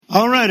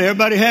right,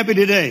 everybody happy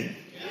today?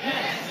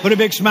 Yes. Put a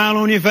big smile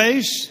on your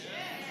face.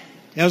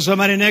 Yes. Tell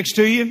somebody next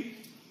to you,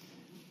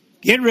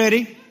 get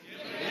ready.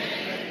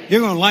 You're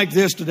going to like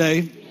this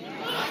today.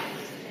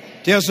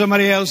 Tell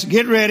somebody else,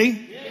 get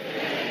ready.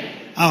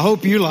 I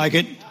hope you like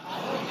it.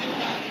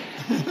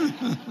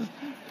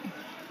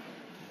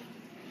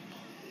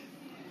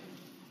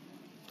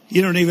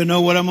 You don't even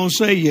know what I'm going to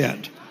say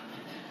yet.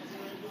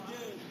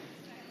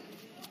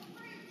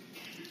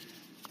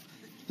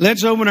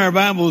 Let's open our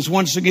Bibles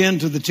once again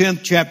to the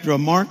 10th chapter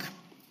of Mark.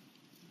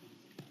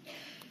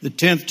 The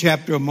 10th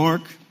chapter of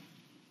Mark.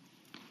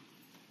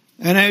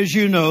 And as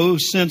you know,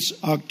 since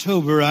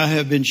October, I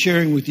have been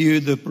sharing with you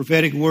the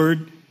prophetic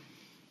word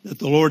that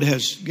the Lord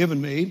has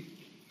given me.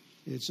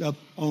 It's up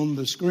on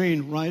the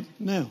screen right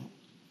now.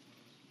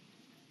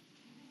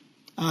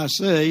 I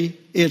say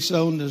it's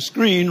on the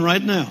screen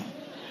right now.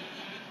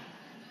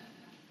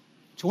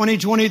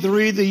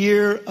 2023, the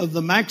year of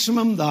the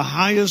maximum, the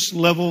highest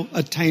level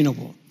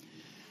attainable.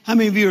 How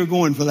many of you are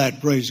going for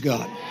that? Praise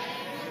God.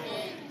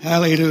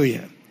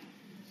 Hallelujah.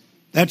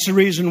 That's the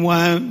reason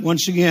why,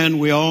 once again,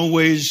 we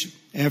always,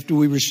 after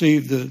we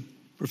receive the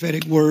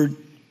prophetic word,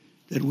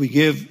 that we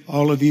give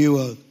all of you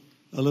a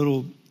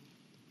little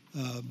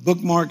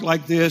bookmark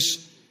like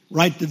this,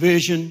 write the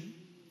vision,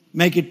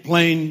 make it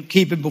plain,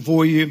 keep it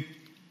before you,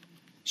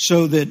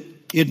 so that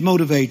it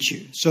motivates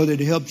you, so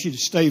that it helps you to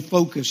stay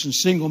focused and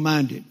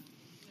single-minded.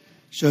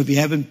 So if you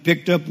haven't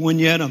picked up one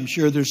yet, I'm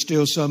sure there's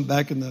still some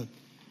back in the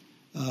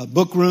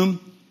book room.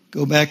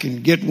 Go back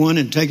and get one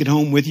and take it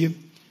home with you.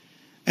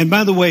 And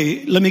by the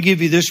way, let me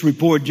give you this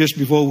report just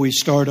before we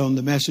start on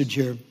the message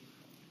here.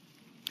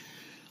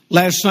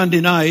 Last Sunday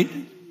night,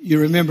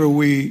 you remember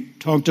we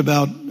talked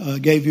about,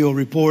 gave you a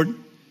report.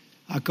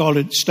 I called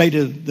it State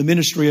of the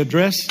Ministry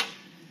Address,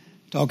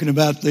 talking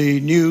about the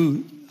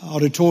new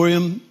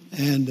auditorium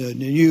and the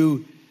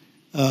new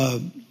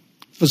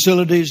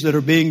facilities that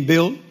are being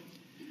built.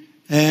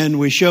 And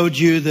we showed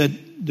you that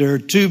there are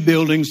two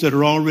buildings that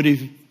are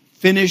already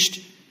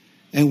finished,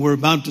 and we're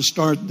about to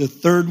start the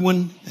third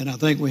one, and I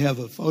think we have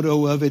a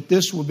photo of it.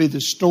 This will be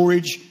the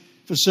storage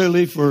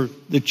facility for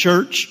the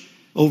church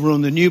over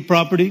on the new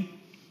property.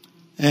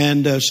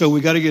 And so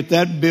we got to get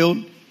that built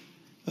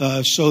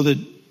so that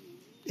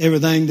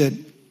everything that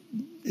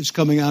is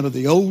coming out of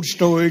the old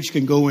storage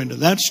can go into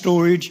that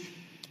storage.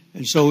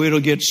 And so it'll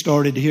get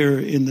started here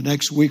in the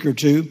next week or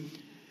two.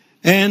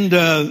 And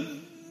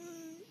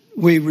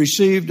we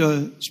received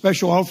a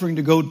special offering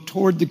to go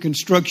toward the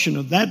construction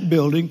of that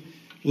building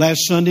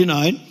last Sunday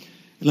night. And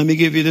let me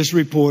give you this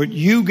report.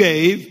 You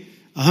gave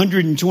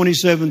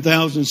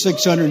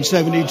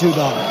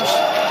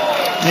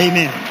 $127,672.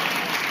 Amen.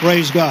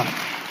 Praise God.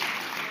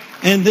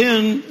 And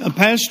then a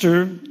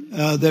pastor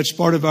that's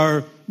part of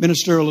our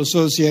ministerial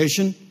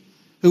association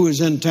who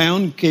was in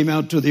town came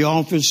out to the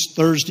office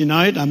Thursday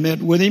night. I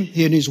met with him,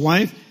 he and his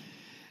wife.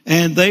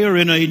 And they are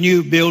in a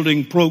new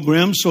building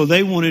program, so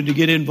they wanted to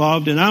get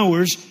involved in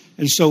ours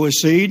and sow a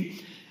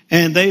seed.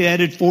 And they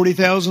added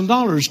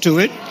 $40,000 to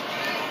it.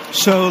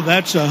 So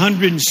that's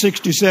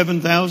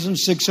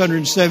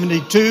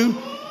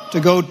 $167,672 to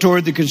go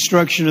toward the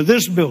construction of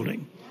this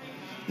building.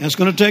 That's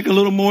going to take a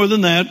little more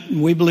than that.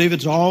 And we believe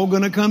it's all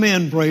going to come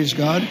in, praise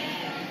God.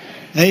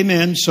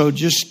 Amen. So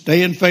just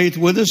stay in faith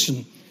with us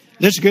and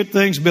let's get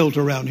things built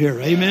around here.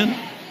 Amen.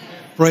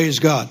 Praise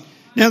God.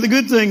 Now, the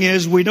good thing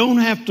is we don't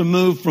have to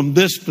move from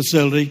this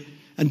facility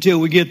until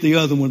we get the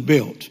other one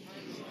built.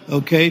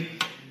 Okay?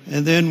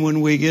 And then when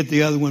we get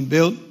the other one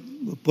built,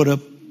 we'll put up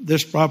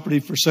this property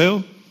for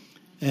sale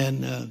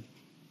and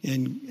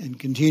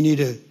continue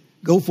to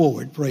go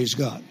forward. Praise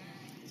God.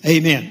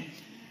 Amen.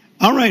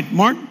 All right,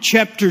 Mark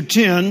chapter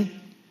 10.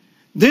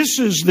 This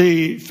is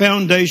the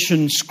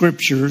foundation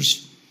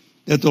scriptures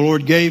that the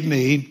Lord gave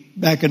me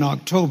back in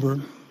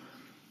October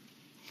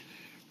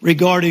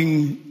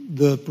regarding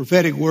the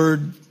prophetic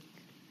word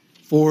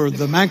for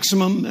the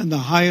maximum and the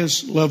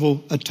highest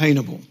level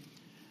attainable.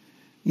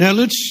 Now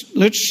let's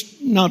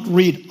not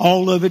read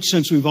all of it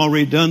since we've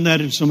already done that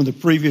in some of the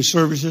previous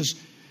services,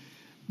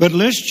 but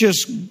let's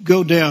just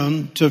go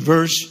down to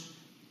verse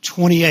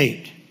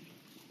 28.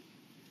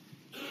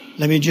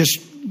 Let me just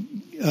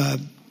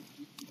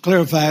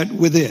clarify it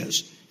with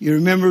this. You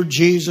remember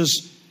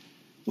Jesus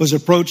was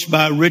approached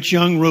by a rich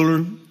young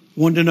ruler,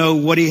 wanted to know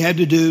what he had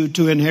to do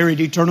to inherit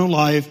eternal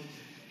life.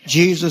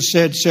 Jesus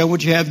said, sell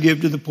what you have,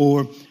 give to the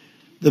poor.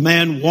 The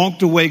man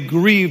walked away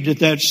grieved at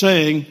that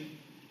saying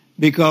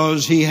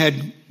because he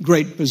had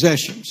great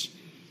possessions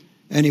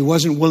and he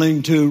wasn't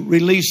willing to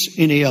release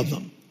any of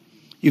them.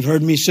 You've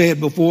heard me say it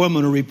before. I'm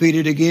going to repeat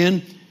it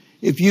again.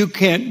 If you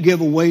can't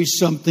give away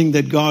something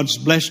that God's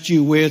blessed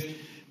you with,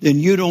 then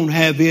you don't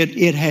have it.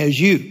 It has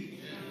you.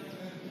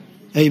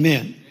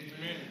 Amen.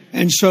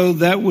 And so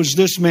that was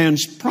this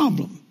man's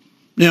problem.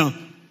 Now,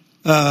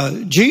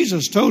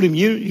 Jesus told him,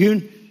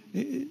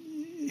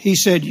 he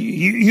said,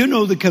 you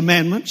know the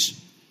commandments.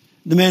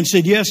 The man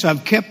said, yes,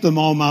 I've kept them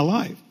all my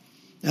life.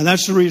 And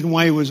that's the reason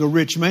why he was a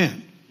rich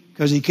man,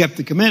 because he kept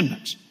the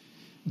commandments.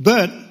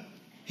 But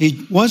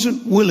He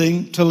wasn't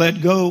willing to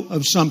let go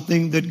of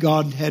something that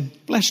God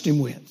had blessed him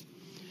with.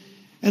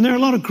 And there are a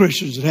lot of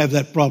Christians that have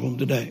that problem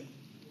today.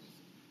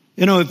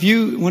 You know, if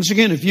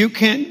you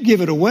can't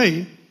give it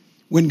away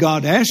when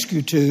God asks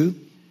you to,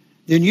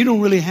 then you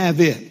don't really have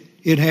it.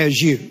 It has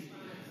you.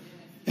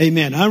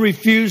 Amen. I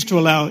refuse to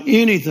allow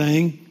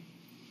anything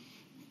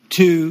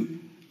to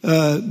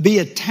be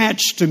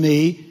attached to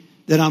me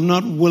that I'm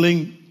not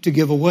willing to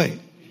give away.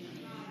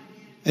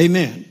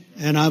 Amen.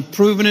 And I've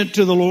proven it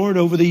to the Lord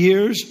over the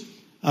years.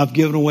 I've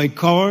given away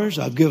cars.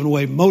 I've given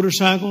away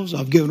motorcycles.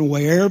 I've given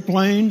away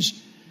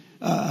airplanes.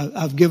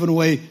 I've given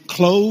away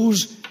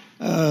clothes.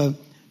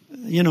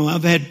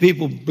 I've had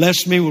people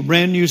bless me with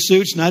brand new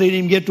suits and I didn't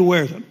even get to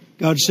wear them.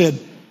 God said,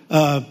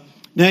 now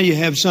you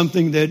have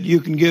something that you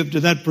can give to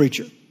that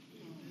preacher.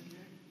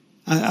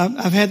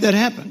 I've had that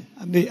happen.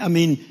 I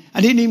mean,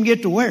 I didn't even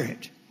get to wear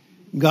it.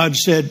 God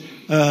said,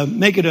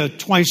 make it a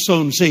twice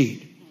sown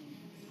seed.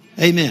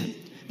 Amen.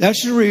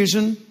 That's the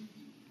reason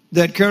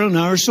that Carol and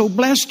I are so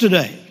blessed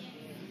today.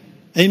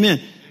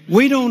 Amen.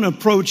 We don't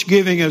approach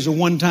giving as a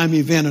one-time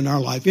event in our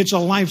life. It's a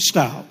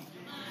lifestyle.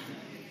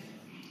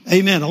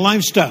 Amen. A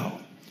lifestyle.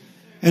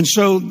 And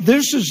so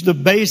this is the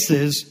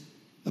basis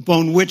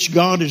upon which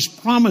God is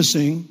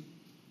promising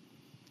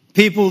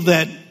people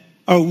that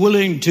are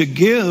willing to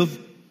give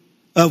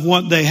of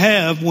what they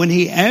have when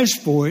He asks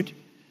for it.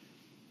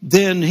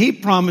 Then He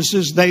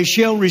promises they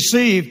shall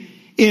receive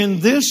in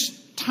this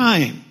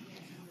time.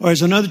 Or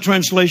as another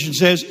translation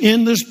says,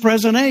 in this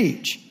present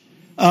age,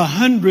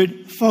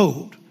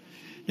 100-fold.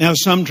 Now,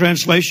 some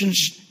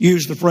translations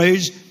use the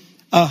phrase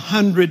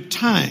 100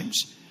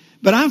 times.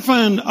 But I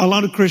find a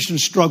lot of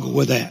Christians struggle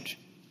with that.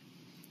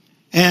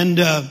 And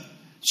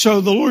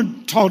so the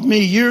Lord taught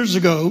me years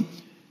ago,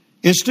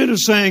 instead of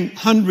saying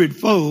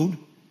 100-fold,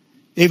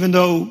 even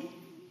though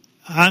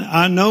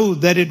I know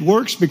that it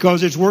works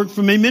because it's worked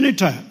for me many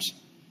times.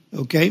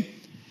 Okay?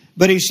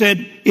 But He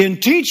said, in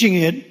teaching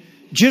it,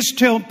 just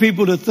tell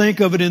people to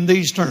think of it in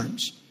these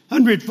terms.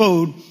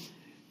 100-fold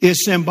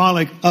is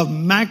symbolic of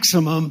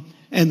maximum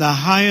and the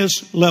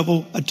highest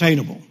level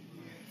attainable.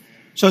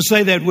 So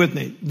say that with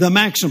me. The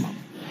maximum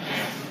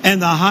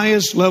and the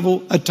highest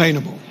level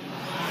attainable.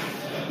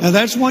 Now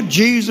that's what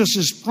Jesus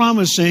is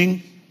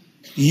promising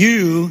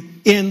you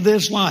in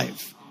this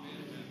life.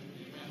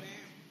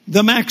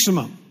 The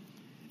maximum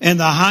and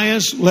the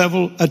highest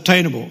level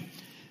attainable.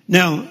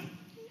 Now,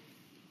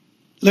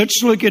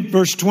 let's look at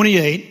verse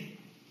 28.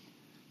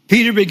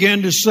 Peter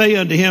began to say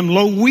unto him,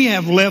 Lo, we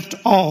have left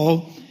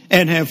all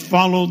and have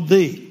followed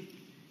thee.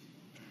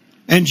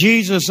 And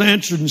Jesus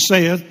answered and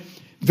saith,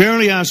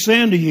 Verily I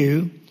say unto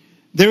you,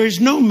 there is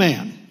no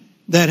man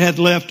that hath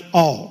left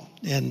all.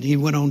 And he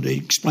went on to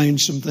explain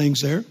some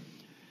things there.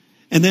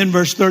 And then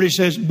verse 30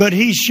 says, But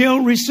he shall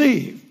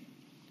receive.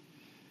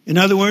 In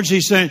other words,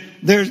 he's saying,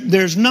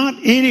 there's not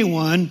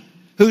anyone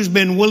who's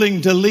been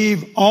willing to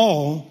leave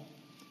all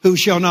who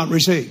shall not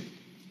receive.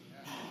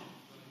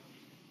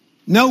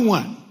 No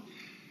one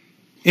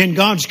in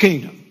God's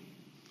kingdom,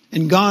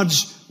 in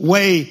God's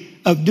way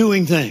of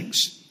doing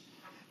things,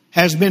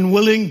 has been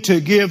willing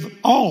to give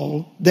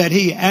all that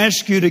He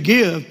asks you to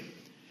give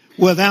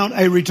without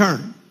a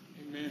return.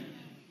 Amen.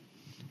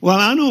 Well,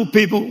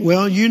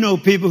 you know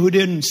people who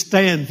didn't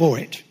stand for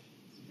it.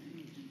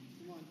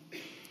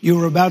 You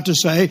were about to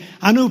say,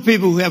 I know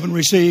people who haven't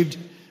received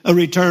a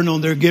return on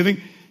their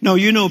giving. No,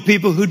 you know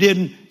people who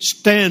didn't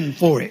stand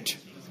for it.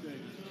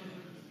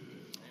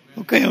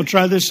 Okay, I'll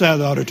try this side of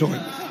the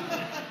auditorium.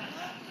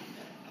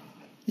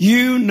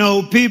 You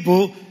know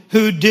people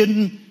who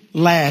didn't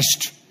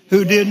last,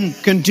 who didn't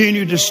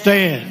continue to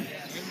stand,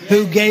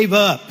 who gave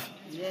up.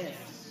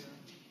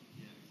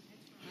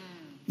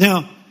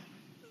 Now,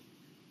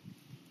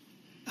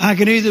 I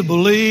can either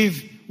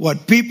believe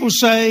what people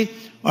say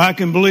or I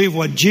can believe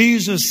what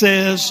Jesus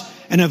says.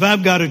 And if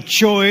I've got a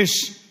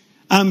choice,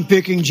 I'm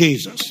picking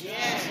Jesus.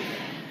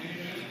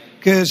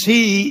 Because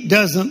He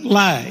doesn't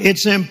lie.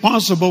 It's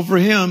impossible for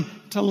Him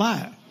to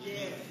lie.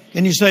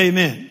 Can you say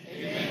amen?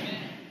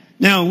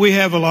 Now, we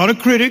have a lot of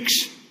critics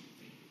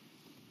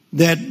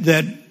that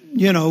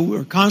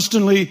are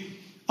constantly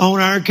on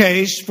our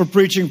case for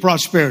preaching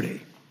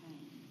prosperity.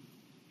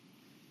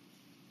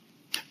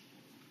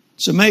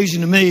 It's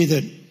amazing to me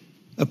that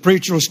a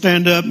preacher will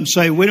stand up and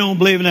say, we don't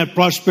believe in that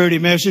prosperity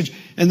message,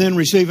 and then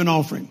receive an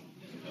offering.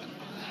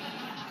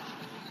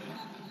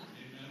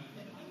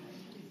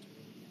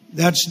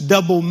 That's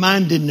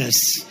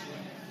double-mindedness.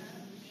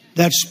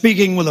 That's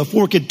speaking with a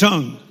forked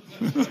tongue.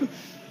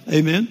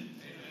 Amen.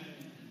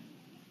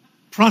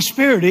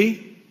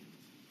 Prosperity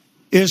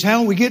is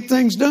how we get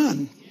things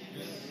done.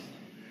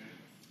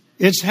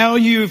 It's how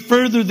you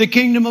further the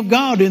kingdom of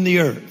God in the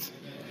earth.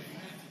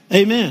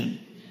 Amen.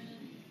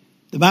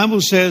 The Bible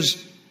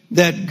says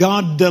that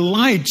God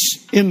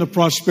delights in the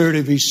prosperity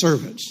of His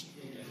servants.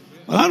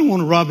 Well, I don't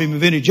want to rob Him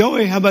of any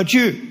joy. How about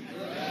you?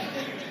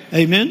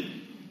 Amen.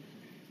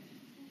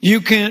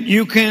 You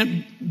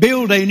can't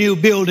build a new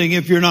building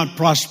if you're not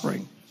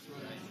prospering.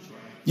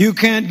 You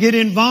can't get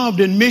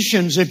involved in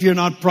missions if you're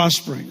not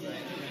prospering.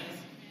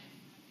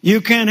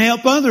 You can't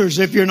help others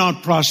if you're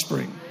not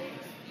prospering.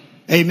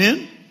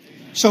 Amen?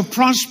 So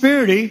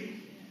prosperity,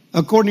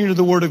 according to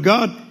the Word of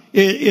God,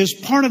 is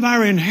part of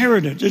our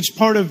inheritance. It's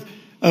part of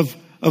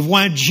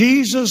why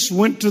Jesus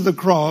went to the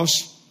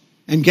cross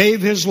and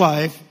gave His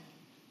life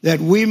that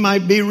we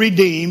might be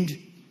redeemed.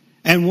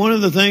 And one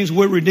of the things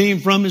we're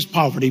redeemed from is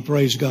poverty,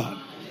 praise God.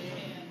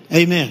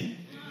 Amen.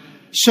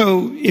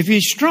 So if you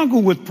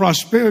struggle with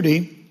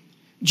prosperity,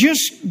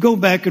 just go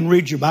back and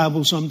read your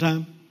Bible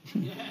sometime.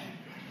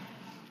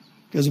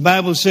 Because the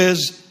Bible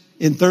says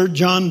in 3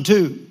 John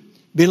 2,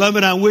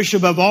 Beloved, I wish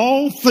above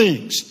all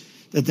things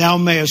that thou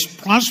mayest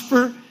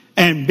prosper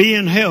and be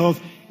in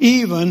health,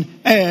 even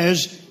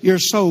as your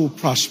soul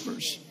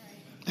prospers.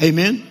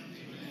 Amen?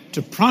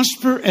 To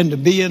prosper and to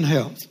be in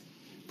health.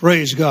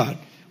 Praise God.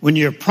 When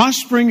you're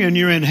prospering and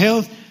you're in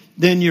health,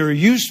 then you're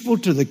useful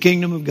to the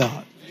kingdom of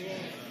God.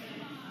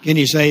 Can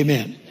you say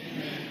amen?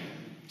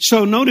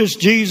 So notice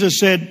Jesus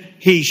said,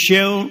 He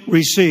shall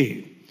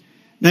receive.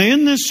 Now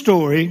in this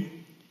story,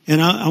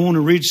 and I want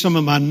to read some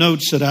of my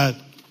notes that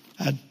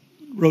I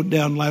wrote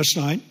down last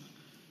night.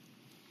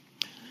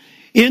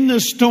 In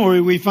this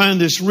story, we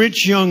find this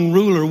rich young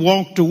ruler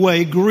walked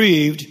away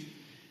grieved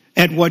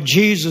at what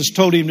Jesus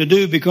told him to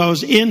do,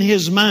 because in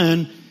his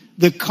mind,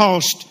 the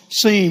cost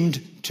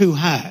seemed too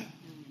high.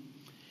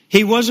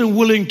 He wasn't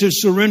willing to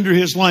surrender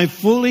his life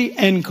fully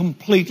and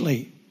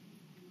completely.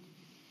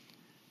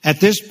 At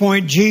this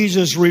point,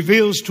 Jesus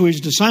reveals to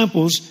His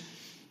disciples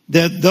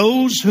that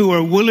those who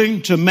are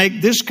willing to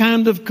make this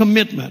kind of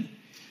commitment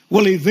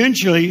will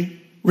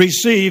eventually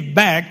receive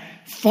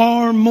back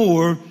far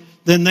more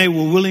than they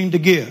were willing to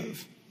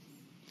give.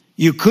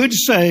 You could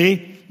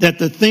say that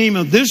the theme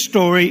of this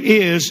story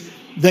is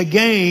the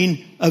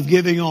gain of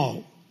giving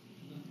all.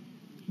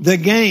 The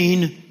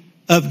gain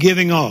of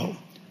giving all.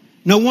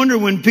 No wonder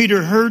when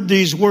Peter heard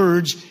these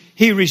words,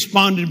 he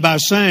responded by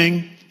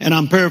saying, and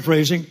I'm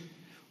paraphrasing,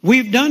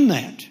 we've done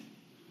that.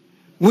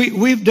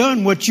 We've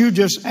done what you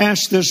just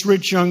asked this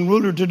rich young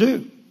ruler to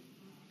do.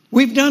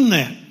 We've done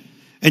that.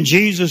 And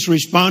Jesus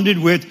responded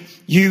with,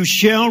 you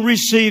shall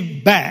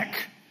receive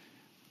back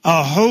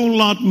a whole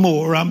lot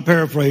more, I'm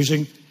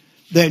paraphrasing,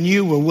 than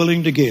you were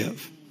willing to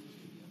give.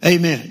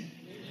 Amen.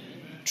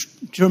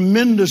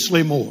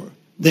 Tremendously more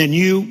than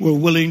you were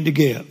willing to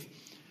give.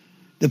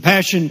 The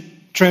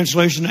Passion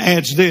Translation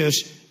adds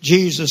this,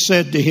 Jesus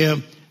said to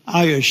him,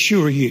 I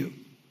assure you.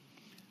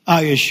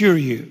 I assure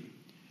you.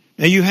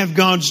 Now you have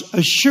God's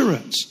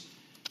assurance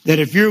that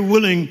if you're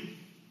willing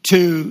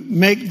to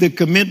make the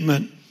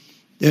commitment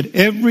that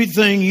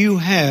everything you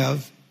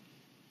have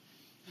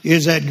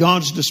is at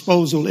God's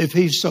disposal if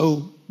He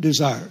so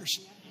desires,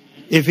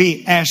 if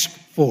He asks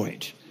for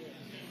it.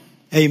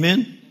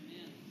 Amen.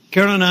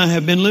 Carol and I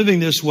have been living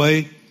this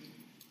way.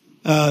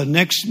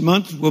 Next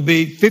month will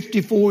be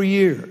 54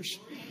 years.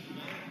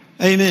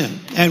 Amen.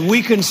 And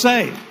we can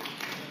say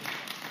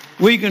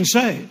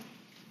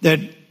that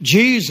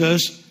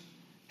Jesus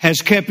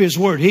has kept His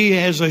word. He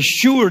has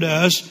assured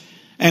us,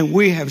 and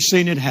we have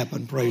seen it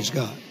happen. Praise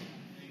God.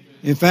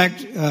 In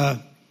fact,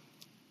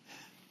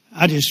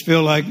 I just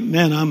feel like,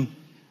 man,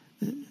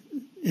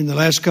 in the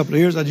last couple of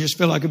years, I just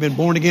feel like I've been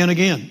born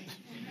again.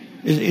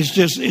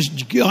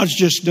 God's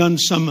just done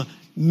some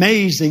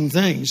amazing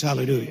things.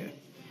 Hallelujah.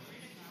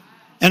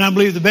 And I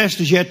believe the best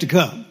is yet to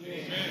come.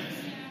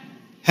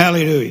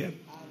 Hallelujah.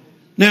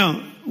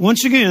 Now,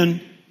 once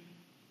again,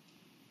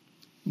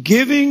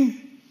 giving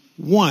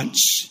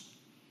once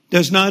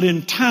does not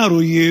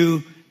entitle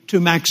you to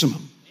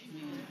maximum.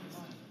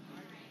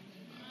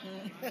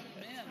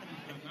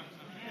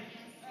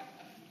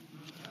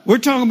 We're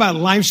talking about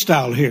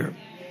lifestyle here.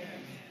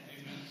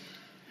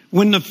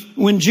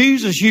 When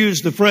Jesus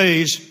used the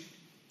phrase,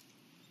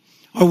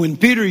 or when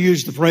Peter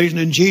used the phrase and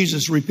then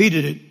Jesus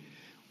repeated it,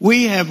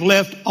 we have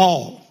left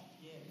all.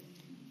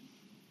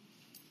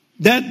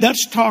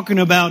 That's talking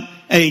about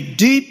a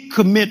deep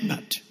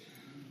commitment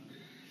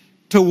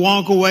to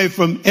walk away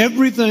from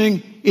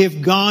everything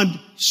if God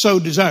so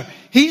desires.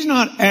 He's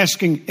not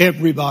asking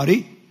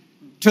everybody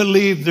to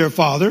leave their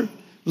father,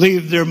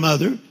 leave their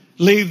mother,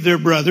 leave their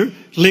brother,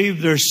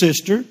 leave their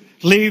sister,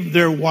 leave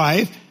their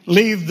wife,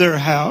 leave their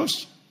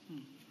house.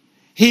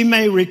 He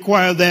may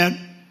require that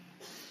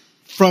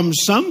from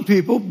some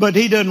people, but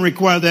He doesn't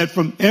require that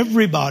from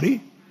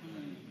everybody.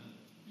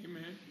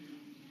 Amen.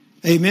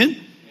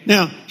 Amen.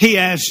 Now, He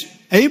asked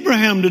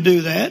Abraham to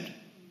do that,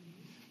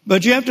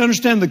 but you have to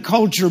understand the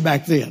culture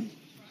back then.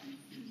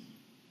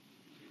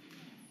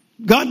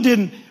 God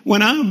didn't,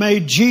 when I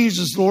made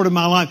Jesus Lord of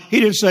my life, He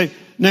didn't say,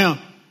 now,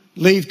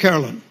 leave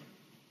Carolyn.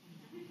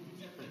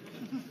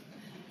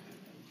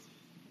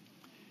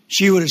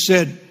 She would have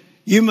said,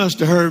 you must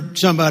have heard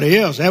somebody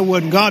else. That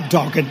wasn't God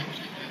talking.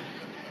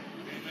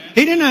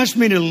 He didn't ask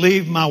me to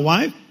leave my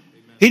wife.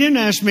 He didn't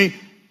ask me,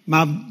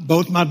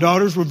 both my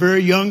daughters were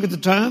very young at the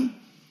time.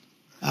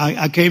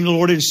 I came to the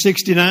Lord in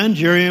 69.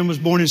 Jerry Ann was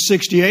born in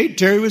 68.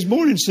 Terry was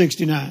born in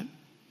 69.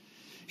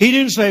 He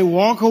didn't say,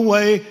 walk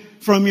away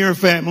from your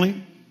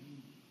family.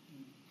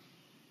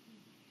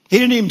 He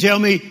didn't even tell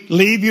me,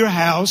 leave your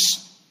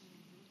house.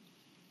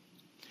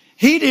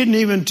 He didn't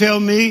even tell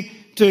me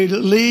to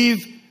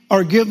leave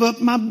or give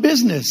up my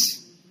business.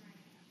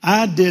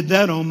 I did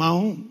that on my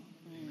own.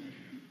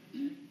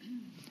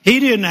 He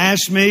didn't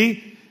ask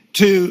me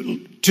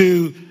to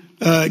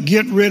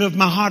get rid of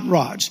my hot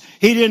rods.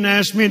 He didn't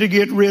ask me to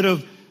get rid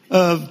of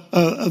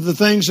the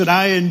things that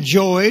I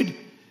enjoyed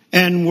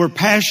and were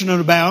passionate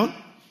about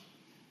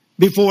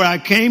before I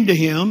came to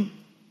Him.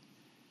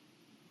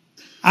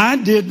 I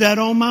did that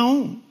on my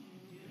own.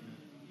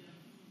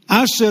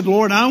 I said,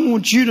 Lord, I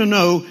want you to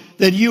know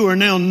that you are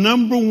now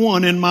number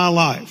one in my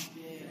life.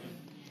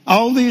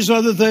 All these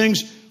other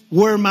things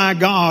were my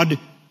God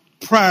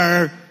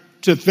prior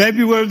to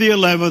February the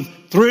 11th,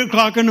 3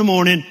 o'clock in the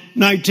morning,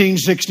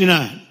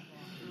 1969.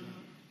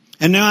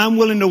 And now I'm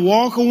willing to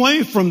walk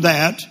away from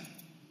that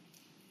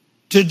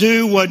to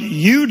do what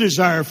you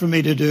desire for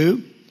me to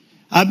do.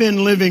 I've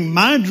been living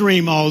my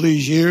dream all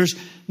these years.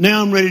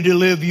 Now I'm ready to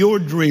live your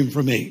dream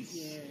for me.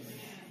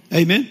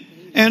 Amen.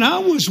 And I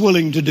was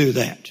willing to do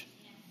that.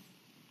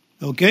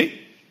 Okay?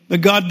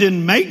 But God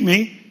didn't make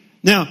me.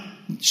 Now,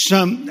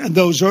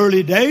 those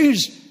early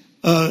days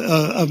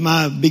of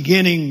my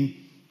beginning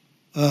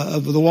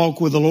of the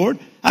walk with the Lord,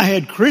 I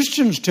had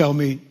Christians tell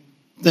me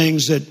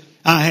things that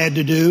I had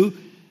to do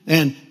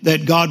and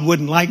that God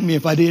wouldn't like me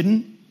if I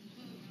didn't.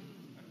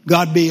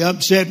 God be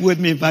upset with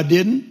me if I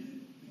didn't.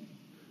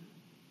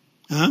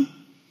 I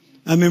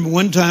remember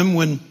one time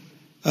when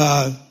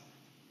I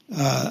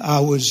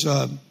was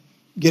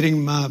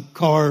getting my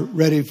car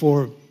ready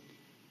for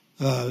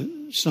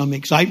some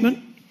excitement.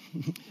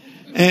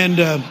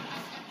 And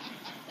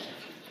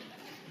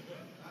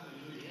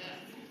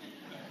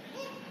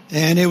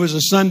it was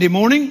a Sunday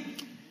morning,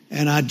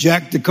 and I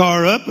jacked the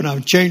car up, and I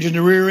was changing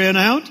the rear end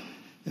out.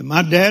 And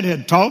my dad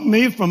had taught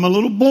me from a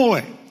little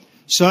boy,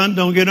 son,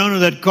 don't get under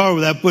that car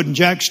without putting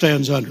jack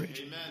stands under it.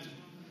 Amen.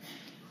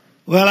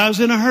 Well, I was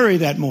in a hurry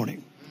that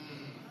morning.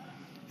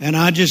 And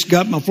I just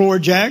got my floor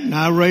jack, and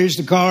I raised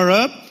the car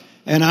up,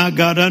 and I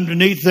got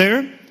underneath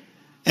there,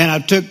 and I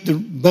took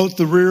both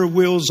the rear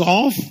wheels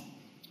off.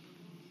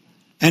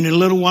 And in a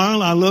little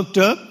while, I looked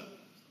up,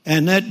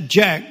 and that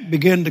jack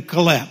began to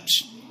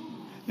collapse.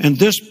 And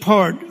this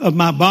part of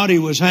my body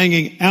was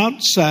hanging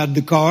outside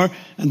the car,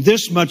 and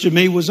this much of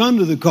me was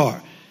under the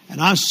car.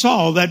 And I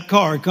saw that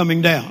car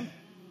coming down.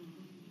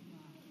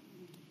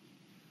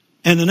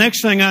 And the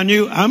next thing I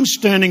knew, I'm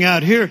standing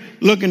out here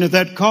looking at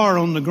that car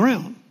on the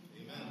ground.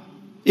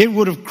 It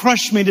would have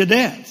crushed me to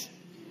death.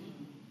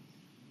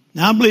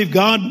 Now, I believe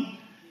God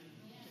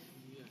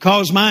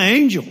caused my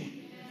angel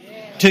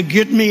to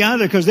get me out of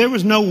there, because there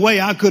was no way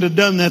I could have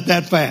done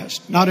that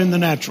fast. Not in the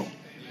natural.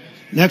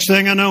 Next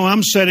thing I know,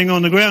 I'm sitting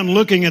on the ground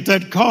looking at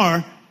that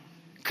car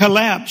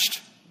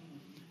collapsed.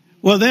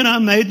 Well, then I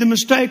made the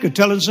mistake of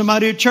telling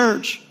somebody at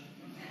church,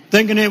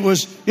 thinking it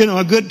was,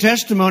 a good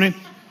testimony.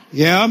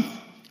 Yeah.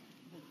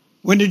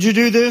 When did you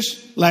do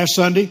this? Last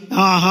Sunday.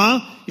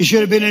 You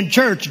should have been in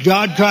church.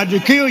 God tried to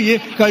kill you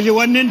because you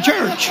wasn't in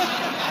church.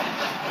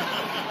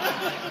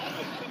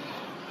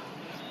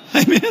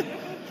 Amen.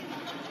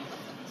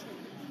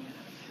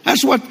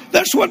 That's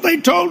what they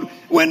told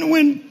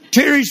when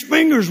Terry's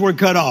fingers were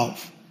cut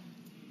off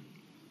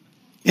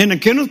in the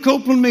Kenneth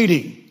Copeland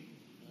meeting.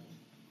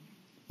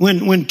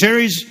 When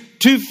Terry's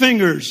two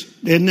fingers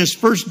in this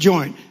first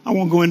joint, I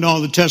won't go into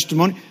all the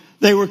testimony,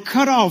 they were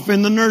cut off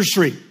in the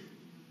nursery.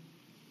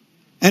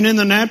 And in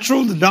the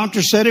natural, the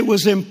doctor said it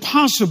was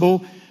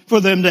impossible for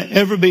them to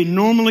ever be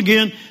normal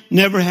again,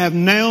 never have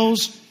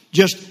nails.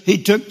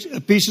 He took a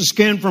piece of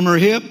skin from her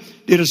hip,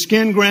 did a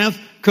skin graft,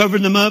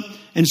 covered them up,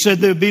 and said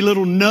there'd be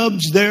little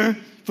nubs there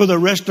for the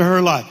rest of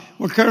her life.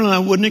 Well, Carol and I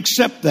wouldn't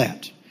accept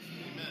that.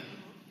 Amen.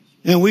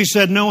 And we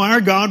said, no,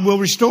 our God will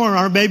restore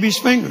our baby's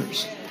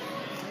fingers.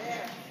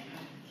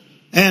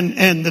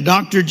 And the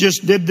doctor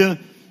just did the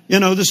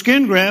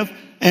skin graft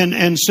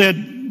and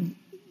said,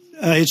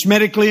 it's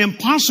medically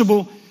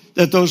impossible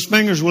that those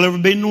fingers will ever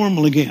be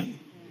normal again.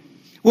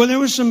 Well, there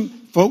was some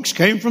folks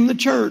came from the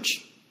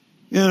church,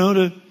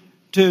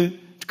 to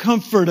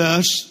comfort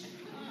us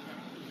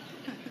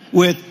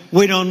with,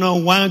 we don't know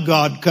why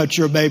God cut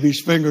your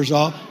baby's fingers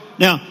off.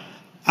 Now,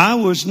 I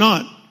was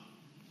not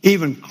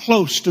even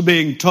close to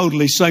being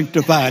totally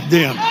sanctified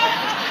then.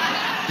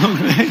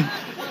 Okay?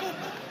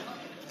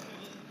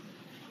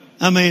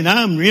 I mean,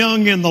 I'm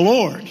young in the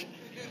Lord.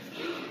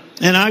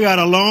 And I got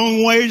a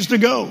long ways to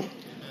go.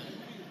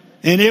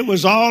 And it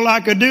was all I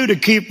could do to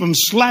keep from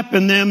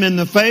slapping them in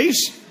the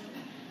face.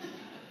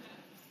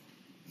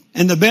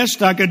 And the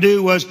best I could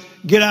do was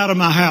get out of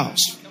my house.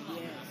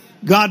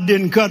 God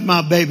didn't cut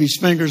my baby's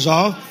fingers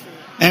off.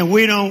 And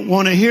we don't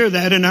want to hear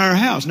that in our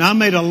house. Now, I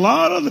made a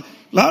lot of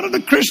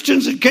the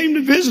Christians that came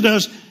to visit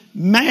us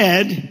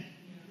mad,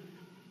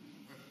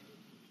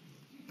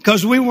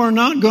 because we were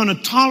not going to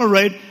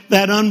tolerate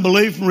that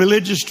unbelief and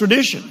religious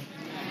tradition.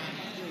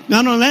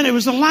 Not only that, it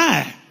was a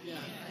lie.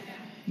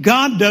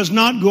 God does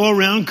not go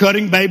around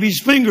cutting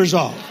babies' fingers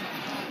off.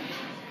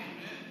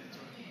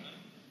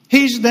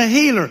 He's the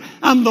healer.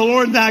 I'm the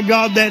Lord thy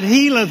God that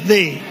healeth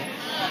thee,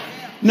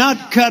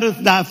 not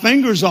cutteth thy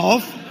fingers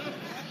off.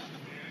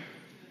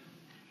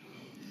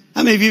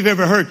 How many of you have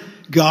ever heard,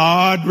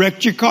 God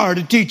wrecked your car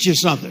to teach you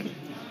something?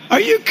 Are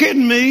you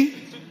kidding me?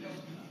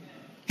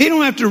 He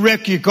don't have to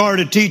wreck your car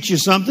to teach you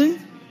something.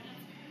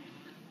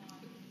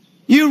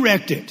 You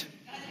wrecked it.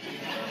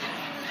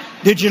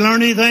 Did you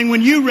learn anything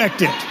when you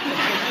wrecked it?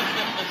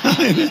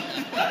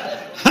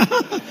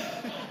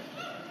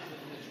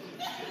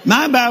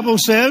 My Bible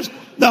says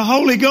the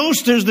Holy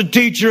Ghost is the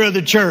teacher of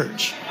the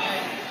church.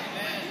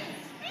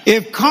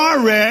 If car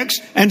wrecks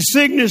and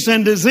sickness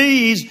and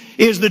disease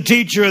is the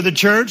teacher of the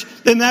church,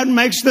 then that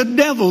makes the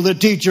devil the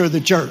teacher of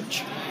the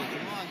church.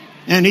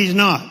 And he's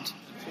not.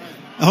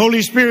 The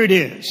Holy Spirit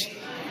is.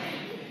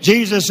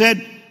 Jesus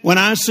said, when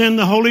I send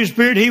the Holy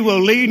Spirit, He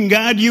will lead and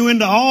guide you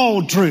into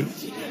all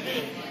truth.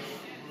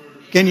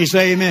 Can you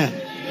say amen?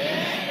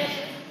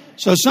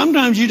 So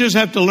sometimes you just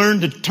have to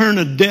learn to turn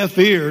a deaf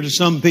ear to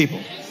some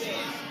people.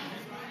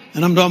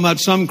 And I'm talking about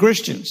some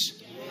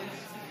Christians.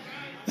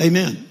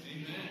 Amen.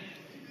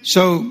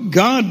 So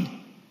God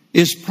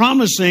is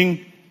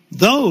promising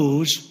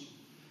those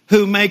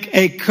who make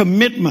a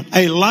commitment,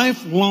 a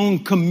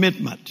lifelong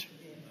commitment.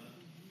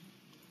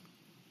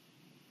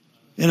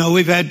 You know,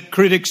 we've had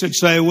critics that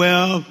say,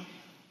 well,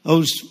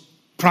 those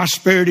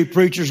prosperity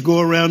preachers go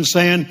around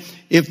saying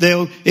if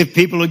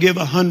people will give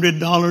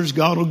 $100,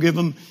 God will give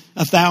them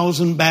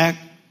 1,000 back.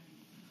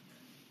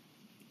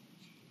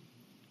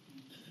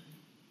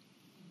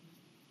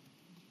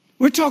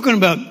 We're talking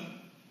about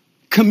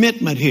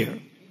commitment here.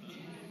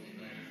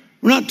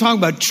 We're not talking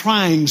about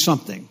trying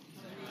something.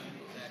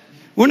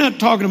 We're not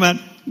talking about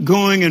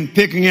going and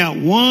picking out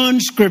one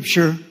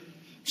scripture,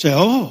 say,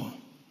 oh,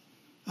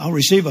 I'll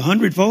receive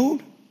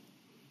 100-fold.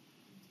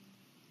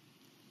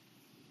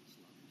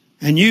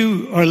 And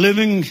you are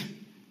living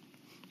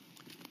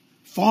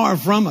far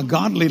from a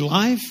godly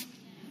life,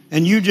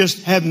 and you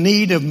just have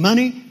need of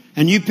money,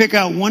 and you pick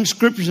out one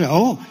scripture and say,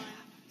 oh,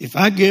 if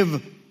I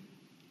give,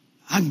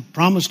 I'm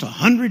promised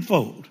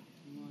 100-fold.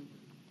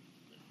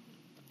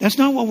 That's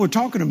not what we're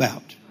talking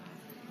about.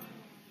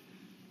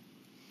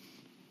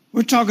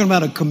 We're talking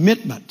about a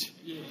commitment.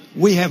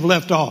 We have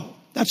left all.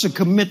 That's a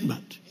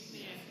commitment.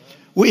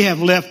 We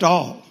have left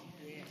all.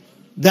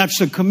 That's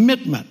a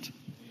commitment.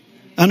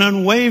 An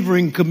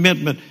unwavering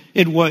commitment.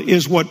 It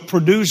is what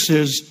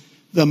produces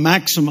the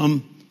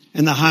maximum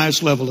and the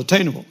highest level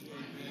attainable.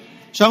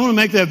 So I want to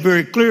make that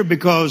very clear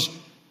because,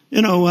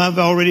 I've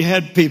already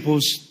had people,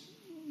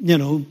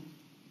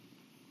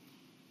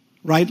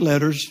 write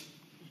letters.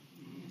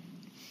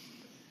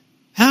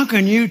 How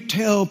can you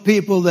tell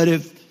people that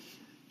if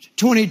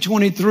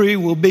 2023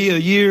 will be a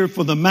year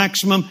for the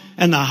maximum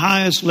and the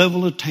highest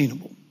level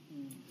attainable?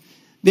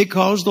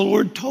 Because the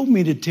Lord told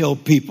me to tell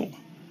people.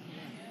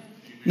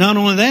 Not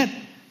only that,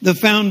 the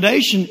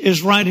foundation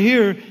is right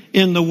here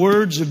in the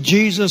words of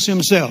Jesus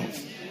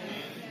Himself.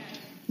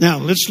 Now,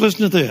 let's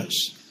listen to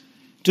this.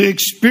 To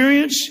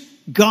experience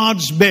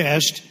God's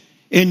best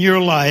in your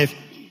life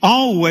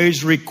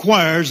always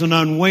requires an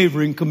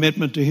unwavering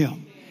commitment to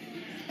Him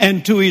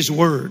and to His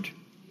Word.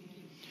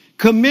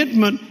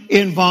 Commitment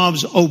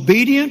involves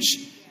obedience,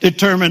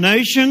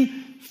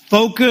 determination,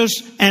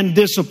 focus, and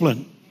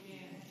discipline.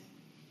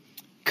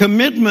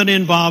 Commitment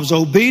involves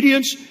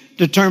obedience,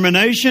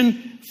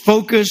 determination,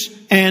 focus,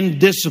 and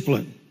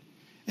discipline.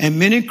 And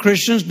many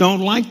Christians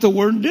don't like the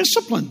word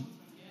discipline.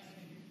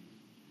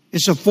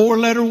 It's a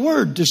 4-letter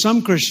word to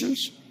some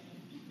Christians.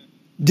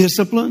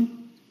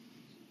 Discipline.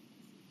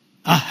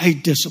 I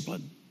hate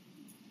discipline.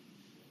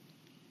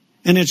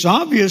 And it's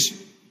obvious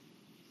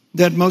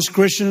that most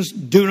Christians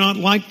do not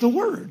like the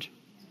word.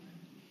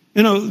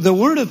 The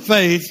word of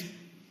faith,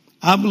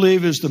 I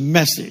believe, is the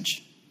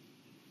message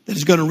that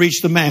is going to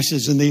reach the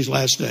masses in these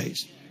last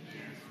days.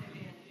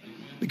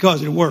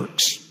 Because it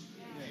works.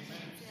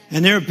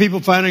 And there are people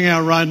finding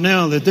out right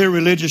now that their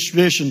religious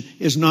tradition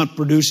is not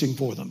producing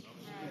for them.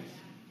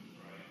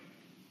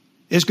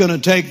 It's going to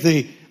take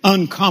the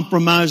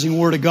uncompromising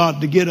Word of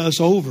God to get us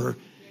over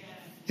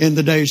in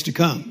the days to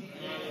come.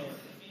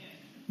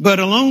 But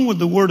along with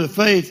the word of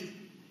faith,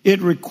 it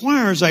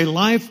requires a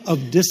life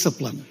of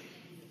discipline.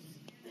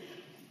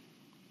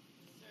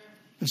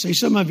 I see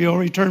some of you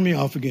already turned me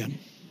off again.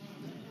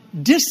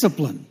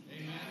 Discipline.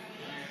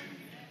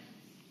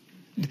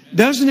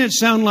 Doesn't it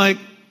sound like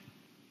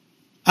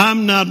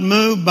I'm not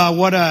moved by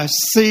what I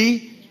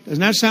see?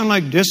 Doesn't that sound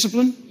like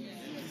discipline?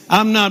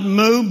 I'm not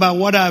moved by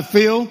what I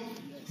feel?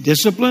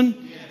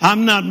 Discipline.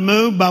 I'm not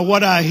moved by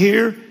what I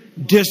hear?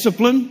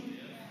 Discipline.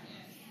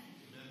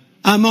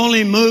 I'm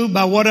only moved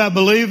by what I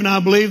believe, and I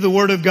believe the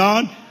Word of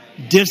God.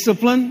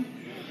 Discipline.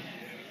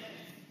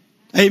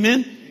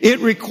 Amen. It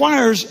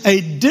requires a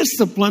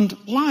disciplined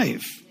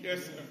life.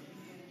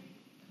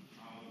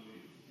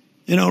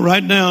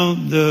 Right now,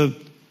 the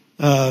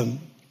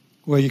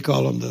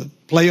the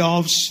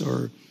playoffs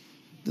or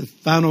the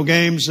final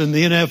games in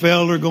the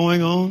NFL are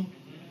going on,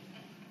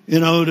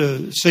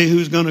 to see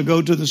who's going to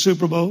go to the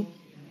Super Bowl.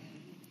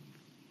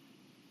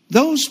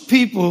 Those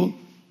people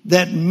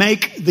that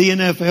make the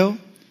NFL,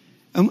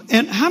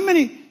 and how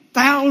many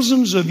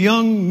thousands of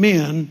young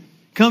men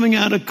coming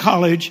out of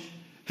college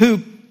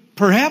who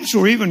perhaps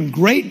or even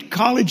great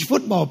college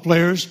football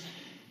players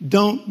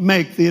don't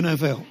make the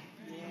NFL.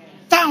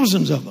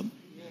 Thousands of them.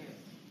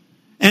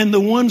 And the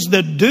ones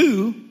that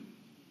do,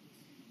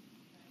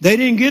 they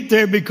didn't get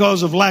there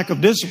because of lack of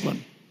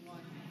discipline.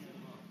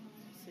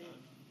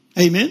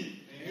 Amen?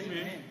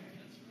 Amen.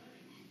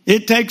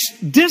 It takes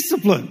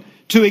discipline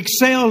to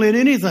excel in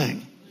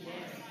anything.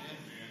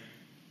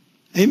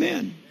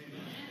 Amen.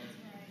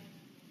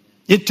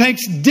 It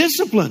takes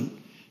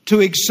discipline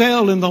to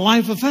excel in the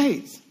life of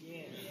faith.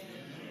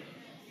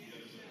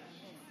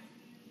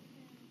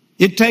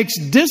 It takes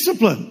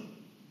discipline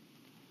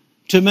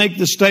to make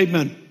the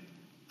statement,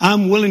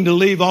 I'm willing to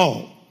leave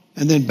all,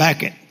 and then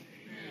back it.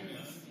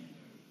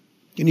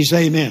 Can you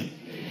say amen?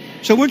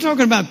 So we're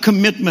talking about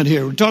commitment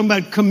here. We're talking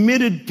about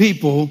committed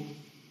people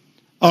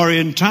are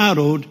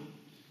entitled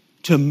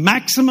to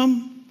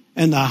maximum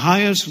and the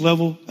highest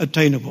level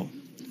attainable.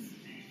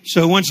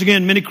 So once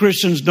again, many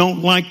Christians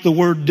don't like the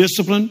word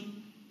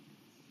discipline.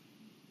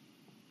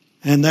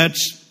 And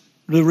that's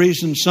the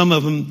reason some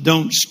of them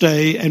don't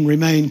stay and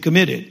remain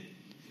committed.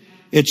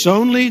 It's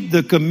only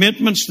the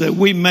commitments that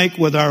we make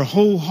with our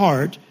whole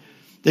heart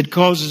that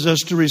causes us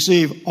to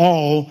receive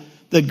all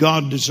that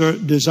God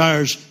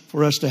desires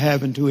for us to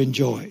have and to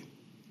enjoy.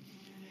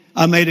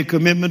 I made a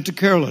commitment to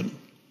Carolyn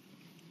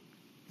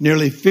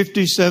nearly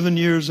 57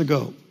 years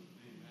ago.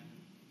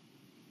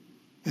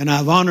 And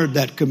I've honored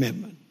that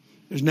commitment.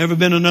 There's never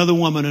been another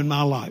woman in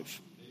my life.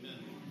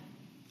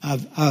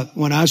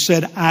 When I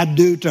said I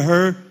do to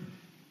her,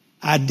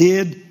 I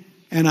did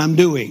and I'm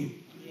doing.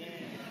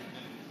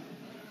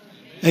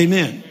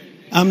 Amen.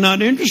 I'm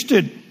not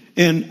interested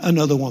in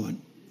another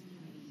woman.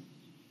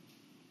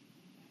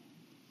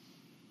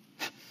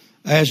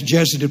 I asked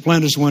Jesse to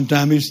plant us one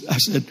time. I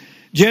said,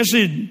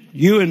 Jesse,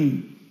 you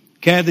and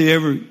Kathy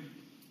ever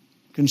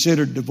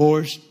considered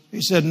divorce?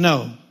 He said,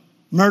 no.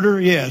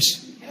 Murder,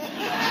 yes.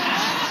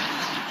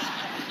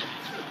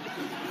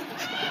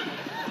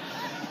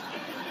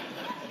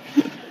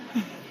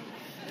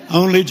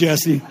 Only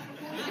Jesse.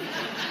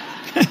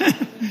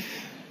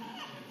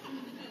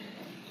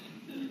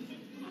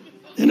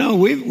 You know,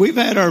 we've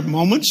had our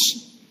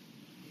moments.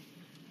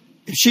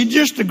 If she'd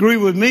just agree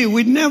with me,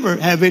 we'd never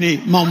have any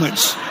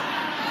moments.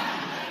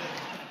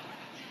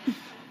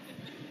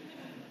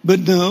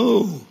 But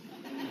no.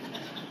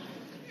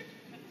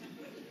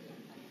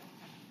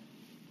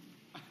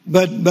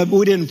 But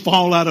we didn't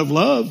fall out of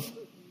love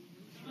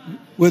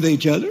with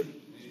each other.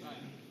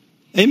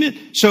 Amen.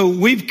 So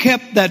we've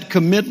kept that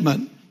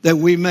commitment that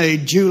we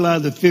made July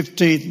the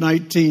 15th,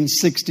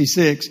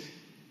 1966,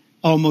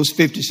 almost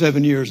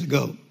 57 years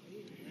ago.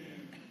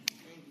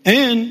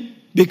 And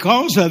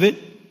because of it,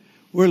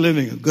 we're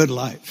living a good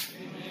life.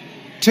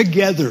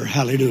 Together,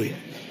 hallelujah.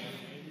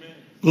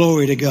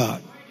 Glory to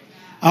God.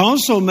 I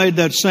also made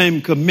that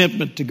same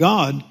commitment to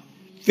God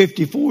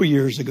 54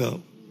 years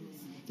ago,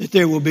 that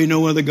there will be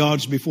no other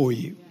gods before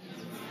you.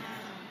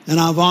 And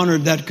I've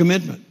honored that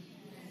commitment.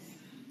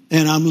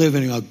 And I'm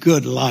living a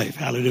good life.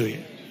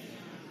 Hallelujah.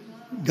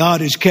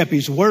 God has kept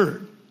His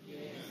word.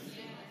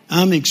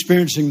 I'm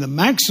experiencing the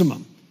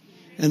maximum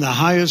and the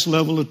highest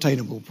level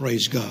attainable.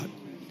 Praise God.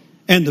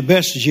 And the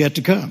best is yet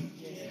to come.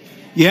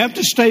 You have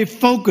to stay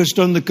focused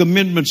on the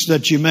commitments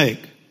that you make.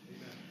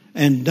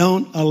 And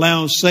don't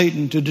allow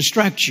Satan to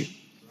distract you.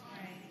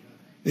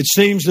 It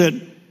seems that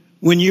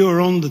when you are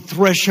on the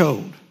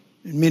threshold,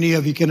 and many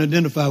of you can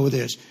identify with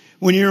this,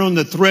 when you're on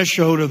the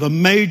threshold of a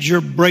major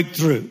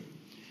breakthrough,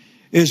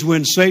 is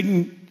when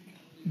Satan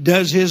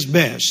does his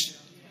best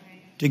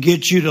to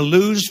get you to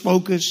lose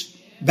focus,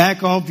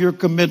 back off your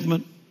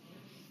commitment.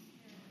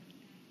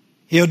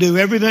 He'll do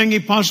everything he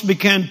possibly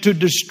can to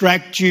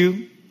distract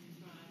you,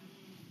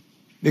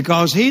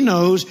 because he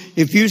knows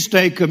if you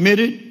stay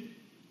committed,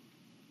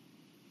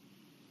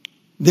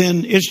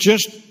 then it's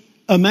just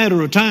a matter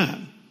of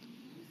time.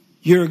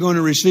 You're going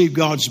to receive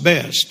God's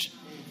best.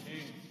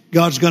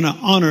 God's going to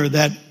honor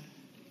that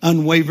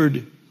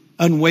unwavering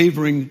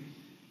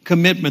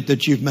commitment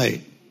that you've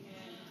made.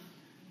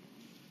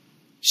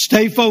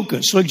 Stay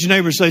focused. Look at your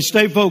neighbor and say,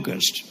 stay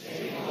focused.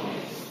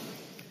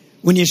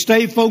 When you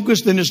stay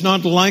focused, then it's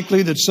not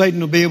likely that Satan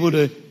will be able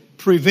to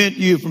prevent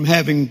you from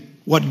having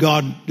what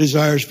God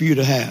desires for you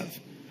to have.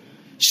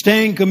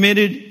 Staying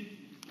committed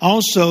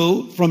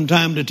also, from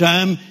time to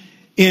time,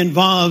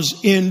 involves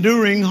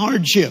enduring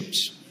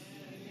hardships.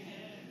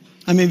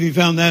 How many of you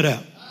found that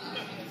out?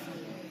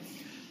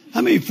 How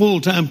many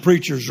full-time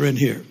preachers are in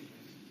here?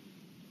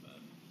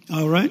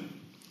 All right.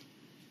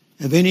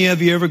 Have any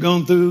of you ever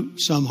gone through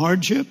some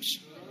hardships?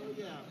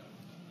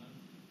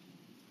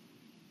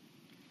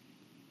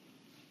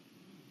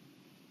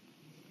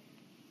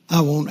 I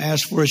won't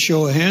ask for a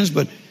show of hands,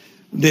 but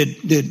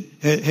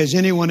has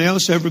anyone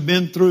else ever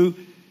been through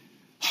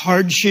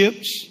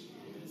hardships?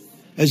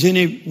 Has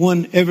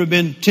anyone ever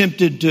been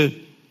tempted to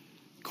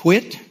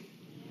quit,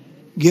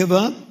 give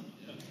up,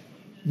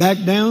 back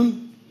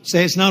down,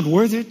 say it's not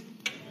worth it?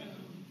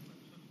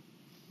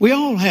 We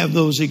all have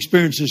those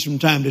experiences from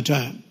time to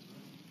time.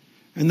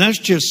 And that's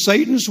just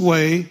Satan's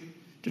way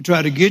to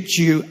try to get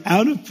you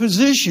out of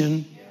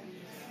position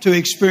to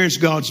experience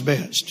God's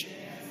best.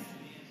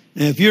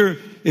 And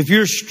if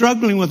you're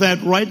struggling with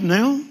that right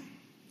now,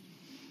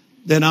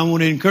 then I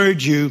want to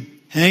encourage you,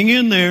 hang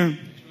in there,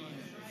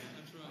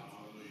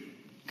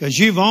 because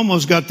you've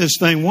almost got this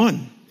thing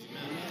won.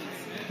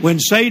 When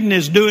Satan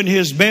is doing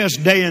his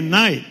best day and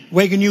night,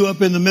 waking you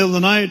up in the middle of the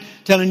night,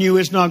 telling you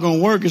it's not going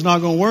to work, it's not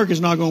going to work, it's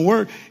not going to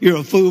work, you're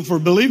a fool for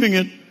believing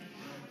it,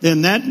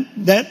 then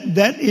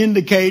that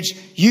indicates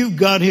you've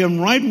got him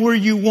right where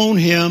you want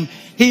him.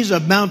 He's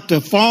about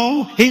to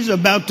fall, he's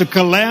about to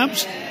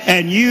collapse,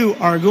 and you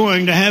are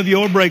going to have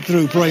your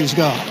breakthrough, praise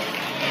God.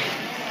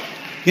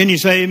 Can you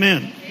say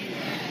amen?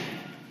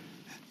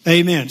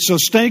 Amen. So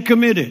stay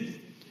committed,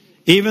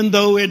 even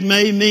though it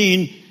may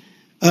mean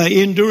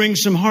enduring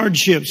some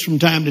hardships from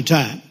time to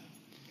time.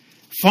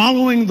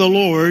 Following the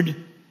Lord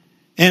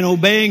and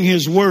obeying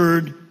His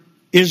word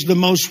is the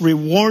most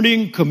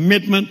rewarding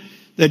commitment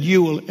that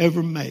you will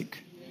ever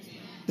make.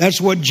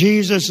 That's what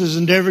Jesus is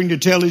endeavoring to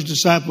tell His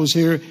disciples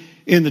here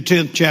in the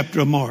 10th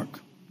chapter of Mark.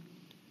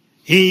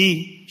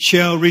 He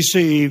shall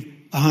receive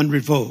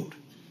 100-fold,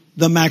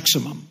 the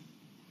maximum.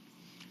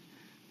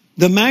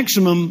 The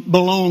maximum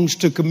belongs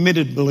to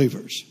committed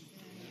believers.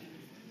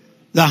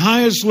 The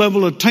highest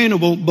level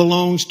attainable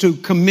belongs to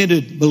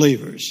committed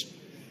believers.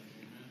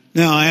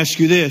 Now I ask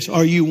you this,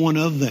 are you one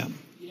of them?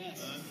 Yes.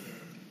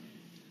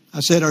 I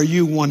said, are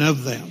you one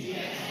of them?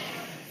 Yes.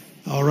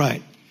 All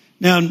right.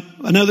 Now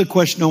another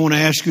question I want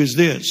to ask you is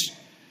this.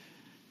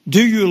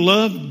 Do you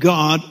love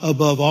God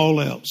above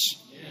all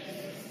else? Yes.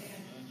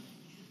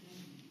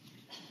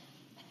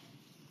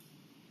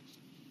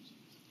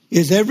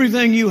 Is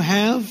everything you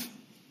have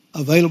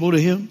available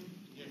to Him?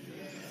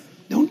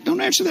 Yes.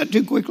 Don't answer that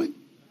too quickly.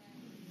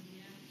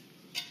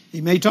 He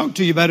may talk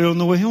to you about it on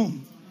the way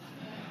home.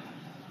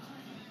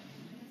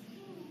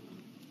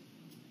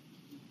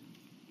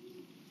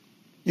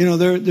 You know,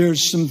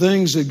 there's some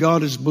things that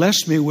God has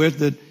blessed me with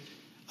that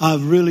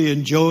I've really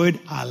enjoyed,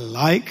 I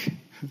like.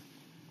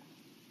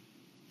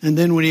 And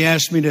then when He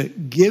asked me to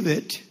give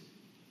it,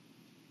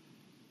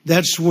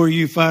 that's where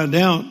you find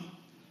out,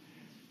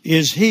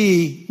 is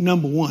He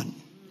number one?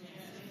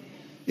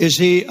 Is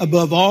He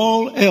above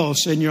all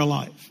else in your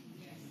life?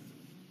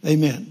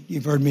 Amen.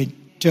 You've heard me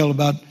tell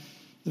about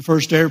the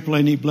first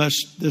airplane He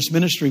blessed this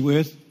ministry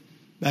with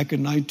back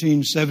in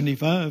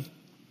 1975.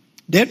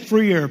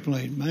 Debt-free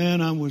airplane.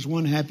 Man, I was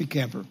one happy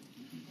camper.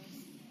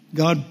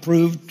 God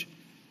proved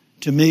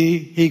to me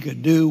He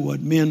could do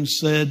what men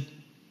said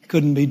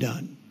couldn't be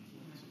done.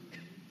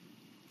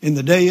 In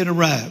the day it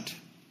arrived,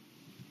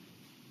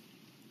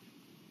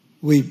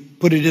 we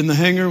put it in the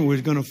hangar. We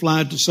were going to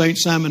fly it to St.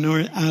 Simon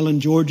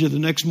Island, Georgia the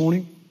next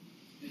morning.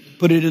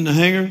 Put it in the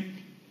hangar,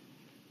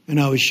 and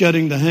I was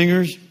shutting the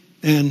hangars.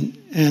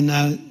 And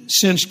I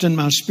sensed in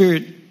my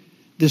spirit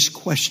this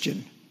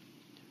question.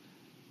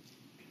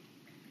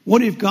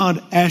 What if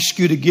God asked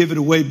you to give it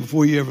away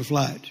before you ever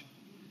fly it?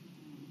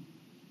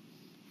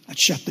 I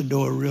shut the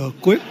door real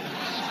quick,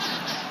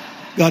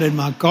 got in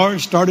my car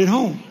and started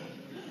home.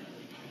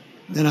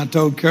 Then I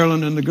told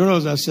Carolyn and the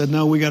girls, I said,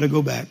 no, we got to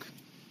go back.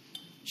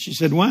 She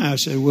said, why? I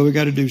said, well, we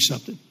got to do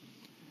something.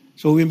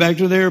 So we went back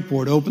to the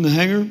airport, opened the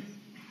hangar.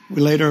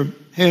 We laid our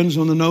hands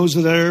on the nose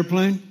of that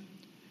airplane.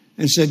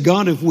 And said,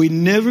 God, if we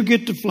never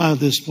get to fly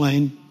this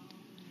plane,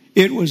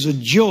 it was a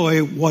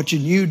joy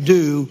watching you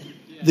do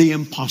the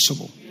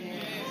impossible.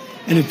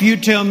 And if you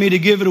tell me to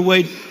give it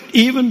away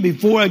even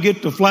before I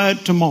get to fly it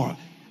tomorrow,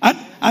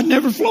 I'd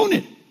never flown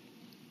it.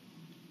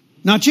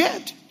 Not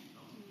yet.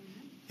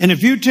 And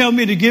if you tell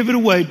me to give it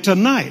away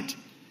tonight,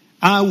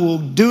 I will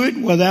do it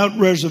without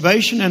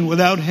reservation and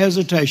without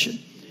hesitation.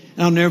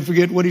 And I'll never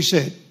forget what He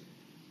said.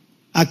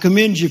 I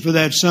commend you for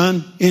that,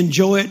 son.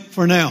 Enjoy it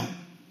for now.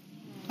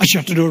 I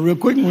shut the door real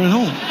quick and went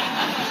home.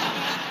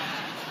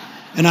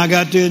 And I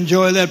got to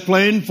enjoy that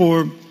plane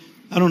for,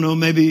 I don't know,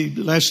 maybe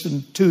less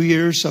than 2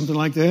 years, something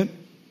like that.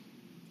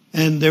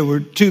 And there were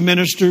two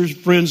ministers,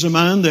 friends of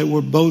mine, that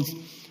were both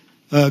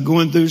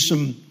going through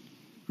some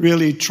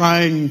really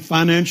trying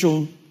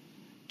financial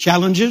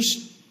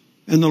challenges.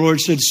 And the Lord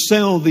said,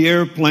 sell the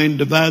airplane,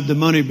 divide the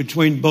money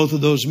between both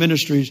of those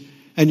ministries,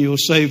 and you'll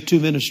save two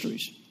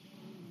ministries.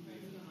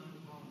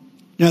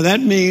 Now that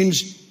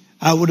means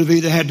I would have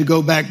either had to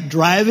go back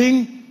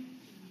driving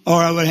or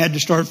I would have had to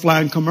start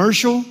flying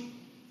commercial,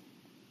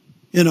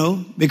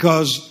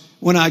 because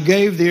when I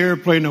gave the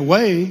airplane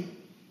away,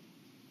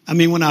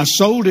 when I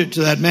sold it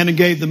to that man and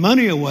gave the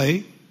money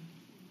away,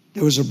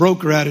 there was a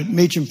broker out at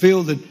Meacham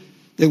Field that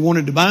they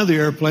wanted to buy the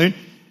airplane,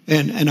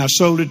 and I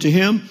sold it to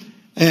him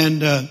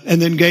and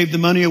then gave the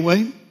money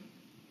away.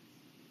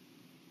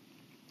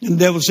 And the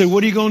devil said,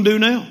 what are you going to do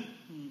now?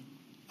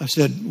 I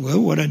said,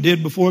 well, what I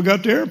did before I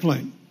got the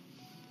airplane.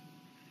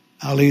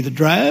 I'll either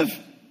drive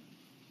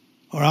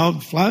or I'll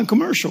fly a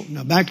commercial.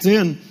 Now, back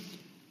then,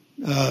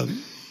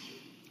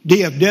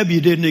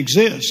 DFW didn't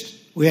exist.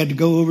 We had to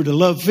go over to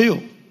Love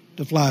Field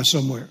to fly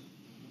somewhere.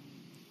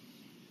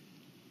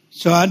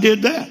 So I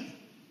did that.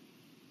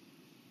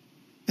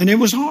 And it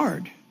was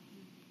hard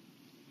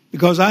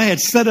because I had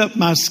set up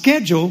my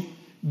schedule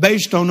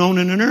based on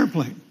owning an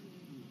airplane.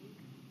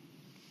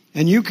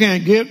 And you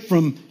can't get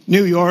from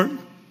New York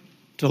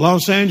to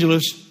Los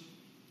Angeles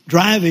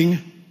driving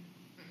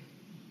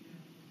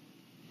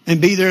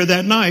and be there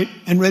that night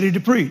and ready to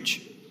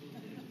preach.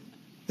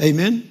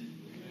 Amen.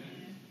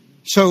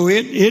 So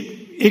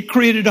it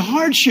created a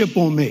hardship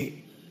on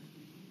me.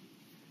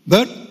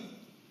 But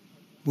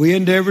we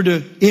endeavored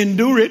to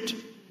endure it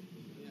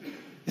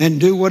and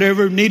do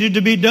whatever needed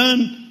to be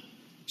done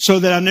so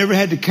that I never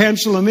had to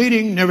cancel a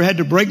meeting, never had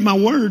to break my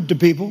word to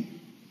people.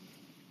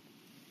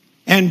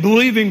 And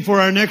believing for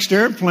our next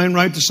airplane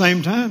right at the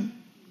same time.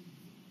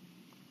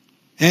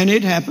 And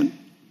it happened.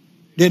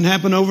 Didn't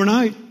happen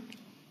overnight.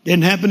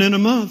 Didn't happen in a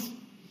month.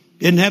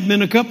 Didn't happen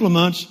in a couple of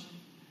months.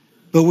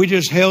 But we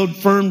just held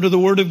firm to the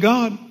Word of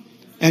God.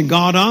 And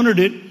God honored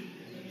it.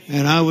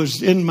 And I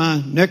was in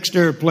my next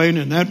airplane,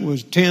 and that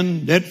was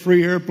 10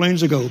 debt-free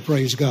airplanes ago,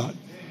 praise God.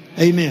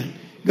 Amen.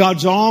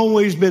 God's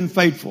always been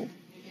faithful.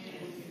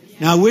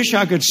 Now, I wish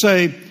I could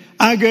say,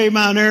 I gave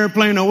my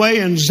airplane away,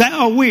 and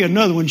zowie,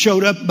 another one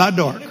showed up by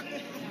dark.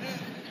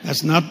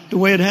 That's not the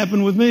way it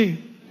happened with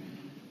me.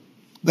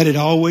 But it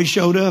always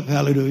showed up,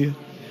 hallelujah.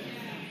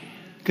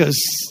 Because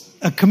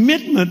a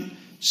commitment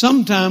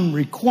sometimes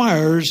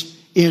requires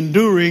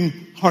enduring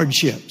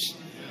hardships.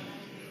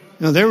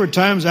 Now, there were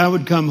times I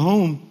would come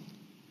home,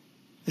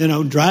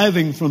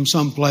 driving from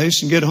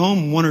someplace and get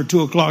home 1 or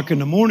 2 o'clock in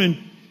the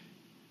morning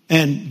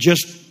and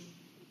just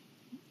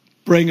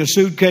bring a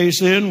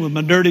suitcase in with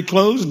my dirty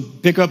clothes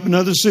and pick up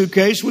another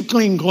suitcase with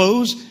clean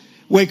clothes,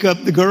 wake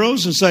up the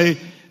girls and say,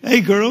 hey,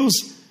 girls,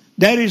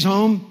 Daddy's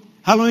home.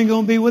 How long are you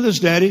going to be with us,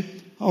 Daddy?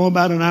 Oh,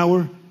 about an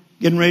hour.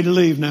 Getting ready to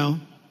leave now.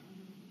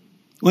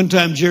 One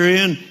time,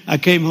 I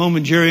came home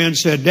and Jerry Ann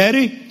said,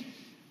 Daddy,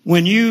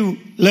 when you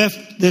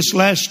left this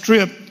last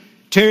trip,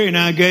 Terry and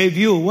I gave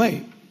you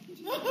away.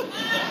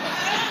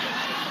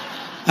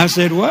 I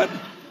said, what?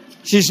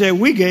 She said,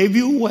 we gave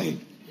you away.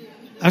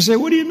 I said,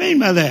 what do you mean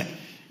by that?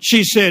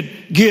 She said,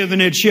 give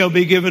and it shall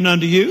be given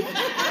unto you.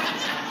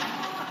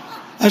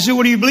 I said,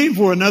 what do you believe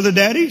for? Another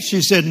daddy?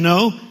 She said,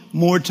 no,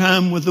 more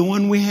time with the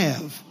one we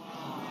have.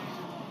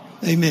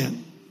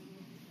 Amen.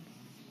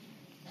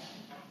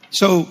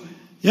 So,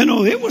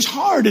 it was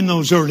hard in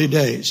those early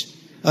days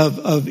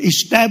of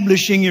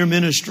establishing your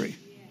ministry.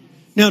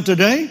 Now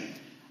today,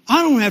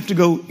 I don't have to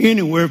go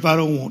anywhere if I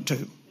don't want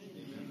to.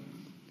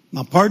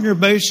 My partner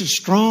base is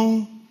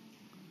strong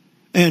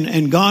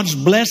and God's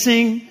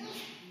blessing.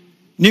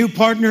 New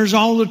partners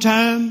all the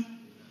time.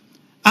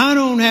 I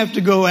don't have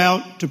to go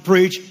out to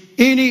preach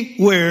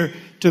anywhere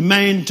to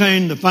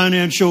maintain the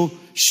financial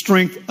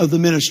strength of the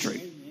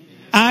ministry.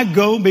 I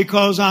go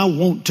because I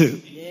want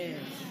to.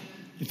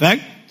 In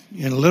fact,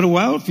 in a little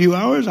while, a few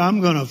hours,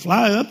 I'm going to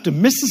fly up to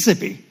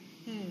Mississippi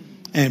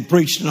and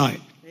preach tonight.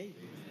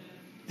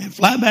 And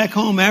fly back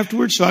home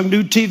afterwards so I can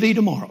do TV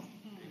tomorrow.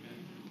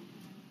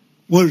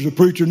 What does a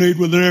preacher need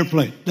with an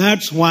airplane?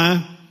 That's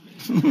why.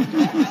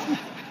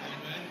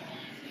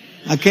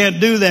 I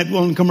can't do that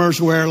on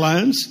commercial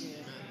airlines.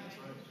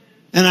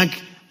 And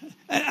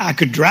I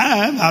could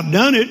drive. I've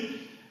done it.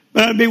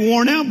 But I'd be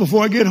worn out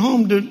before I get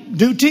home to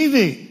do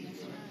TV.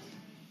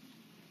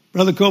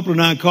 Brother Copeland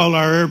and I call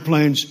our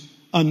airplanes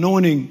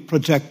anointing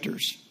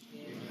protectors.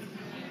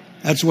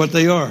 That's what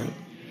they are.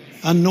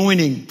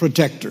 Anointing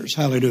protectors.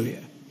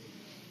 Hallelujah.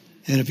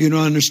 And if you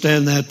don't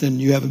understand that, then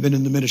you haven't been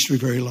in the ministry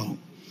very long.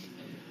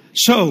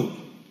 So,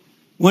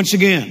 once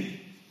again,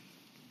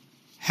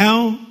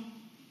 how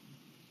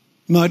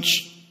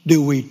much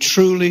do we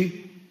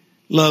truly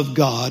love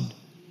God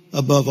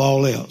above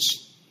all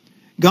else?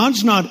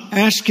 God's not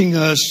asking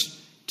us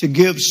to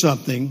give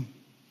something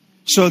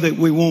so that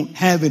we won't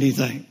have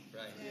anything.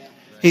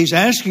 He's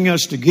asking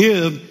us to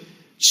give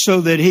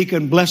so that He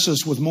can bless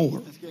us with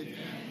more.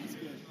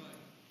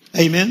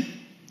 Amen.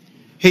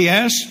 He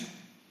asks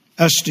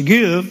us to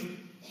give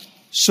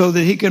so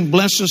that He can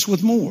bless us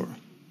with more.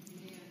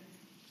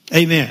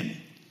 Amen.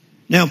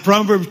 Now,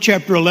 Proverbs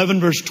chapter 11,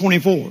 verse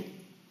 24.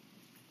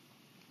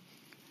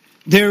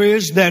 There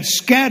is that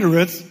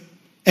scattereth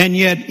and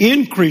yet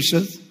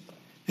increaseth,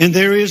 and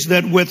there is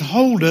that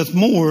withholdeth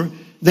more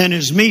than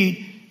is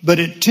meet, but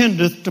it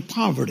tendeth to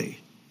poverty.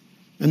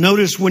 And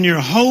notice when you're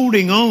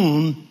holding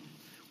on,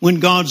 when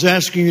God's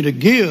asking you to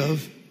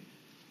give,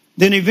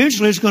 then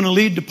eventually it's going to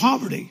lead to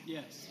poverty.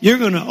 Yes. You're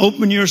going to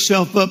open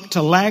yourself up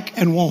to lack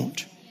and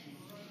want.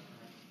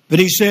 But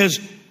He says,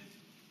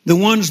 the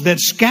ones that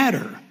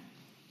scatter,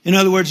 in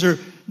other words,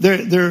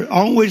 they're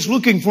always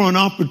looking for an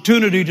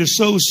opportunity to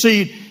sow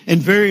seed in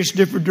various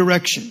different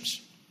directions.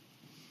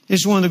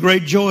 It's one of the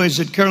great joys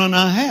that Carol and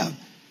I have.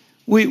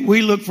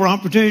 We look for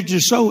opportunities to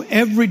sow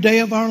every day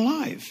of our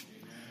life.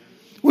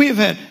 We have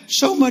had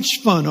so much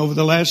fun over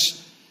the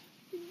last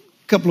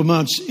couple of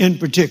months in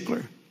particular.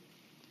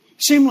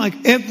 It seemed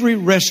like every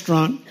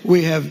restaurant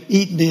we have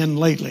eaten in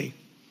lately,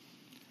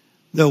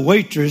 the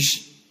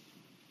waitress,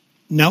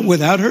 not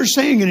without her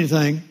saying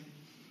anything,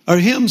 or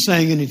him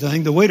saying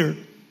anything, the waiter,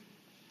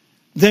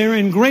 they're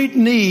in great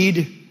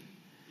need,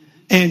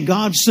 and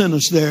God sent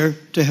us there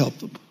to help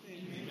them.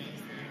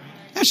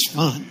 That's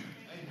fun.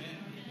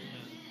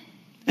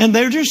 And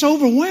they're just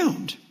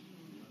overwhelmed.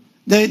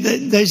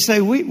 They say,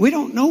 we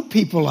don't know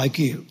people like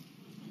you.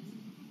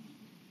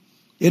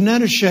 Isn't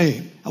that a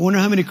shame? I wonder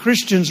how many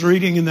Christians are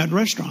eating in that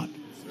restaurant.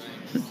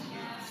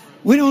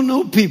 We don't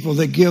know people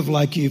that give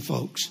like you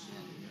folks.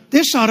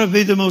 This ought to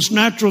be the most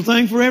natural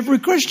thing for every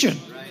Christian.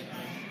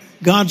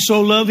 God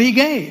so loved, He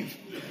gave.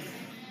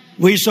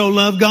 We so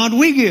love God,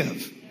 we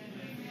give.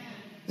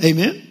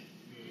 Amen.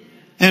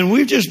 And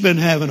we've just been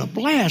having a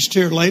blast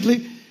here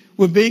lately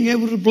with being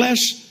able to bless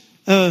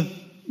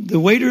the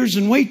waiters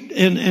and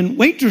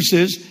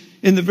waitresses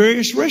in the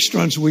various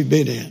restaurants we've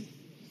been in.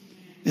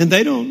 And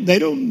they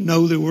don't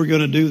know that we're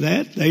going to do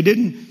that. They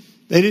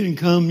didn't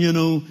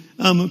come,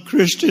 I'm a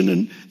Christian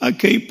and I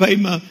can't pay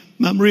my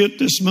rent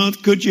this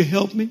month. Could you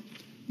help me?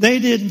 They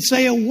didn't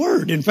say a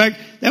word. In fact,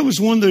 that was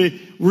one of the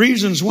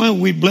reasons why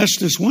we blessed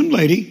this one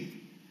lady,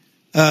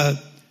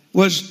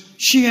 was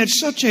she had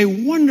such a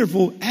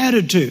wonderful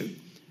attitude.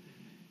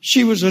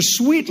 She was a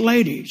sweet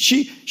lady.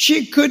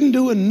 She couldn't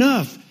do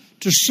enough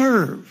to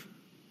serve.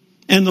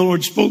 And the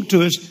Lord spoke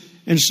to us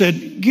and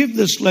said, give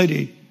this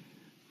lady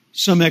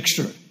some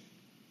extra.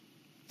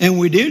 And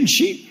we did. And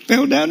she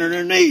fell down on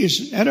her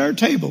knees at our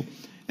table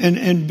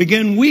and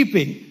began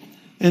weeping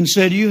and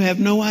said, you have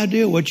no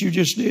idea what you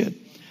just did.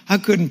 I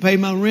couldn't pay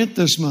my rent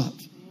this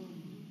month.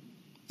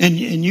 And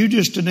you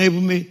just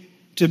enabled me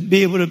to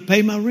be able to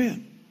pay my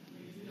rent.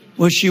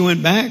 Well, she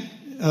went back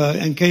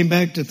and came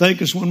back to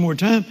thank us one more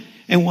time.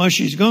 And while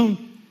she's gone,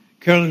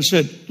 Carolyn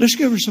said, let's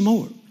give her some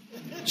more.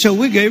 So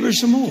we gave her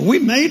some more. We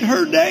made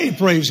her day,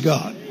 praise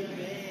God.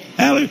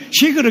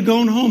 She could have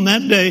gone home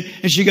that day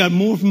and she got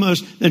more from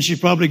us than she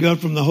probably got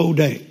from the whole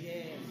day.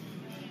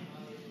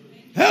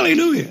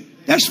 Hallelujah.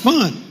 That's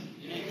fun.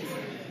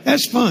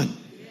 That's fun.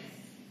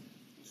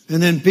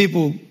 And then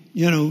people,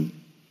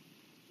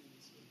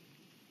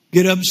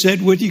 get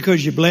upset with you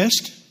because you're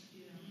blessed.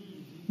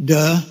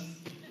 Duh.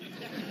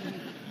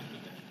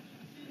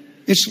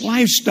 It's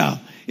lifestyle.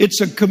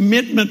 It's a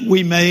commitment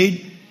we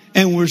made,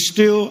 and we're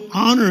still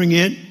honoring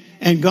it,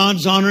 and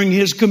God's honoring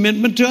His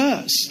commitment to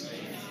us.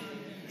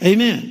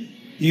 Amen.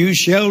 You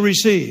shall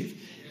receive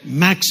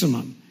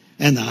maximum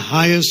and the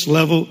highest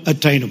level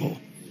attainable.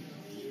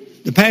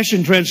 The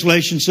Passion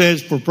Translation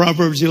says for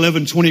Proverbs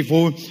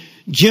 11:24,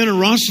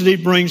 generosity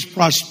brings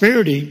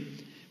prosperity,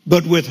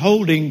 but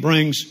withholding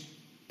brings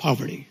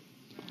poverty.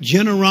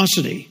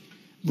 Generosity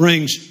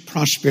brings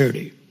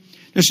prosperity.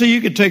 Now, so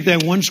you could take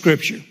that one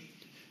scripture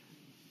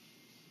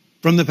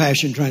from the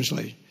Passion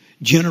Translation.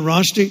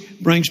 Generosity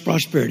brings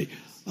prosperity.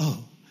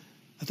 Oh,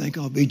 I think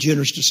I'll be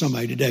generous to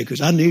somebody today because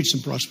I need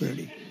some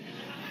prosperity.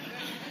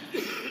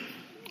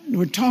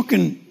 We're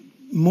talking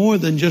more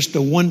than just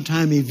a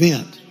one-time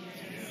event.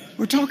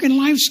 We're talking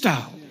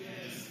lifestyle.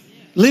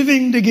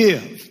 Living to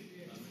give.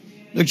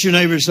 Look at your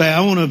neighbor and say,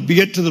 I want to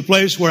get to the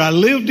place where I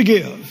live to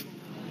give.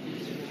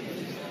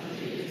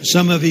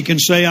 Some of you can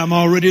say, I'm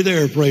already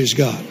there, praise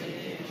God.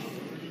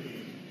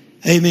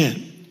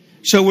 Amen.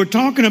 So we're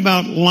talking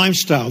about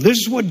lifestyle. This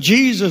is what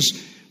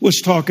Jesus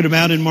was talking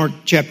about in Mark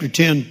chapter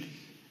 10,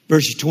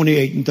 verses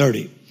 28 and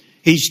 30.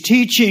 He's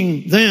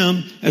teaching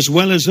them, as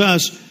well as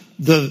us,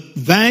 the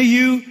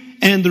value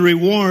and the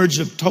rewards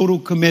of total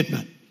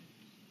commitment.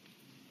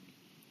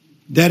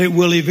 That it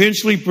will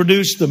eventually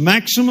produce the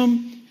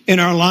maximum in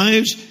our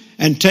lives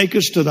and take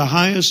us to the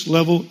highest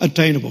level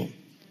attainable.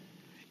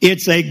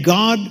 It's a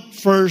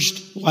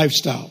God-first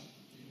lifestyle.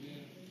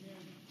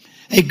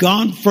 A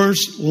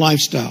God-first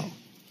lifestyle.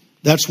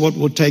 That's what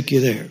will take you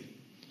there.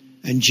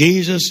 And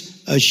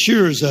Jesus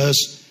assures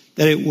us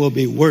that it will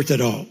be worth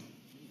it all.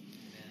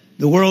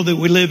 The world that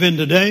we live in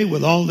today,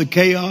 with all the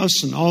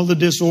chaos and all the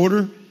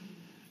disorder,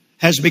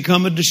 has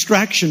become a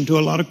distraction to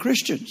a lot of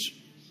Christians.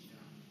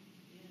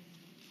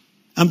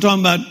 I'm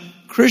talking about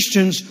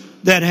Christians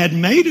that had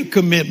made a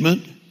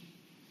commitment,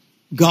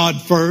 God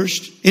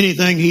first.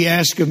 Anything He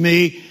asks of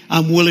me,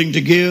 I'm willing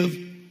to give.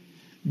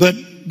 But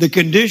the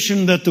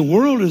condition that the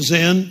world is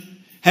in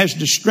has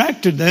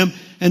distracted them,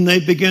 and they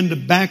begin to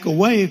back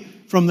away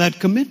from that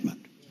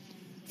commitment.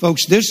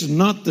 Folks, this is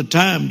not the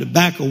time to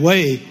back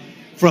away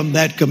from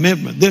that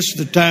commitment. This is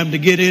the time to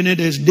get in it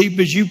as deep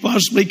as you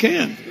possibly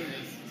can.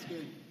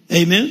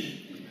 Amen?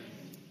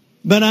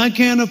 But I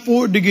can't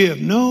afford to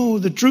give. No,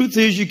 the truth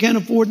is you can't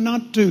afford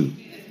not to.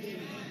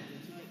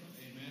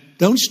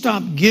 Don't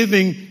stop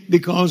giving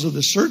because of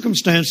the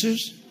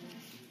circumstances.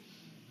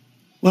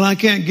 Well, I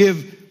can't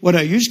give what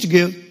I used to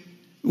give.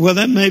 Well,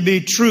 that may be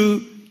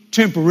true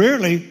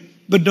temporarily,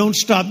 but don't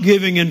stop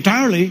giving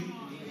entirely.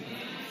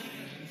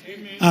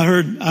 I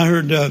heard.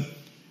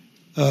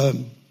 Well,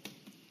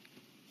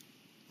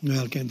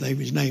 I can't think of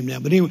his name now,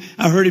 but anyway,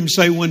 I heard him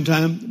say one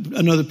time,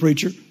 another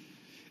preacher,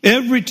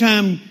 every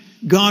time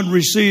God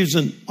receives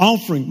an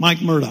offering,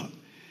 Mike Murdoch,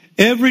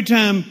 every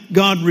time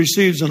God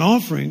receives an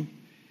offering,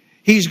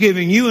 He's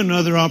giving you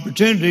another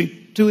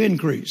opportunity to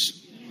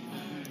increase.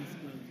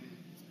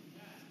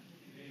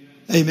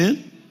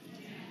 Amen.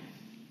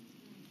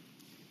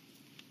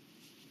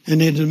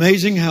 And it's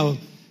amazing how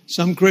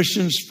some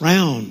Christians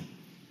frown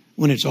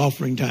when it's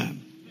offering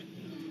time.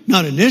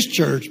 Not in this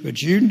church,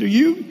 but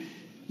you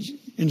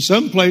in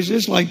some places,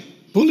 it's like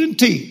Pulling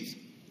teeth.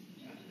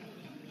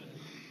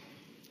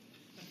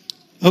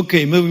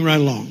 Okay, moving right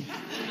along.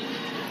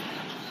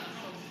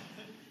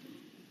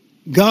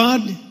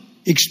 God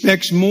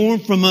expects more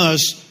from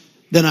us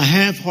than a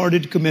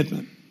half-hearted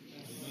commitment.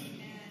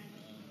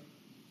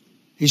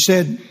 He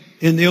said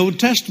in the Old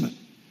Testament,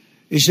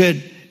 he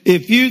said,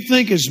 if you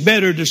think it's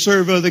better to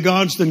serve other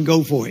gods, then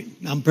go for it.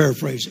 I'm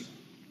paraphrasing.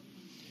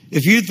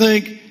 If you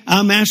think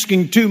I'm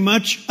asking too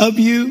much of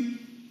you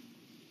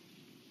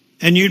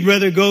and you'd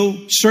rather go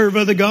serve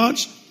other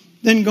gods,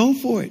 then go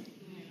for it.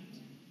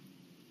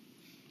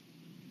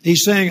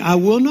 He's saying, I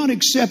will not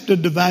accept a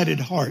divided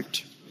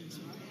heart.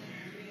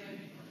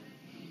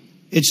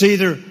 It's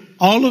either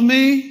all of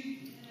me,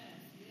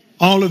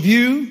 all of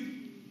you,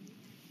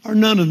 or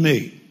none of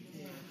me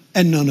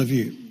and none of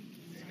you.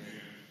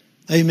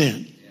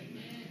 Amen.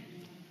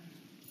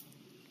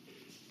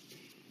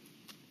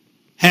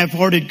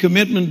 Half-hearted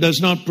commitment does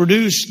not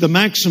produce the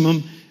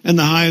maximum and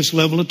the highest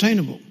level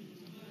attainable.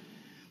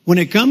 When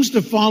it comes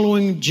to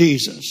following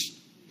Jesus,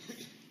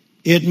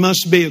 it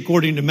must be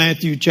according to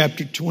Matthew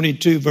chapter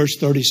 22, verse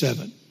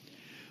 37.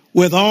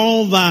 With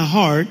all thy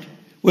heart,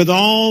 with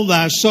all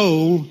thy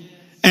soul,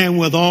 and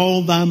with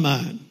all thy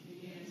mind.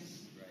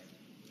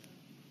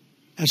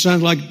 That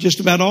sounds like just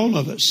about all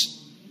of us.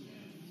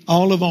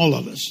 All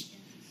of us.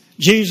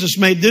 Jesus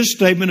made this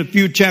statement a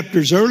few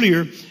chapters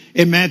earlier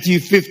in Matthew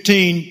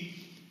 15,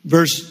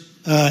 verse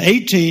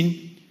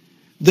 18.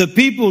 The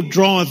people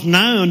draweth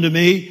nigh unto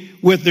me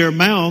with their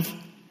mouth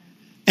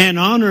and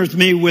honoreth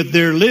me with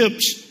their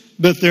lips,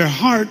 but their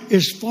heart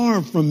is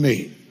far from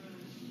me.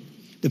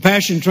 The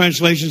Passion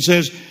Translation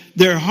says,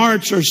 their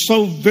hearts are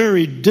so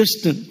very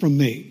distant from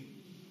me.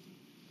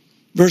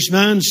 Verse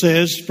 9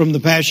 says, from the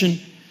Passion,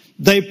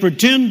 they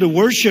pretend to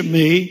worship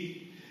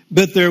me,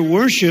 but their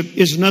worship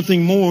is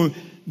nothing more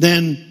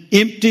than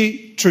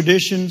empty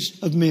traditions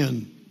of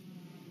men.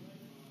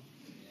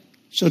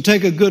 So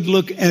take a good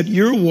look at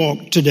your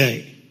walk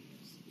today.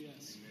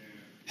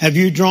 Have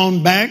you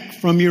drawn back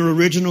from your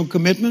original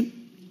commitment?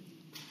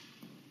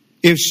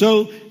 If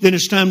so, then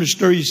it's time to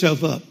stir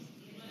yourself up.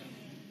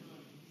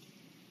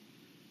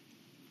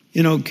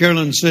 You know,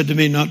 Carolyn said to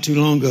me not too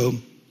long ago,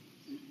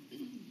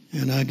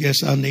 and I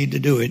guess I need to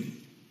do it,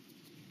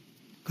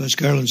 because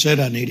Carolyn said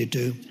I needed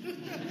to.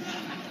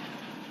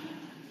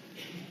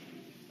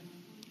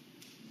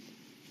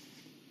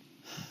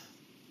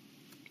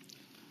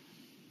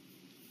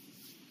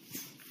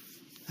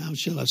 How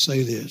shall I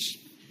say this?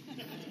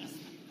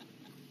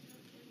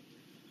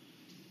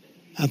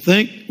 I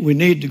think we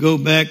need to go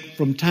back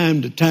from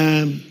time to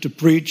time to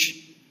preach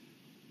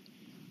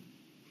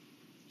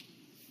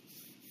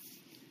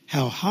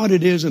how hot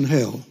it is in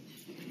hell,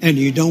 and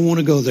you don't want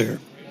to go there.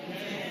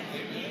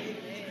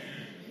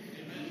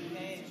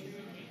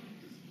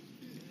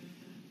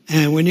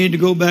 And we need to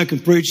go back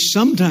and preach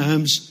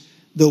sometimes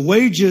the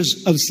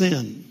wages of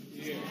sin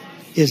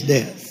is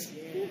death.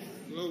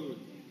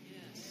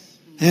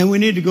 And we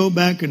need to go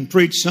back and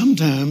preach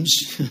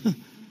sometimes.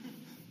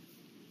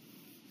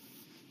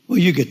 Well,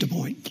 you get the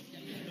point.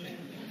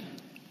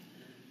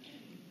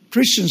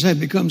 Christians have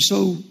become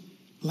so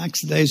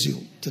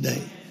lackadaisical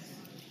today.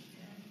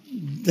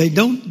 They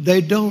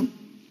don't,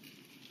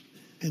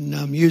 and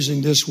I'm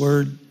using this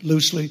word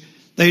loosely,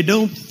 they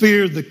don't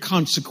fear the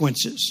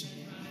consequences.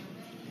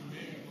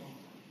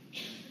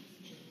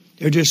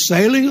 They're just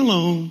sailing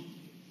along.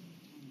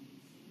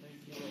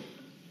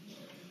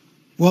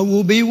 What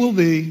will be, will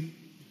be.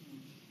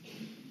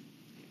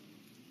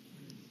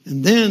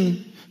 And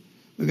then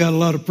we've got a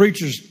lot of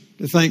preachers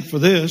to thank for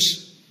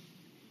this,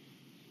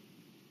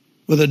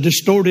 with a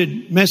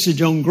distorted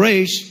message on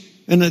grace,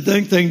 and they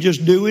think they can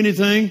just do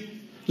anything,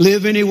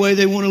 live any way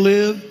they want to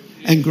live,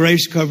 and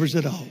grace covers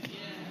it all.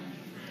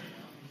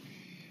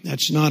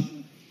 That's not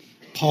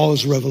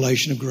Paul's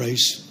revelation of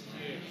grace.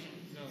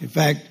 In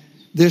fact,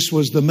 this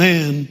was the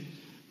man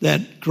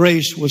that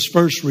grace was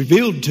first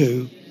revealed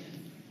to,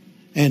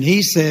 and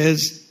he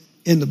says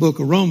in the book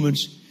of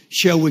Romans,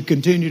 shall we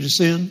continue to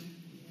sin?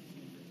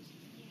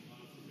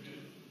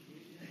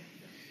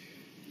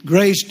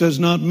 Grace does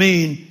not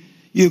mean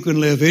you can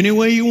live any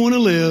way you want to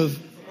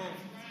live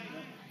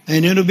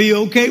and it'll be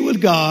okay with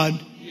God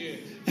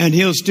and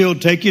He'll still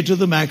take you to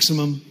the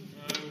maximum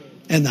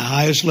and the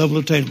highest level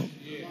attainable.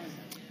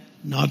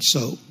 Not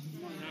so.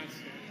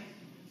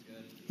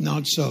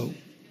 Not so.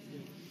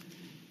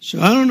 So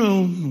I don't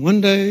know,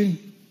 one day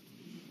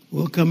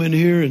we'll come in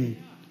here and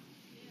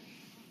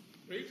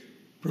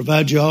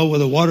provide you all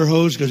with a water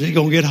hose because it's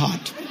going to get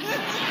hot.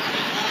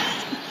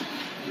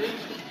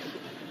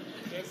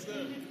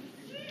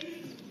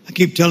 I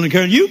keep telling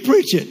Karen, you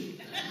preach it.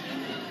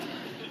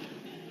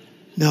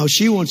 Now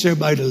she wants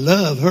everybody to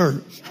love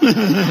her.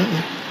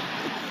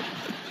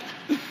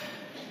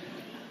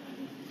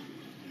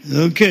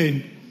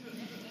 Okay.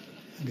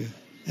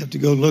 I have to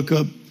go look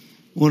up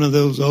one of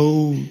those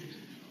old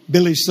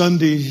Billy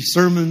Sunday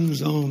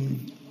sermons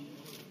on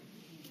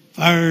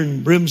fire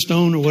and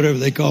brimstone or whatever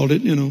they called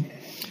it, you know.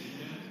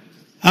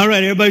 All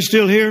right, everybody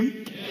still here?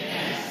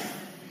 Yes.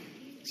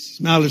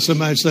 Smile at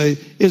somebody and say,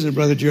 isn't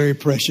Brother Jerry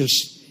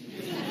precious?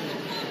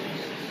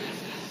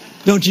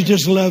 Don't you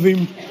just love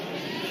him?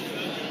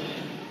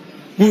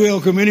 We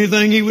welcome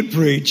anything he would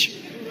preach.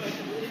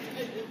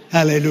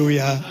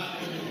 Hallelujah.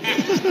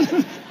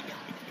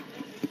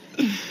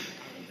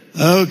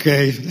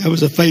 Okay, that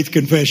was a faith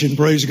confession.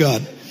 Praise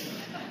God.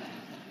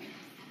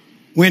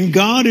 When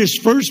God is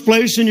first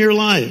place in your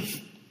life,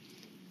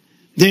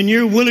 then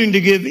you're willing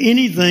to give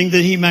anything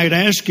that he might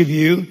ask of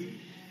you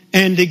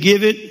and to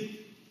give it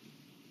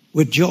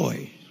with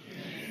joy.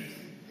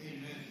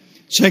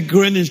 2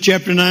 Corinthians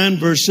chapter 9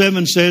 verse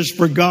 7 says,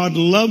 for God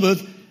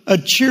loveth a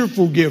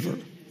cheerful giver.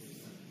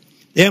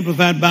 The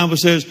Amplified Bible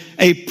says,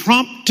 a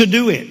prompt to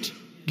do it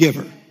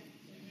giver.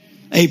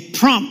 A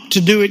prompt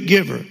to do it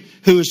giver,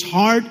 whose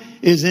heart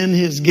is in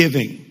his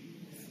giving.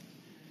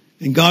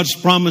 And God's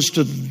promise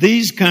to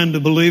these kind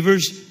of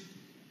believers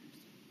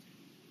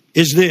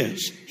is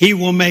this. He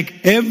will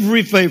make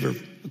every favor,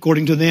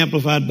 according to the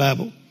Amplified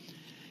Bible.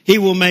 He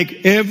will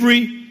make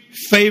every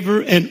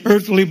favor and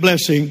earthly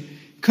blessing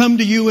come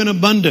to you in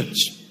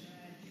abundance,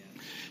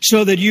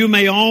 so that you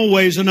may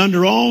always and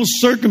under all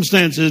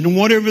circumstances and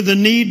whatever the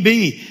need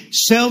be,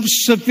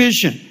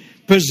 self-sufficient,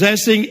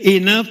 possessing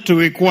enough to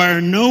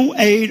require no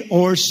aid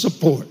or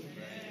support.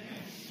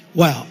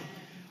 Wow,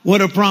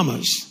 what a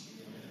promise.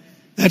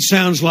 That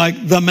sounds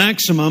like the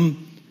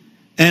maximum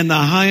and the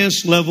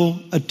highest level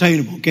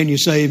attainable. Can you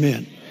say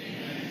amen?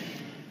 Amen.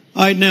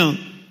 All right, now,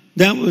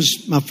 that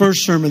was my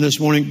first sermon this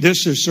morning.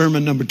 This is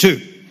sermon number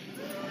 2.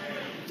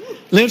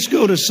 Let's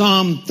go to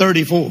Psalm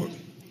 34.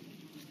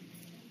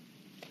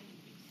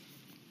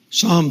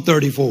 Psalm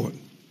 34.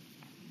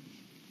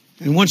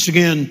 And once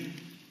again,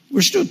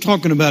 we're still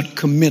talking about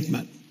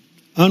commitment,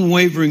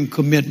 unwavering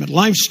commitment.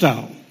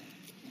 Lifestyle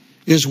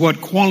is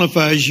what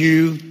qualifies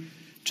you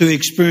to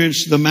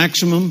experience the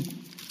maximum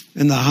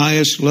and the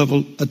highest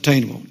level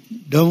attainable.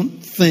 Don't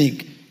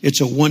think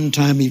it's a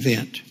one-time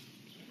event.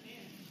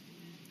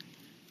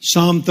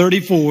 Psalm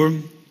 34,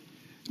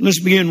 let's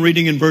begin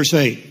reading in verse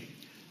 8.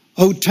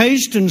 O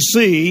taste and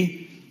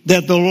see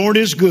that the Lord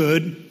is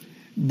good.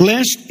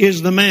 Blessed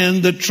is the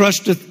man that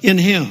trusteth in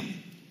him.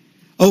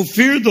 O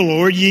fear the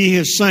Lord, ye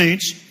his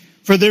saints,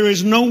 for there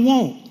is no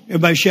want.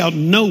 Everybody shout,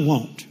 no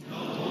want. No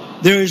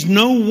want. There is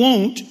no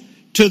want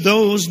to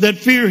those that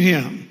fear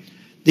him.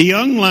 The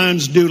young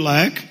lions do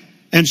lack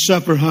and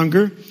suffer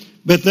hunger,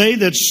 but they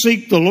that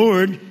seek the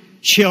Lord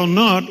shall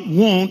not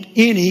want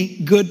any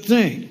good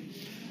thing.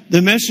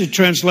 The Message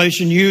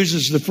translation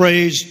uses the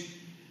phrase,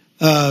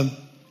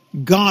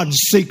 God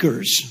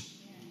seekers.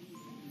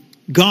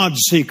 God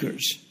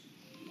seekers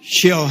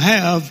shall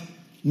have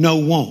no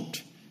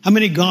want. How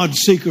many God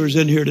seekers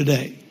in here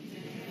today?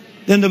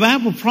 Then the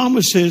Bible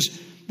promises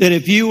that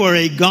if you are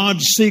a God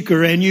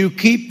seeker and you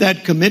keep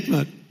that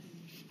commitment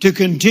to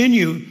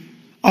continue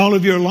all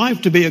of your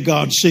life to be a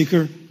God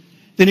seeker,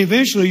 then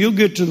eventually you'll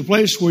get to the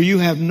place where you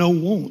have no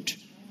want.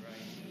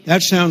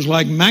 That sounds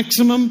like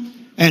maximum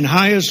and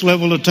highest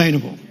level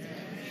attainable.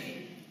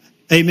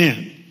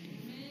 Amen.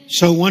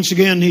 So once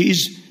again,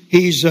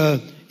 he's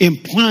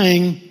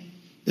implying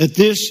that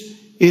this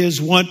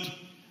is what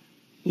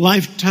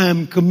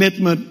lifetime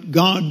commitment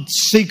God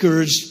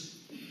seekers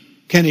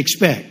can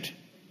expect.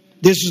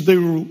 This is the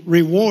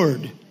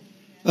reward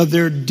of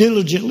their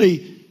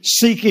diligently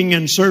seeking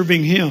and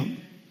serving him.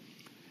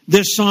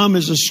 This psalm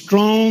is a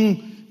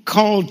strong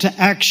call to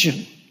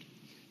action,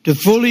 to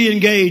fully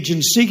engage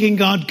in seeking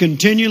God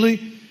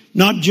continually,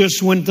 not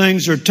just when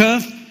things are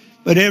tough,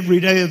 but every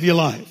day of your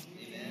life.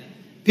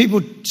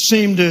 People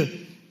seem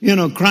to,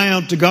 cry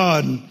out to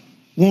God and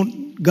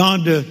want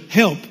God to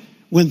help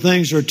when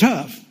things are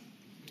tough.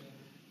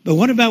 But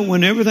what about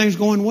when everything's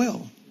going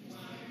well?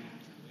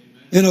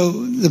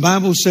 The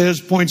Bible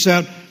points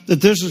out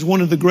that this is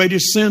one of the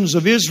greatest sins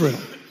of Israel.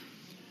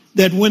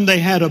 That when they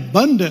had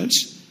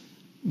abundance,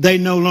 they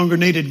no longer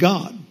needed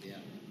God.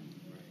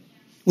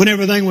 When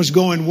everything was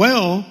going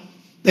well,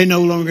 they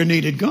no longer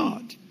needed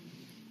God.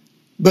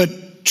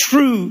 But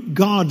true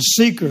God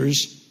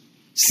seekers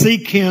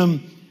seek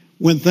him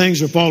when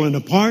things are falling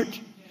apart.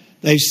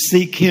 They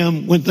seek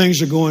him when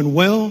things are going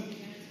well.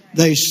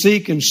 They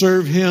seek and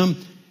serve him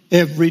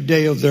every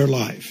day of their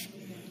life.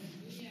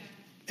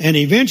 And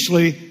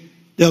eventually,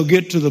 they'll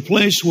get to the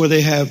place where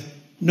they have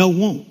no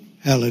want.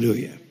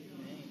 Hallelujah.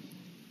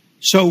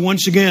 So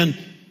once again,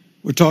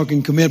 we're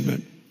talking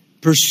commitment.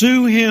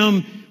 Pursue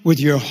him with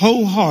your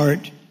whole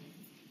heart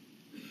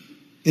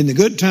in the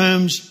good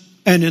times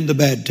and in the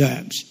bad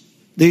times.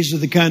 These are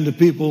the kind of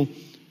people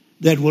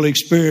that will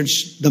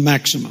experience the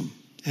maximum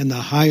and the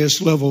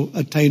highest level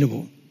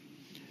attainable.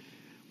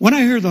 When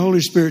I hear the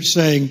Holy Spirit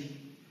saying,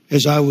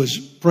 as I was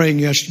praying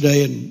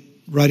yesterday and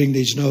writing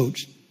these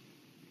notes,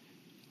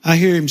 I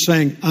hear him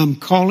saying, I'm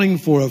calling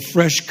for a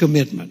fresh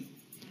commitment,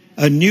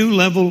 a new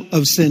level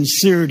of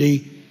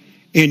sincerity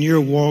in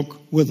your walk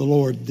with the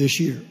Lord this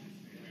year.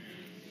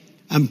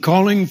 I'm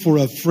calling for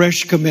a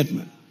fresh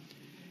commitment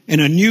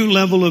and a new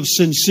level of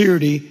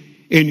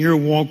sincerity in your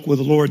walk with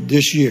the Lord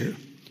this year.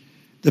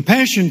 The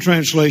Passion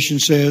Translation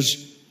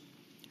says,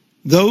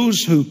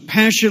 those who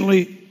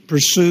passionately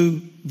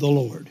pursue the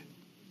Lord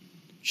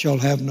shall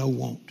have no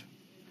want.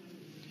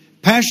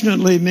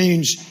 Passionately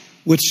means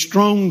with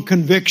strong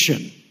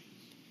conviction,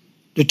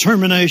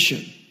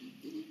 determination.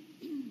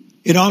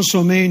 It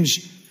also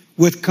means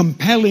with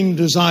compelling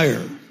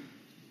desire.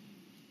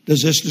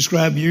 Does this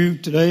describe you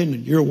today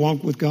and your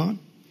walk with God?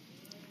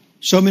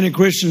 So many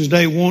Christians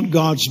today want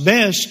God's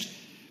best,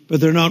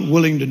 but they're not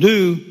willing to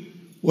do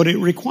what it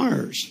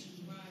requires.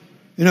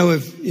 You know,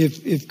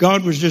 if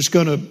God was just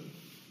going to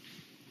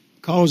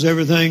cause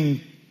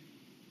everything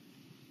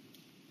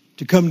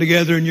to come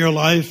together in your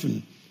life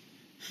and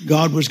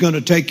God was going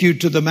to take you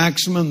to the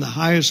maximum, the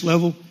highest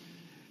level,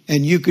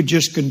 and you could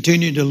just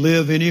continue to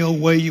live any old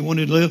way you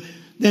wanted to live,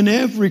 then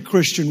every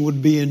Christian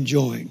would be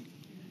enjoying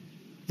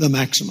the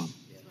maximum.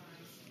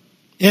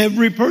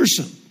 Every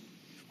person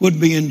would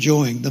be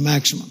enjoying the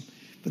maximum.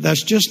 But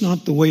that's just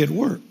not the way it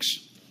works.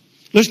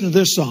 Listen to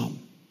this psalm.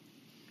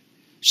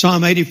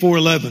 Psalm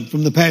 84:11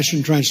 from the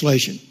Passion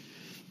Translation.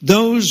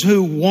 Those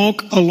who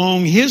walk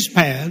along his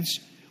paths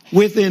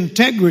with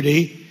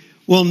integrity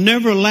will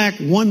never lack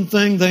one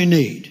thing they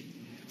need,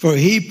 for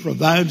he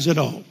provides it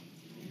all.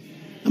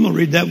 I'm going to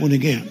read that one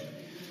again.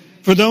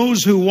 For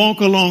those who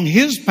walk along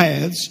his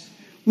paths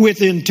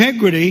with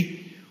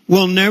integrity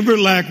will never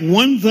lack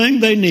one thing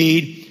they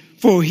need,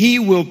 for he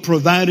will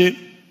provide it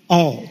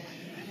all.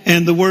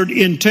 And the word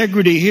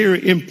integrity here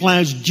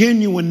implies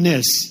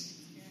genuineness.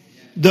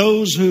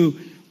 Those who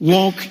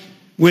walk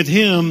with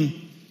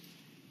him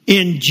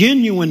in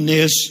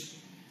genuineness,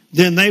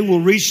 then they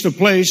will reach the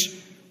place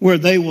where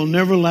they will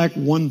never lack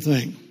one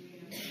thing.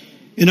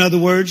 In other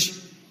words,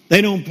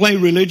 they don't play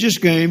religious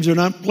games. They're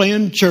not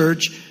playing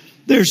church.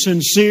 They're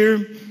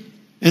sincere,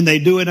 and they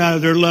do it out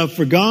of their love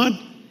for God,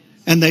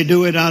 and they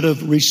do it out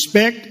of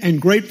respect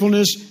and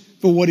gratefulness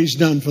for what he's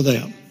done for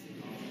them.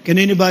 Can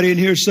anybody in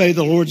here say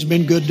the Lord's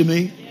been good to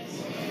me?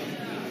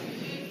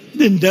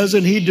 Then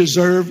doesn't he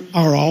deserve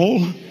our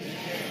all?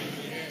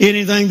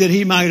 Anything that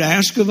he might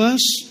ask of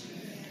us?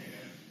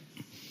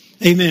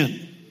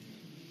 Amen.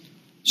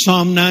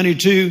 Psalm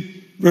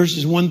 92,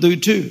 verses 1 through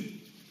 2.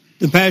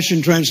 The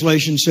Passion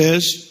Translation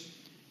says,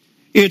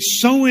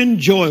 it's so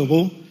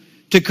enjoyable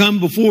to come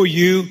before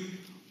you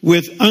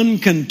with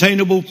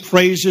uncontainable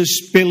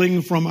praises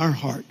spilling from our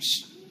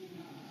hearts.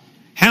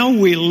 How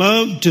we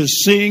love to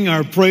sing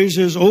our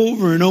praises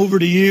over and over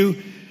to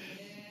you,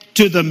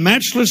 to the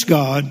matchless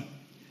God,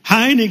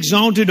 high and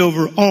exalted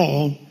over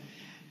all.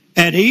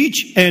 At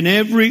each and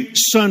every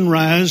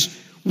sunrise,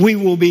 we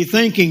will be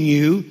thanking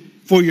you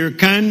for your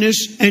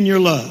kindness and your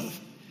love.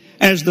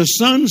 As the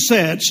sun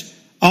sets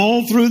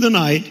all through the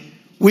night,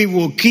 we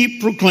will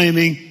keep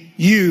proclaiming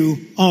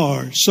you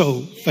are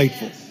so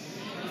faithful.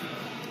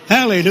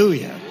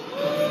 Hallelujah.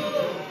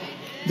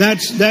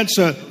 That's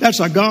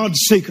a God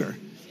seeker.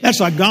 That's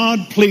a God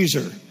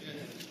pleaser.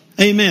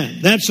 Amen.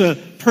 That's a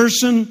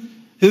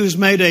person who's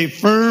made a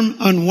firm,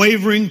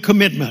 unwavering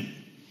commitment.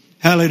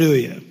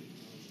 Hallelujah.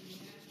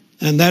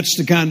 And that's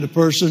the kind of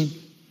person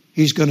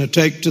he's going to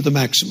take to the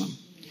maximum.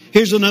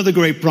 Here's another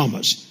great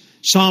promise.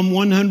 Psalm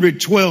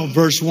 112,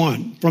 verse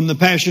 1 from the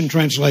Passion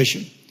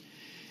Translation.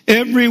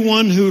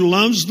 Everyone who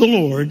loves the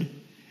Lord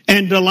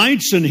and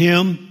delights in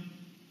him,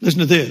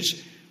 listen to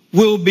this,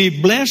 will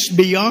be blessed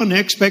beyond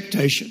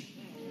expectation.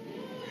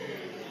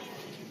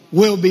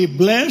 Will be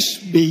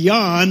blessed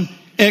beyond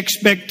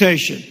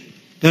expectation.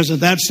 Doesn't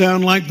that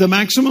sound like the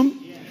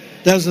maximum?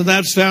 Doesn't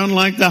that sound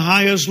like the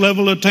highest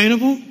level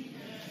attainable?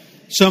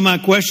 So my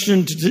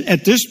question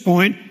at this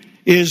point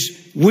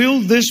is,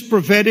 will this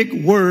prophetic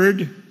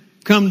word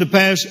come to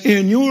pass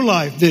in your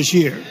life this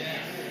year?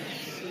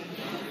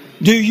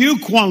 Do you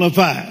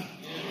qualify?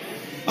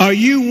 Are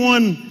you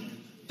one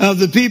of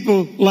the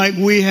people like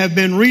we have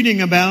been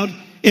reading about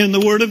in the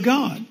Word of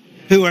God,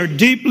 who are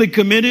deeply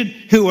committed,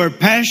 who are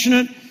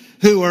passionate,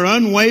 who are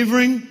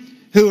unwavering,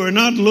 who are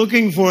not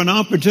looking for an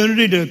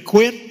opportunity to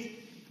quit?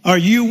 Are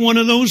you one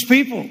of those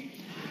people?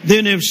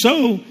 Then if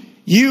so,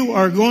 you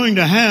are going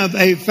to have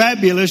a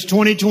fabulous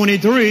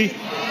 2023.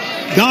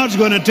 God's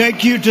going to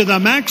take you to the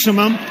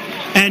maximum,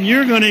 and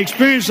you're going to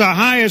experience the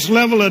highest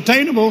level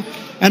attainable.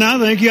 And I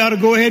think you ought to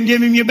go ahead and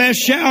give him your best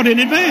shout in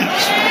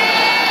advance.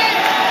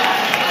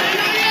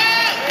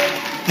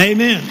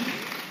 Amen.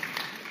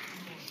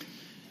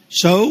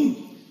 So,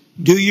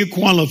 do you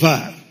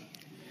qualify?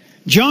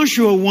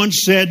 Joshua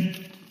once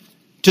said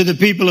to the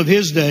people of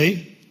his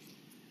day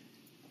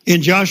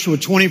in Joshua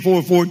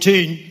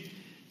 24:14,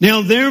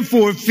 now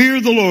therefore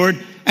fear the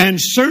Lord and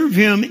serve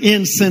him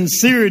in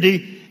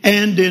sincerity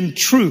and in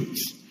truth.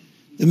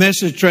 The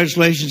Message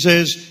translation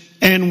says,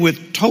 and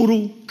with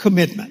total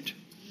commitment.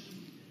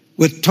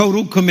 With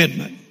total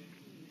commitment.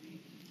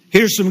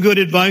 Here's some good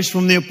advice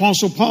from the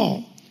Apostle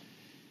Paul.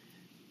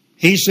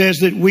 He says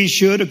that we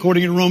should,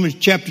 according to Romans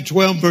chapter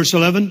 12, verse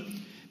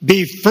 11,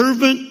 be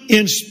fervent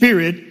in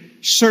spirit,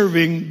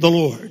 serving the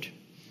Lord.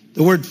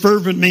 The word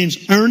fervent means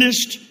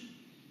earnest,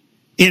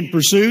 in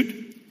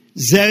pursuit,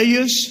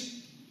 zealous,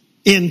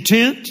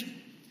 intent.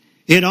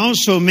 It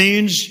also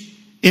means,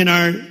 in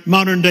our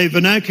modern day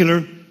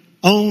vernacular,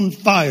 on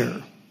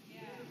fire.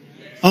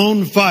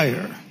 On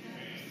fire.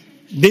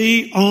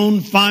 Be on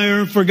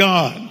fire for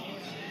God.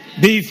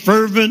 Be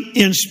fervent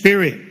in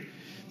spirit.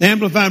 The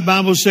Amplified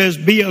Bible says,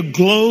 be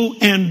aglow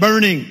and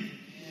burning.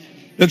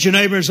 Look at your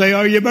neighbor and say,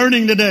 are you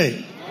burning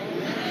today?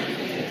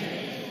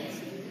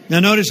 Now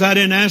notice I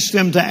didn't ask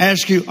them to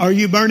ask you, are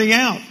you burning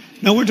out?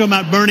 No, we're talking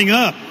about burning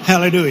up.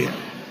 Hallelujah.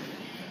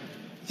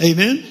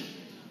 Amen.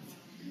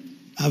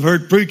 I've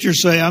heard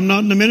preachers say, I'm not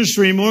in the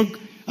ministry anymore.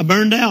 I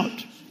burned out.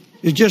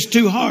 It's just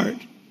too hard.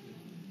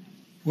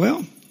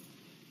 Well,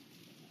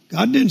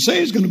 God didn't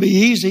say it's going to be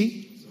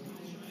easy.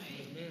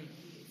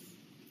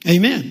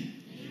 Amen.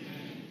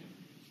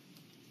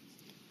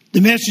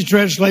 The Message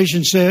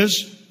translation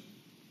says,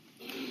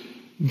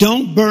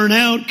 don't burn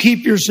out.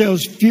 Keep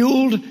yourselves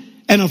fueled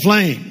and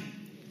aflame.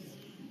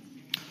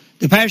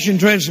 The Passion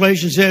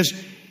translation says,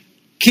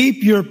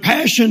 keep your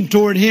passion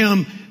toward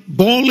Him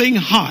boiling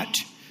hot.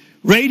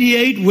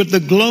 Radiate with the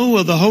glow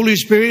of the Holy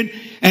Spirit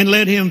and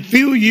let Him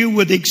fill you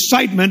with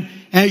excitement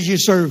as you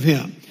serve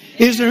Him.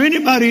 Is there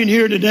anybody in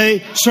here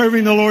today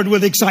serving the Lord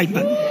with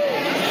excitement?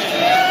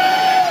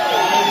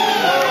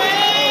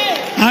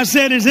 I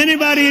said, is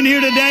anybody in here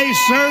today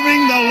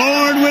serving the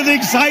Lord with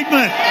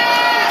excitement?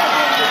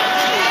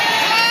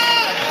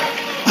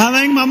 I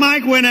think my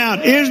mic went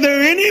out. Is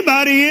there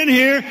anybody in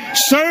here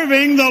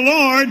serving the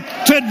Lord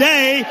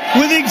today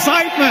with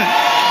excitement?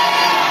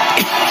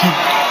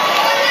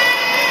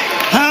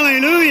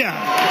 Hallelujah.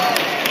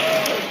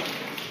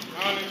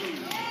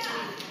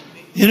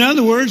 In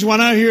other words, what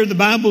I hear the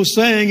Bible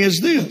saying is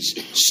this: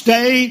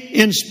 stay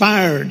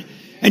inspired.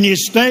 And you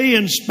stay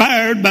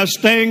inspired by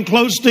staying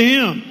close to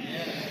Him.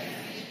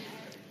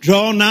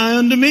 Draw nigh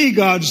unto me,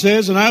 God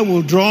says, and I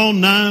will draw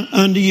nigh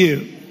unto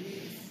you.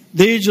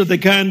 These are the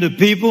kind of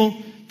people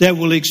that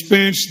will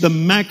experience the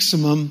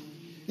maximum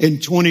in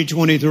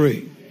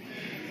 2023.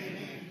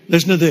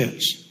 Listen to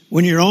this.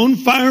 When you're on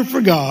fire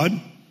for God,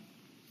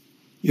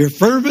 you're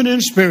fervent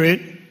in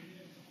spirit,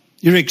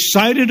 you're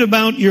excited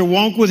about your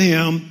walk with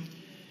Him,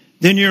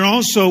 then you're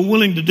also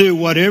willing to do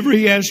whatever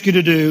He asks you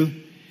to do,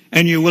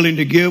 and you're willing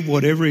to give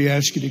whatever He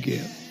asks you to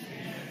give.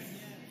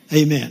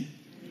 Amen.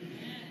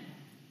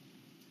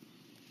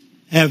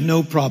 Have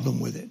no problem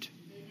with it.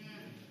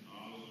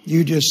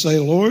 You just say,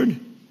 Lord,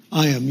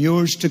 I am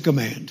yours to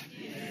command.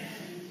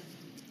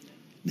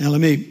 Now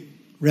let me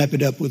wrap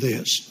it up with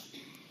this.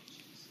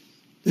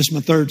 This is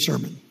my third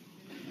sermon.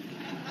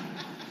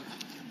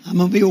 I'm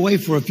going to be away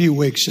for a few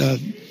weeks.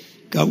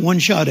 Got one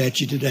shot at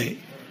you today.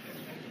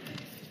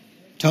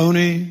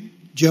 Tony,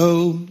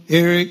 Joe,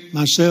 Eric,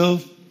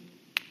 myself,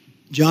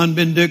 John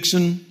Ben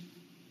Dixon.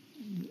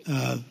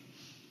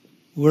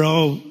 We're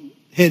all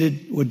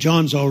headed, well,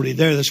 John's already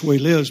there. That's where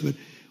he lives. But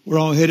we're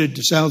all headed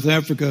to South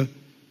Africa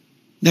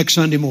next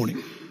Sunday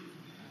morning.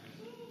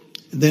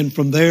 And then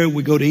from there,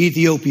 we go to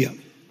Ethiopia.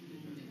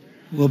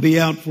 We'll be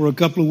out for a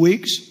couple of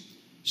weeks.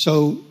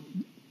 So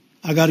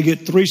I got to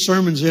get 3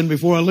 sermons in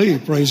before I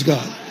leave. Praise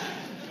God.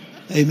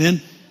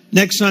 Amen.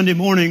 Next Sunday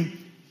morning,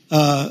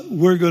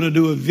 we're going to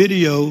do a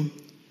video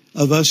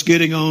of us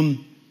getting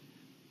on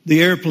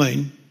the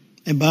airplane.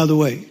 And by the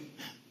way,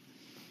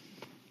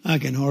 I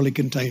can hardly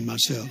contain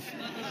myself.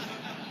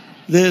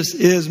 This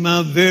is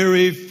my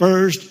very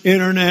first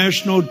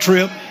international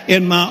trip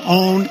in my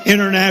own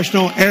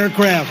international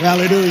aircraft.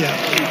 Hallelujah.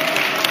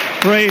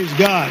 Praise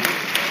God.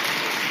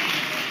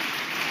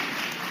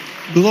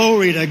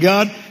 Glory to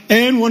God.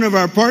 And one of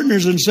our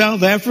partners in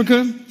South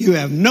Africa, you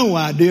have no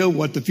idea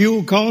what the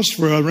fuel costs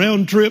for a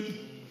round trip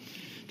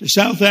to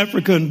South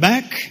Africa and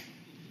back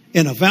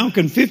in a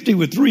Falcon 50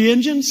 with 3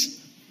 engines.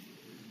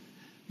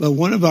 But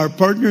one of our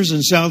partners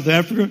in South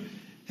Africa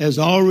has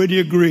already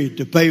agreed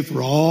to pay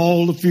for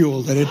all the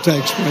fuel that it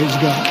takes. Praise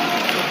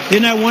God.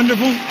 Isn't that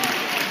wonderful?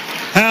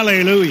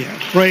 Hallelujah.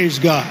 Praise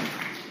God.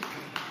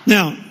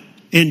 Now,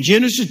 in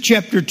Genesis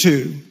chapter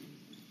 2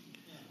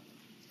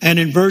 and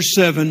in verse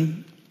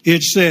 7,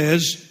 it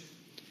says,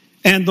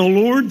 and the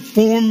Lord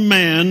formed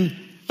man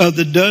of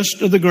the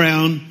dust of the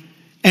ground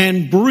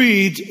and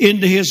breathed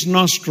into his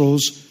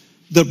nostrils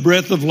the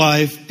breath of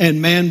life,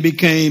 and man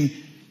became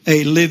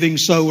a living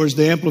soul, as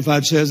the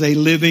Amplified says, a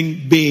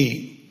living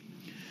being.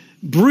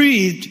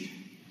 Breathed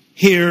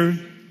here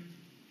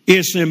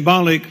is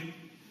symbolic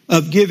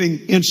of giving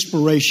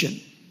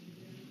inspiration.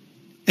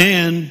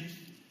 And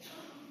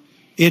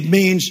it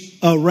means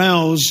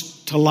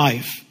arouse to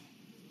life.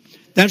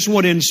 That's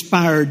what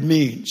inspired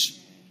means,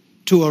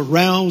 to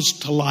arouse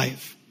to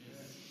life.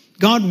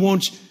 God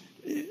wants,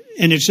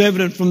 and it's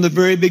evident from the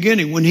very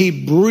beginning, when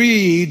He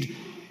breathed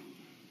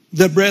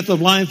the breath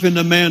of life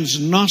into man's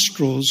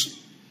nostrils,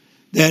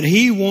 that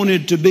He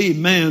wanted to be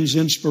man's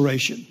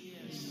inspiration.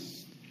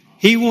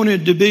 He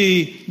wanted to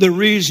be the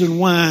reason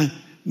why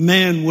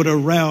man would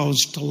arouse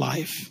to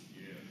life.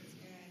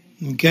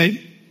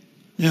 Okay?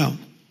 Now,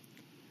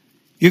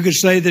 you could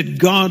say that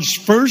God's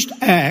first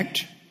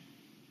act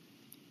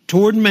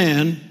toward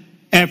man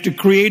after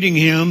creating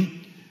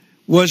him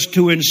was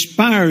to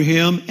inspire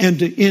him and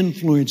to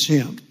influence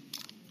him.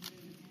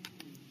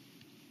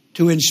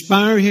 To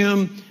inspire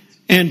him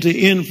and to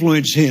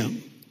influence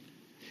him.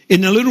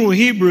 In the literal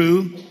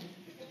Hebrew,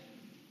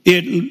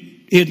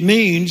 it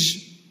means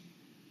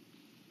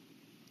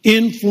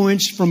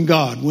influence from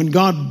God. When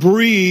God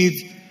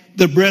breathed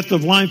the breath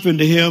of life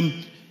into him,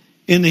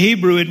 in the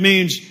Hebrew it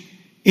means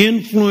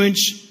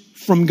influence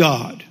from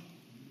God.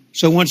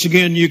 So once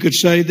again, you could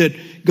say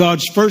that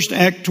God's first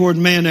act toward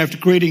man after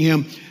creating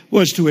him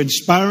was to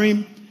inspire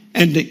him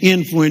and to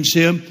influence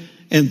him.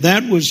 And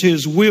that was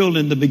his will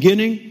in the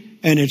beginning,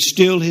 and it's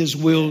still his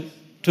will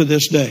to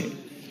this day.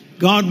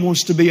 God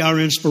wants to be our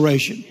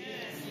inspiration.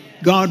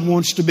 God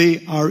wants to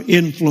be our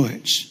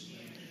influence.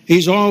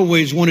 He's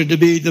always wanted to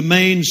be the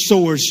main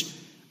source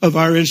of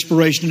our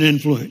inspiration and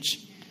influence.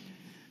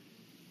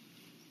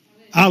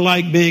 I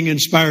like being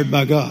inspired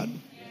by God.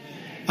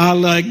 I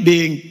like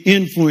being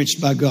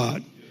influenced by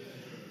God.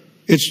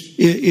 It's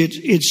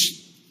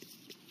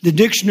the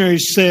dictionary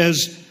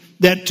says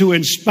that to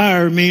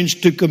inspire means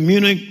to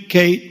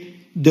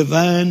communicate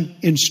divine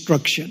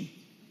instruction.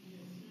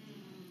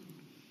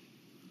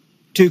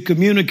 To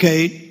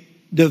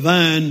communicate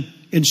divine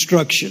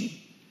instruction.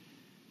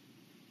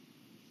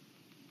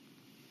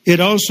 It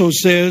also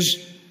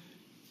says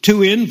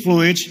to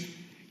influence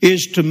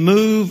is to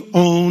move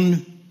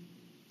on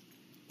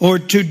or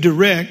to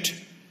direct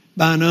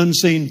by an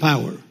unseen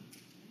power.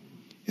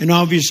 And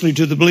obviously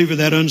to the believer,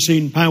 that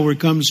unseen power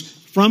comes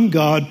from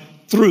God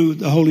through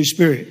the Holy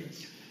Spirit.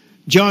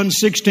 John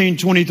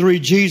 16:23,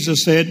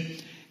 Jesus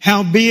said,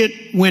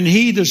 "Howbeit, when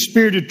he, the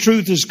Spirit of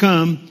truth, is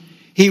come,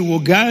 he will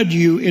guide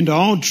you into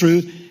all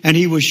truth, and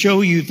he will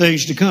show you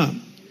things to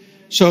come."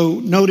 So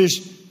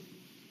notice,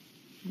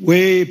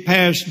 way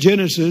past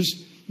Genesis,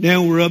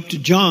 now we're up to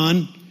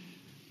John,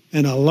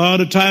 and a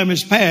lot of time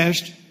has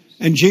passed,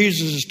 and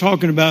Jesus is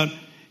talking about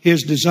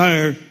his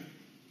desire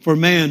for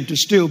man to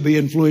still be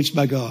influenced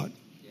by God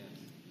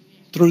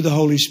through the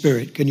Holy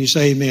Spirit. Can you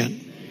say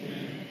amen?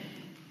 Amen.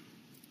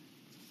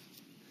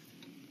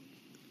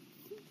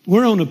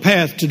 We're on a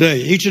path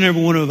today. Each and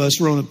every one of us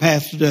are on a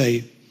path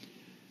today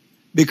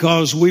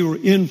because we were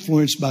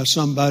influenced by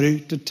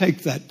somebody to take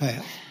that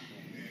path.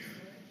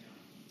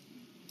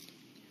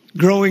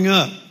 Growing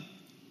up,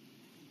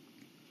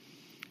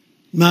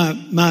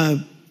 my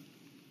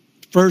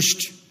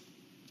first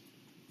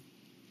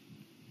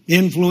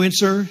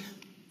influencer,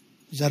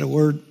 is that a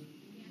word?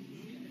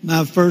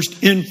 My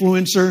first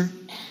influencer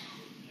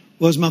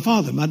was my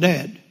father, my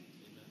dad.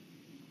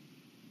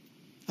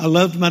 I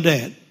loved my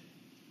dad.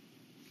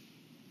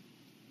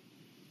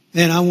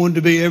 And I wanted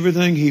to be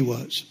everything he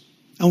was.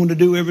 I wanted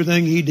to do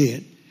everything he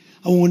did.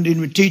 I wanted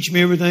him to teach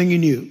me everything he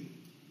knew.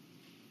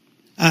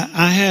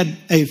 I had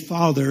a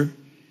father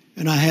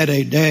and I had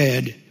a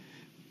dad,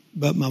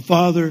 but my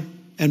father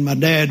and my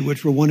dad,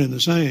 which were one and the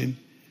same,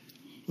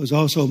 was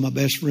also my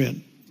best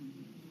friend.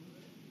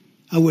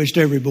 I wished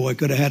every boy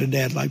could have had a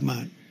dad like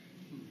mine.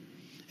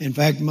 In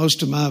fact,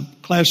 most of my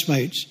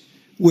classmates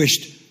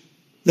wished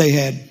they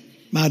had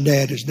my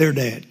dad as their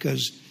dad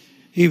because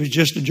he was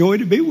just a joy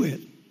to be with.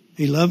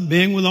 He loved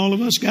being with all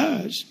of us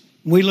guys.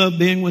 We loved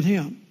being with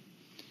him.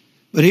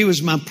 But he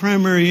was my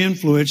primary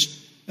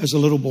influence as a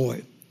little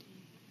boy.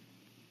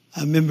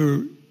 I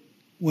remember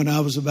when I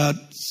was about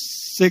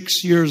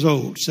 6 years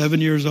old, 7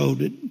 years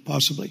old,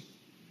 possibly.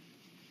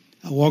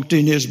 I walked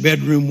in his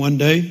bedroom one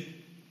day,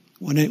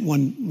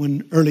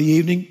 one early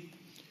evening,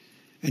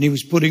 and he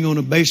was putting on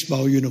a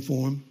baseball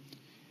uniform.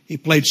 He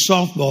played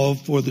softball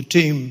for the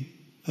team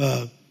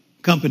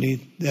company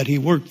that he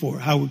worked for,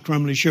 Howard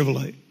Crumley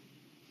Chevrolet.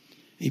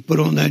 He put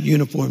on that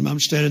uniform. I'm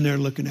standing there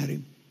looking at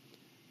him.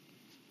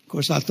 Of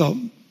course, I thought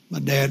my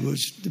dad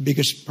was the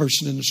biggest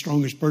person and the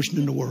strongest person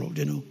in the world,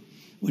 you know,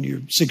 when you're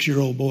a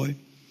 6-year-old boy.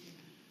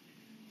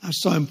 I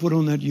saw him put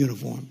on that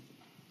uniform.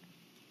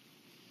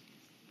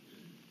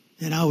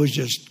 And I was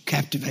just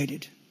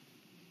captivated.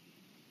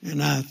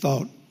 And I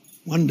thought,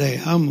 one day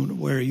I'm going to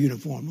wear a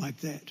uniform like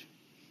that.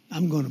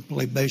 I'm going to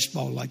play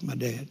baseball like my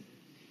dad.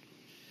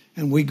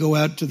 And we'd go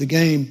out to the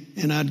game,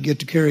 and I'd get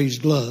to carry his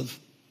glove.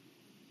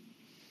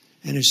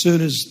 And as soon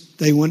as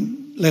they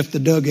left the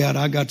dugout,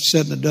 I got to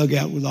sit in the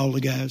dugout with all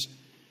the guys.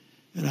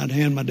 And I'd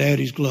hand my dad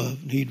his glove,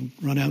 and he'd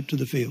run out to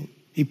the field.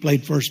 He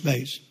played first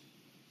base.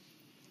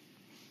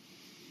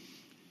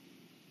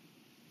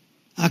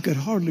 I could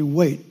hardly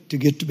wait to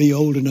get to be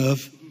old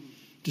enough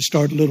to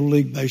start Little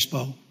League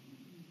Baseball.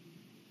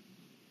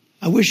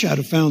 I wish I'd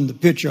have found the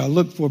picture I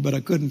looked for, but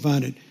I couldn't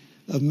find it,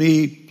 of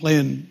me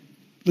playing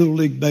Little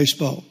League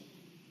Baseball.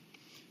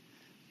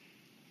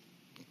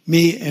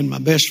 Me and my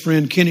best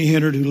friend, Kenny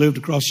Hennard, who lived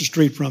across the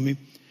street from me.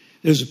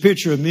 There's a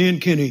picture of me and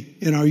Kenny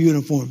in our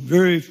uniform.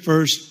 Very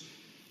first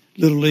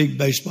Little League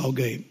Baseball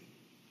game.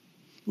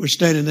 We're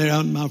standing there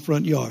out in my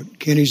front yard.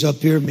 Kenny's up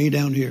here, me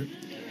down here.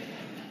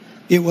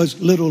 It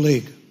was Little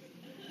League.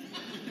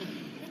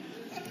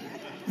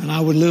 And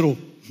I was little.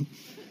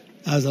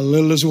 I was the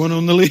littlest one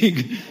on the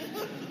league.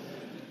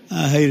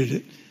 I hated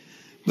it.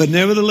 But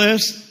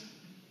nevertheless,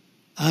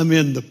 I'm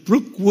in the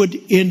Brookwood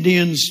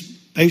Indians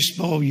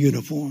baseball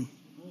uniform.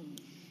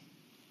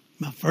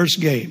 My first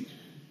game.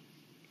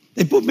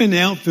 They put me in the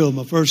outfield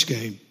my first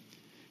game.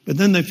 But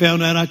then they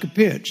found out I could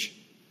pitch.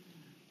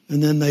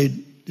 And then they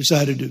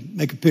decided to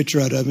make a pitcher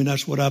out of me. And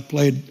that's what I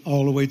played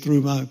all the way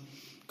through my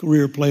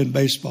career playing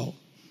baseball.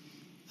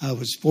 I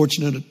was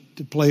fortunate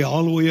to play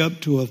all the way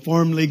up to a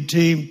farm league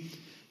team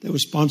that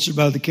was sponsored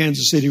by the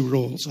Kansas City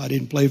Royals. I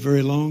didn't play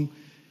very long,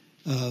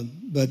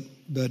 but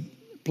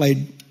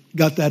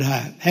got that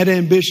high. Had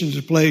ambitions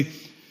to play,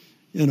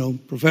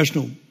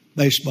 professional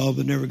baseball,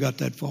 but never got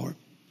that far.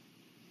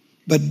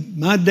 But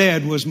my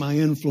dad was my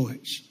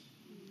influence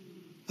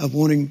of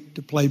wanting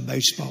to play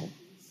baseball.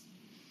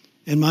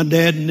 And my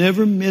dad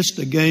never missed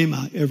a game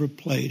I ever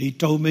played. He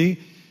told me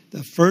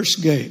the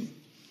first game,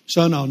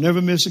 son, I'll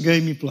never miss a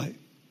game you play.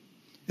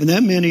 And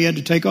that meant he had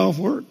to take off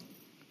work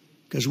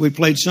because we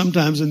played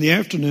sometimes in the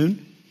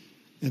afternoon,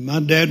 and my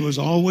dad was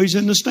always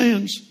in the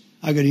stands.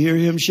 I could hear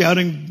him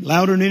shouting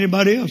louder than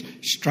anybody else,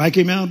 strike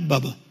him out,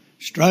 Bubba.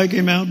 Strike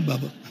him out,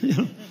 Bubba.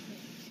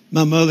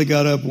 My mother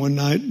got up one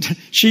night.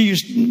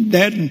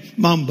 Dad and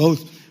Mom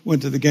both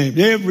went to the game,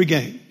 every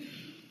game.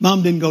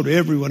 Mom didn't go to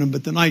every one of them,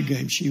 but the night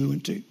game she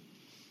went to.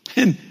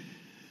 And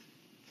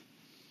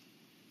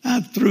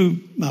I threw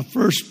my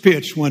first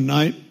pitch one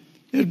night.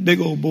 This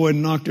big old boy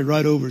knocked it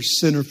right over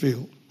center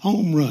field.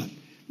 Home run.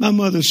 My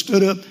mother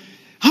stood up.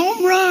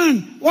 Home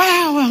run!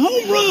 Wow, a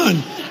home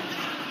run!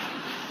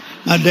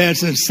 My dad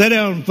said, sit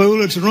down,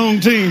 fool, it's the wrong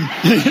team.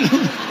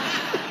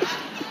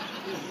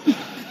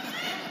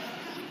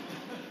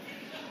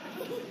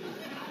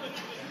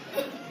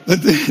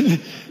 But then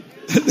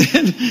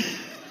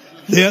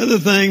the other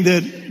thing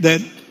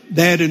that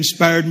Dad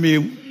inspired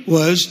me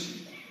was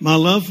my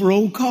love for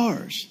old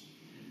cars,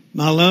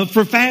 my love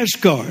for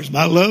fast cars,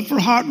 my love for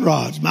hot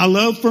rods, my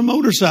love for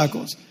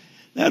motorcycles.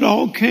 That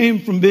all came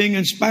from being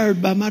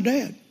inspired by my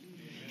dad.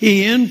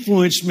 He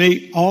influenced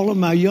me all of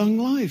my young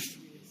life.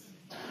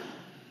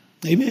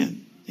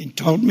 Amen. And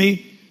taught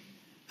me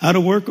how to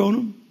work on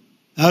them,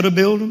 how to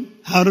build them,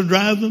 how to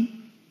drive them.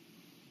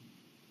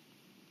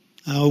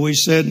 I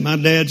always said my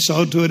dad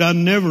saw to it I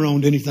never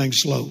owned anything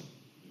slow.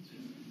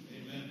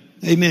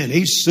 Amen.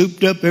 He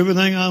souped up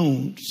everything I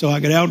owned so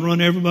I could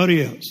outrun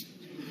everybody else.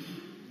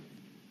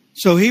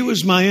 So he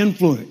was my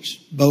influence,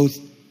 both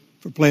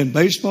for playing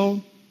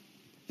baseball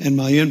and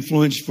my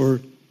influence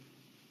for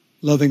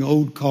loving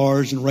old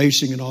cars and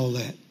racing and all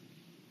that.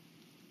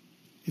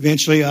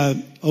 Eventually,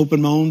 I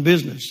opened my own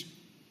business,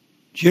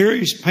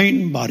 Jerry's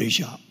Paint and Body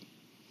Shop.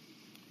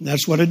 And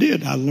that's what I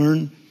did. I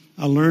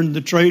learned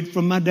the trade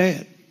from my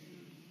dad.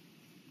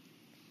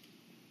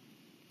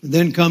 And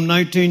then come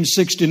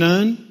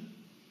 1969,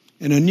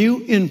 and a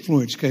new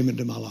influence came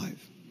into my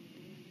life.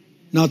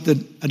 Not that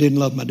I didn't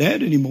love my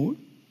dad anymore.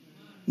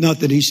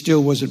 Not that he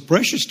still wasn't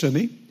precious to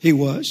me. He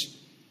was.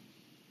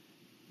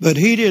 But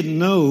he didn't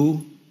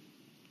know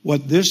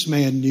what this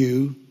man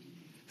knew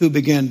who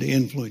began to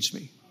influence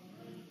me.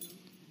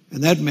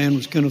 And that man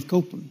was Kenneth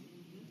Copeland.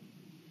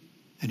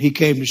 And he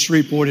came to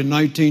Shreveport in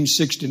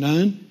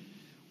 1969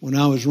 when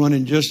I was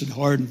running just as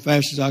hard and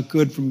fast as I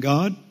could from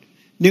God.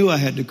 Knew I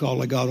had to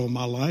call a God on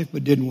my life,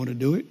 but didn't want to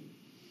do it.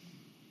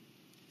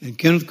 And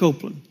Kenneth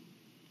Copeland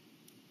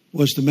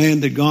was the man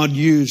that God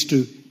used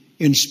to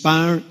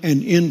inspire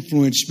and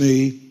influence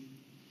me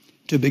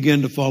to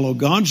begin to follow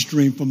God's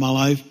dream for my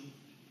life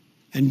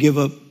and give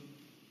up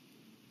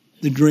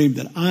the dream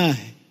that I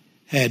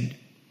had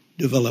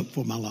developed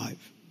for my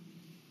life.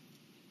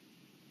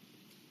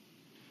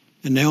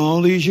 And now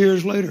all these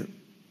years later,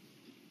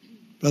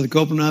 Brother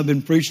Copeland and I have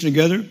been preaching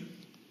together.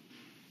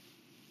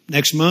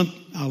 Next month,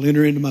 I'll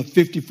enter into my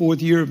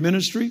 54th year of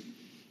ministry.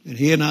 And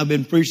he and I have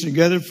been preaching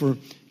together for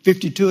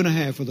 52 and a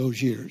half of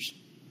those years.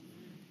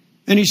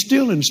 And he's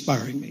still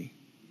inspiring me.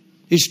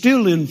 He's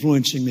still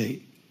influencing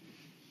me.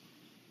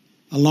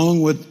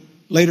 Along with,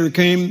 later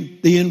came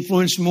the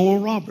influence from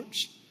Oral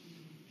Roberts,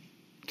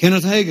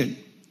 Kenneth Hagin,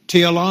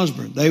 T.L.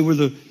 Osborne. They were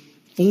the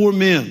four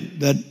men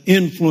that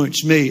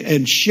influenced me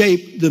and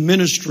shaped the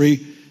ministry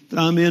that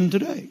I'm in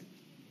today.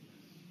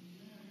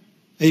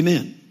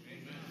 Amen.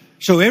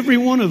 So every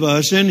one of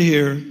us in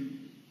here,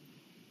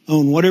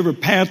 on whatever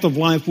path of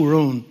life we're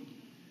on,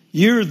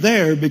 you're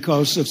there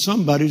because of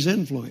somebody's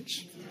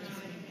influence.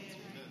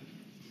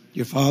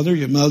 Your father,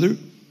 your mother,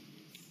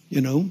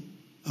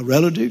 a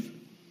relative,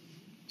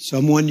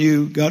 someone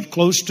you got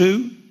close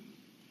to,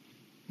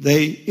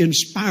 they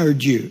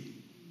inspired you.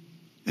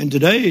 And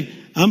today,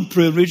 I'm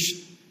privileged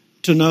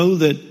to know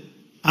that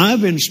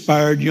I've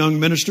inspired young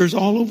ministers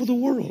all over the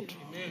world.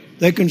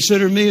 They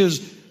consider me as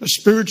a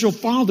spiritual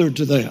father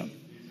to them.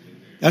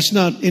 That's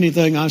not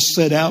anything I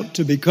set out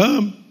to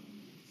become.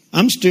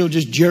 I'm still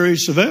just Jerry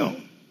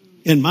Savelle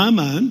in my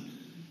mind,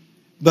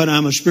 but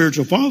I'm a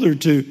spiritual father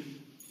to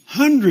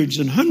hundreds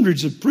and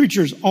hundreds of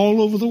preachers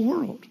all over the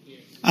world.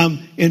 I'm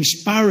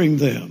inspiring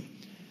them.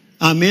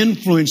 I'm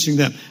influencing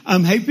them.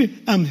 I'm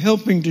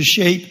helping to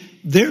shape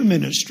their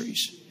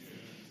ministries.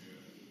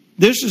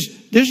 This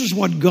is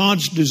what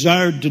God's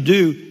desired to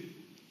do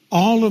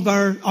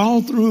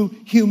all through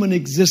human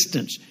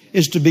existence,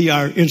 is to be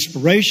our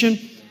inspiration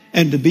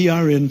and to be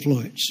our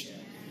influence.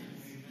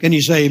 Can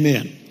you say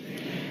amen?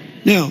 Amen.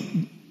 Now,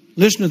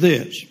 listen to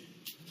this.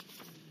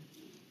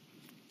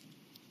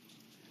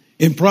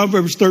 In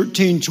Proverbs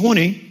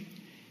 13:20,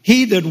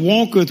 he that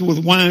walketh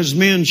with wise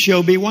men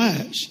shall be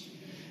wise,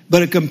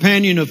 but a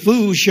companion of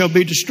fools shall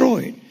be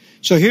destroyed.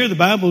 So here the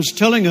Bible is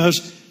telling us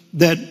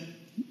that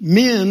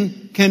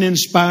men can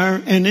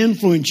inspire and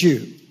influence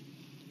you.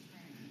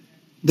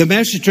 The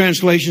Message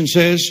translation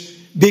says,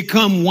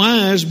 become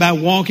wise by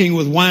walking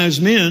with wise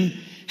men,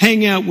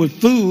 hang out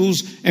with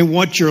fools, and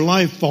watch your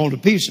life fall to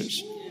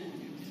pieces.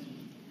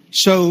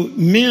 So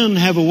men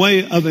have a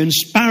way of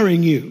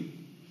inspiring you.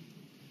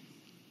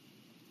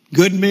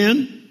 Good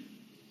men,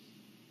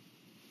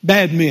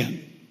 bad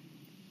men.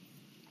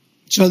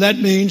 So that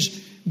means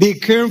be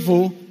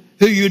careful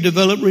who you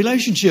develop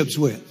relationships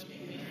with.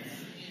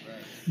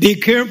 Be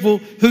careful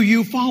who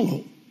you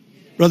follow.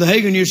 Brother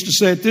Hagin used to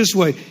say it this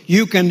way,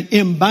 you can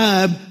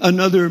imbibe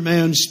another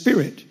man's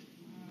spirit.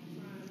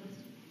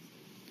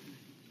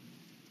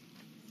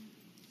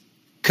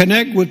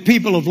 Connect with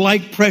people of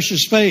like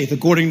precious faith,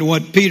 according to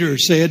what Peter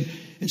said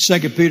in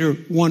 2 Peter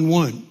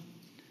 1:1.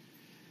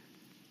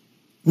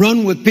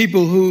 Run with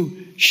people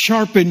who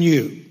sharpen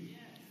you.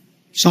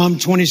 Psalm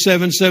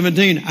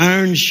 27:17,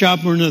 iron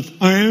sharpeneth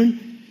iron,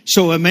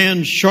 so a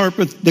man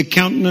sharpeneth the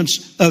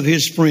countenance of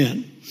his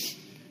friend.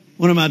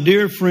 One of my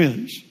dear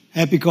friends,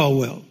 Happy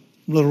Caldwell,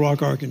 from Little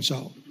Rock,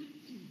 Arkansas.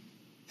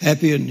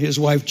 Happy and his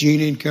wife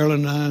Jeannie and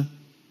Carolyn and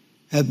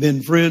I have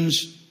been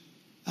friends.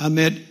 I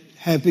met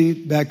Happy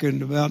back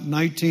in about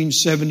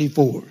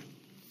 1974,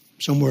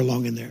 somewhere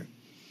along in there.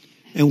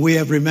 And we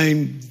have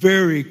remained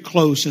very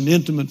close and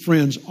intimate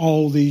friends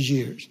all these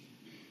years.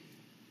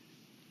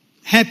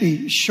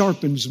 Happy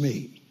sharpens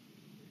me,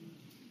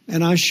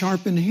 and I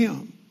sharpen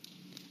him.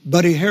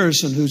 Buddy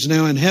Harrison, who's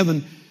now in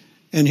heaven,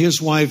 and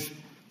his wife,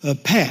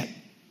 Pat,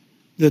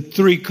 the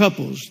three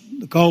couples,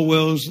 the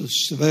Caldwells, the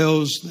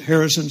Savelles, the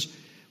Harrisons,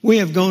 we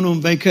have gone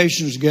on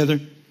vacations together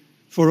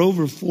for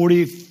over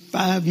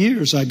 45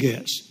 years, I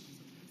guess.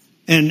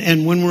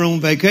 And when we're on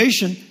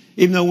vacation,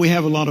 even though we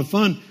have a lot of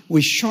fun,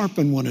 we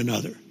sharpen one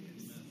another.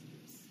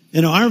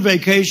 You know, our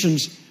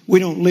vacations, we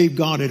don't leave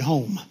God at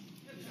home.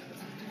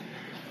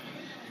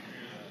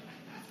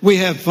 We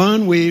have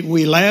fun,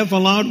 we laugh a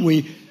lot,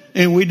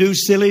 and we do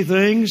silly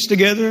things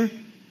together,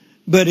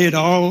 but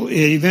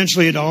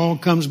eventually it all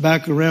comes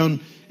back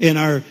around in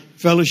our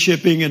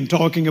fellowshipping and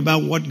talking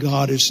about what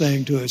God is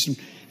saying to us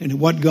and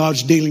what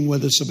God's dealing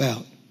with us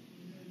about.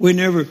 We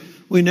never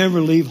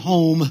leave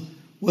home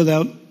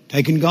without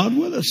taking God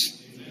with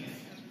us.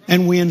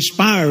 And we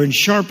inspire and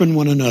sharpen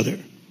one another.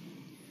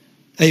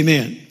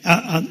 Amen.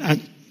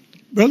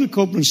 Brother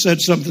Copeland said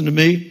something to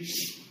me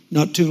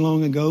not too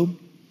long ago,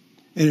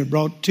 and it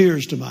brought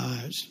tears to my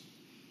eyes.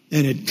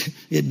 And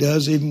it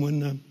does even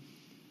when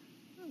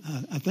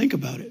I think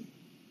about it.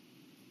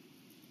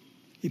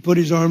 He put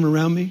his arm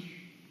around me.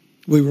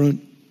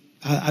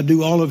 I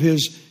do all of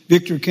his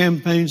victory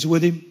campaigns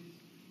with him.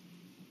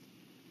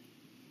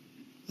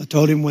 I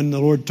told him when the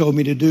Lord told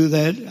me to do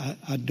that,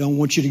 I don't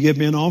want you to give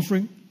me an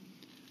offering.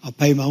 I'll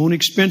pay my own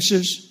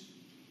expenses.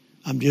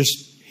 I'm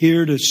just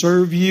here to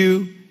serve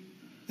you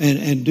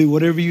and do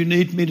whatever you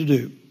need me to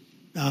do.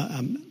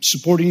 I'm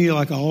supporting you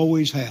like I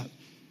always have.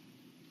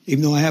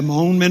 Even though I have my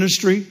own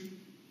ministry,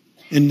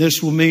 and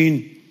this will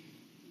mean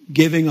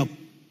giving a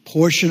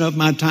portion of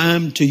my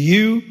time to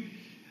you,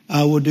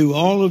 I will do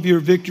all of your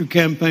victory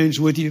campaigns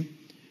with you.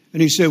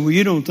 And he said, well,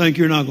 you don't think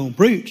you're not going to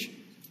preach?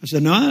 I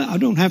said, no, I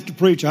don't have to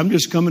preach. I'm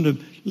just coming to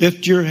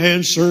lift your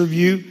hand, serve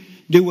you,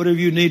 do whatever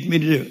you need me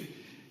to do.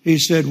 He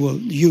said, well,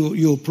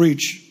 you'll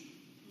preach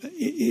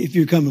if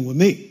you're coming with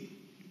me.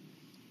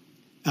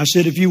 I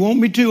said, if you want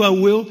me to, I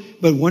will.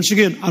 But once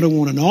again, I don't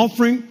want an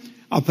offering.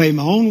 I'll pay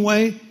my own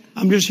way.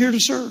 I'm just here to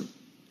serve.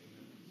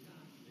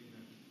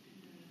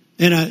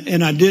 And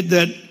I did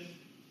that.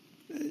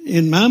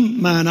 In my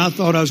mind, I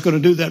thought I was going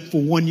to do that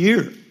for 1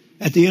 year.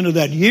 At the end of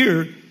that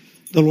year,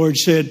 the Lord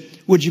said,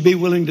 would you be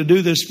willing to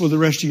do this for the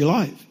rest of your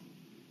life?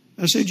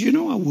 I said,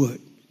 I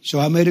would. So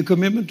I made a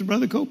commitment to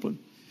Brother Copeland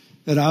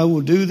that I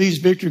will do these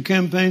victory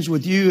campaigns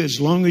with you as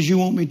long as you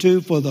want me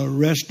to for the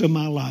rest of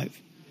my life.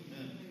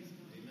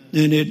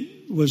 Amen. And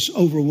it was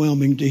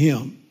overwhelming to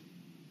him.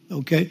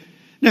 Okay?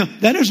 Now,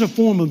 that is a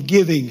form of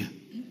giving.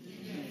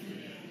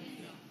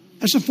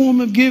 That's a form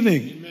of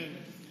giving. Amen.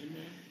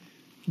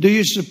 Do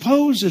you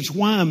suppose it's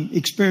why I'm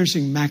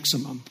experiencing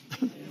maximum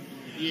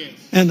yes.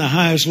 and the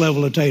highest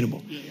level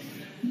attainable? Yes.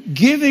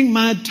 Giving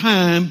my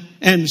time,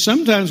 and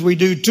sometimes we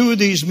do 2 of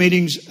these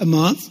meetings a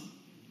month.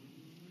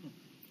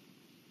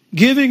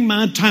 Giving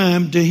my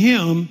time to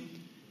him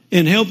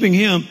and helping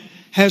him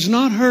has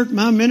not hurt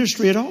my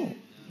ministry at all.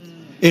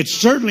 It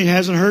certainly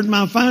hasn't hurt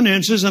my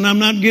finances, and I'm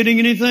not getting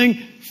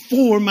anything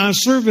for my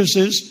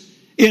services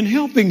in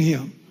helping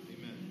him.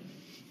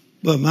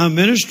 But my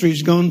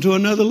ministry's gone to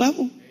another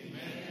level.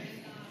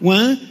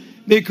 Why?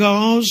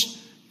 Because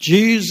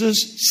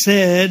Jesus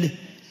said,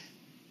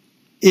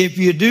 if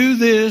you do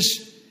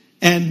this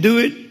and do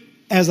it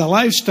as a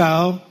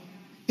lifestyle,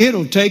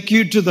 it'll take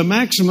you to the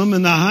maximum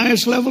and the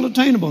highest level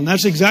attainable. And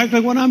that's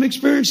exactly what I'm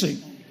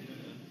experiencing.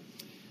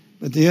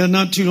 But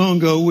not too long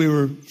ago, we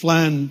were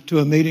flying to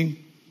a meeting.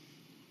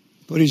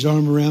 Put his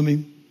arm around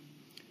me.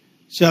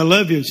 Said, I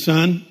love you,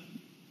 son.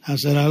 I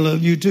said, I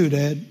love you too,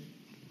 Dad.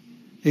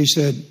 He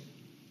said,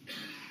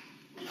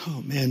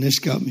 Oh man, this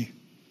got me.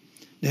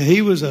 Now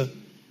he was a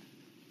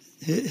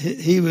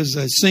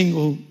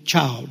single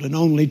child, an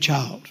only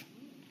child.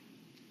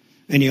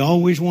 And he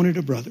always wanted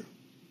a brother.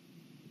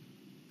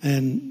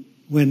 And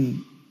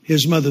when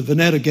his mother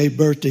Vanetta gave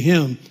birth to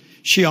him,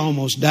 she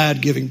almost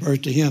died giving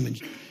birth to him, and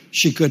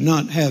she could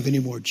not have any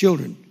more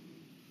children.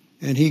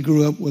 And he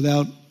grew up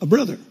without a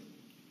brother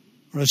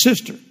or a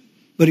sister,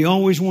 but he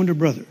always wanted a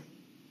brother.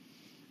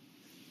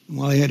 And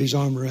while he had his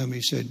arm around me,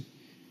 he said,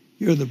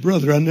 "You're the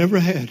brother I never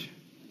had."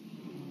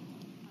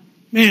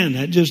 Man,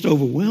 that just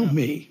overwhelmed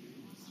me.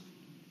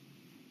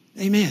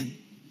 Amen.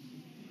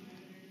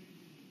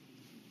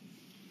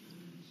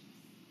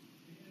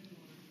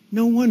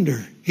 No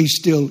wonder he's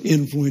still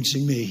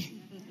influencing me.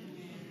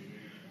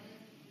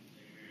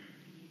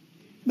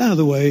 By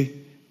the way,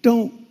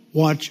 don't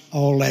watch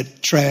all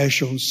that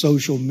trash on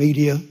social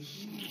media.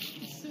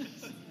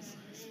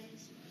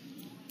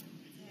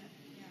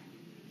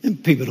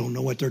 And people don't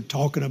know what they're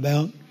talking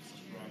about.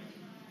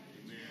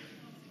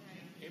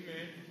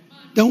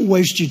 Don't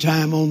waste your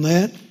time on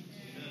that.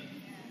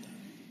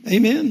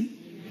 Amen.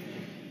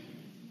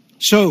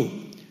 So,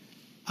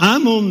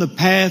 I'm on the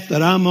path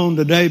that I'm on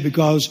today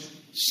because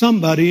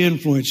somebody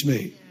influenced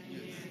me.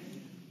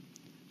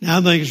 Now,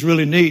 I think it's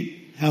really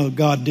neat how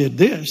God did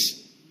this.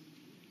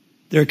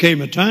 There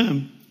came a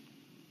time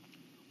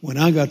when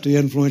I got to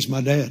influence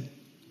my dad.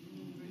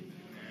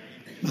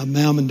 My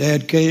mom and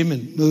dad came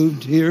and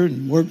moved here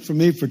and worked for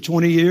me for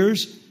 20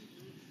 years.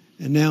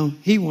 And now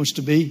he wants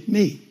to be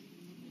me,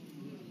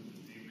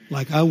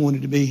 like I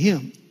wanted to be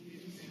him.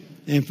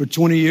 And for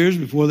 20 years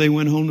before they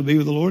went home to be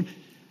with the Lord,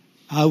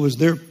 I was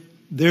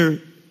their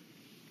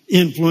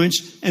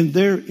influence and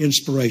their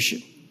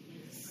inspiration.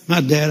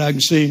 My dad, I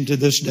can see him to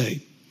this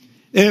day.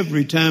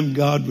 Every time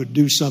God would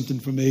do something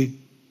for me,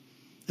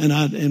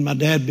 and my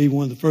dad be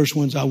one of the first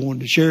ones I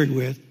wanted to share it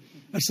with,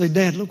 I'd say,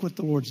 "Dad, look what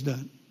the Lord's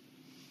done."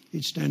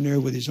 He'd stand there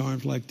with his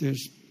arms like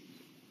this.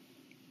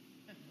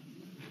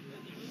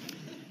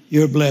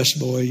 "You're blessed,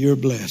 boy. You're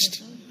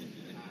blessed."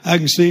 I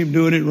can see him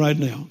doing it right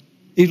now.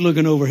 He's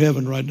looking over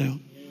heaven right now.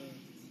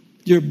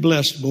 "You're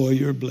blessed, boy.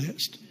 You're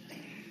blessed."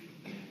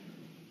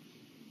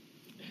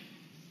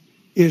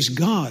 Is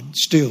God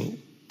still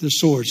the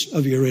source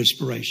of your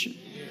inspiration?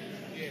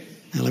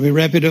 Now let me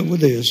wrap it up with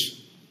this.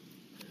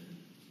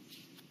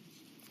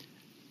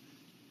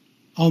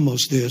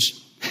 Almost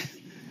this.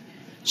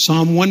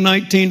 Psalm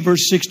 119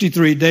 verse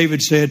 63,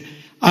 David said,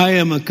 "I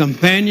am a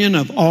companion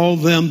of all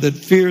them that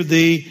fear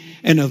thee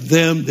and of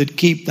them that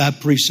keep thy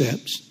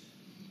precepts."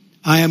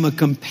 I am a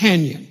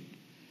companion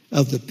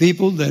of the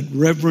people that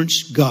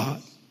reverence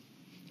God.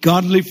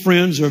 Godly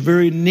friends are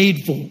very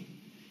needful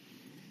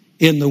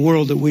in the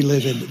world that we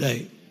live in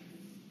today.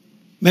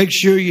 Make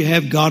sure you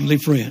have godly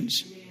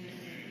friends.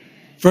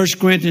 1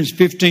 Corinthians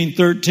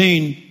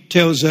 15:13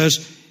 tells us,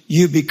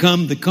 "You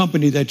become the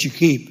company that you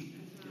keep."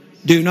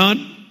 Do not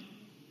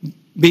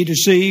be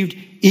deceived.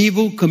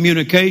 Evil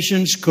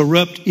communications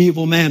corrupt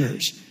evil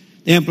manners.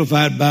 The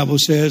Amplified Bible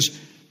says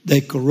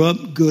they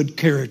corrupt good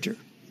character.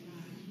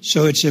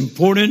 So it's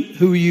important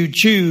who you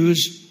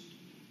choose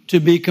to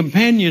be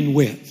companion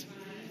with,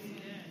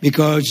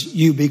 because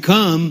you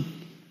become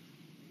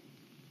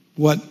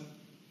what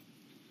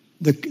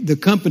the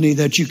company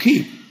that you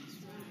keep.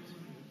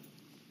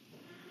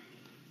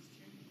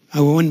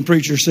 One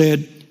preacher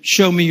said,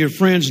 "Show me your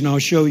friends and I'll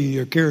show you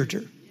your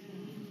character."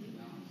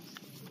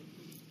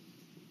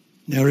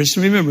 Now just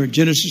remember,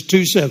 Genesis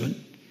 2:7,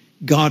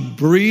 God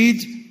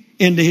breathed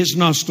into his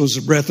nostrils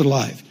the breath of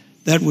life.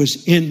 That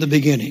was in the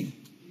beginning.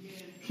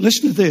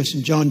 Listen to this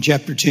in John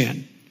chapter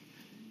 10.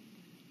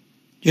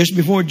 Just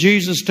before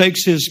Jesus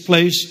takes his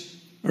place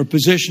or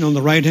position on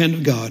the right hand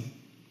of God,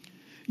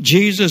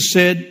 Jesus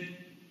said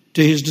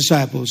to his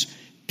disciples,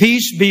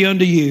 "Peace be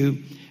unto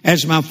you.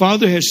 As my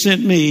Father has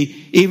sent me,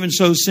 even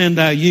so send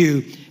I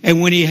you." And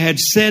when he had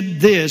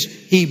said this,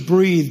 he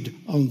breathed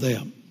on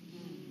them.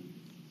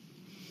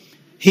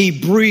 He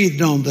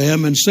breathed on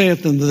them and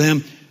saith unto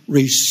them,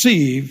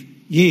 "Receive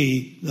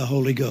ye the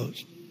Holy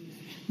Ghost."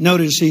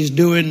 Notice he's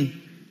doing,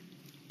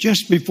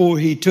 just before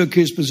he took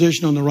his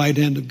position on the right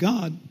hand of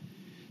God,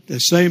 the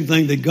same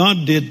thing that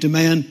God did to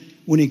man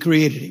when he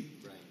created him.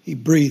 He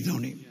breathed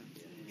on him.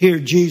 Here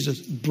Jesus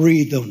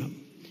breathed on him,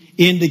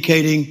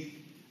 indicating,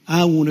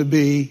 I want to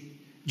be,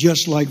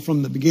 just like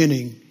from the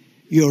beginning,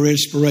 your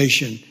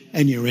inspiration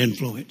and your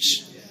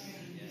influence.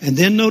 And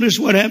then notice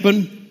what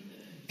happened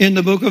in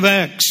the book of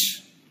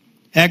Acts.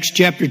 Acts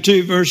chapter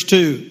 2, verse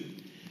 2.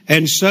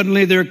 "And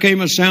suddenly there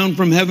came a sound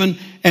from heaven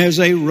as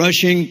a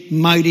rushing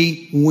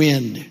mighty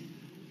wind."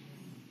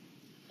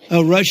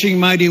 A rushing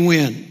mighty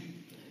wind.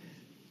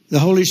 The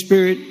Holy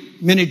Spirit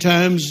many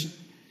times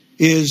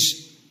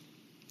is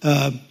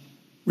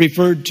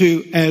referred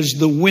to as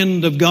the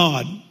wind of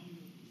God.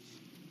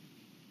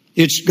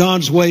 It's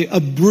God's way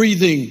of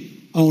breathing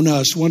on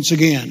us once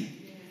again.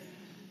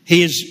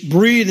 He is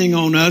breathing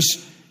on us,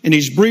 and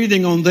he's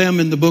breathing on them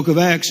in the book of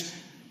Acts,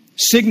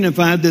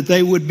 signified that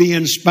they would be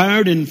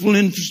inspired and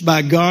influenced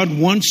by God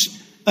once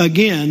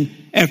again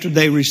after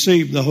they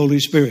received the Holy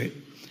Spirit.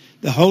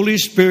 The Holy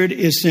Spirit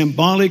is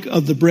symbolic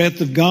of the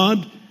breath of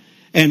God.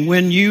 And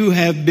when you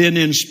have been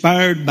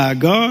inspired by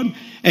God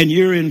and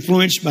you're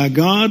influenced by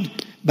God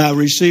by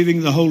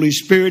receiving the Holy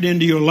Spirit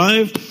into your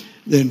life,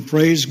 then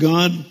praise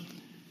God.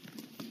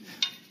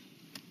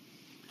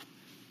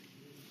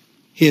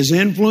 His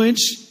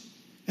influence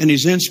and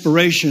His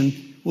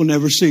inspiration will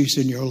never cease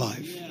in your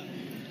life.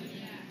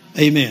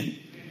 Amen.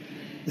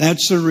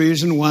 That's the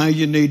reason why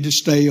you need to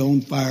stay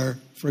on fire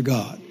for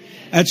God.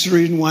 That's the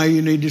reason why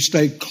you need to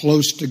stay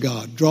close to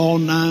God. Draw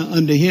nigh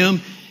unto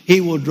Him.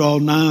 He will draw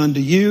nigh unto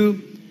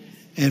you.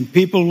 And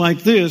people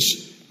like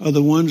this are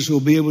the ones who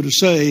will be able to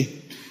say,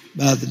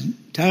 by the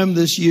time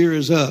this year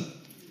is up,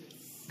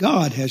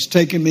 God has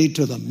taken me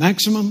to the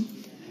maximum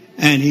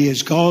and He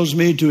has caused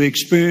me to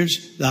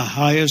experience the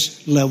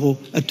highest level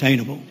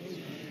attainable.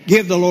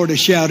 Give the Lord a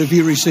shout if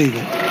you receive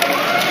it.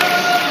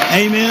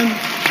 Amen.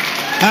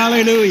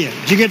 Hallelujah.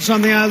 Did you get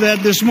something out of that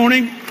this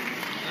morning?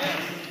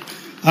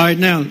 All right,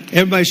 now,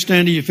 everybody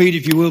stand to your feet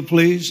if you will,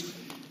 please.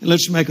 And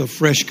let's make a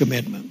fresh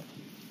commitment.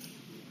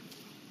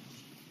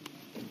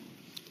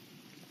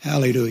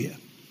 Hallelujah.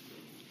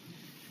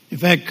 In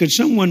fact, could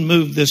someone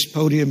move this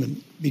podium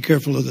and be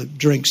careful of the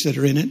drinks that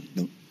are in it?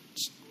 Don't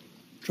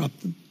drop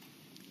them.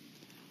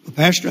 Well,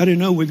 Pastor, I didn't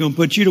know we were going to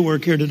put you to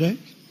work here today.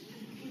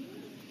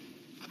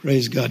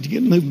 Praise God. You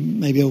get moved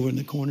maybe over in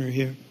the corner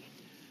here.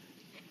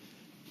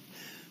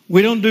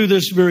 We don't do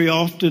this very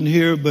often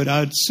here, but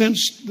I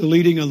sensed the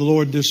leading of the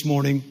Lord this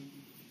morning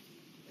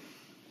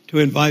to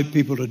invite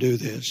people to do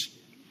this.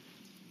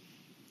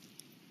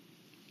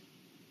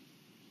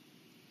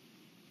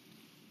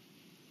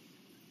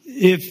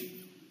 If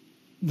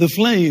the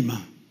flame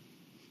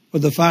or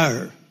the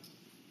fire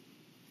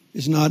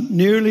is not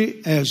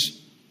nearly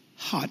as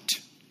hot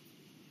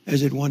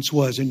as it once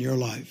was in your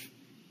life,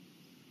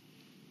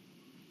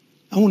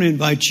 I want to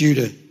invite you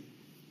to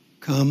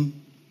come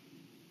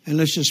and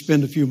let's just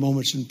spend a few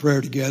moments in prayer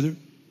together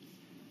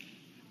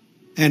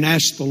and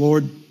ask the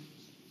Lord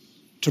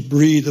to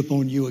breathe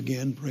upon you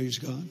again. Praise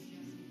God.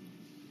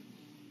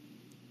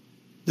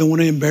 Don't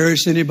want to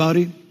embarrass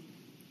anybody,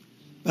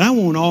 but I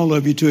want all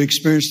of you to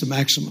experience the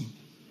maximum.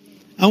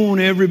 I want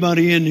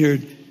everybody in here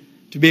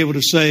to be able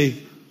to say,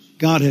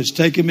 God has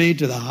taken me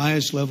to the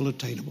highest level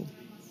attainable.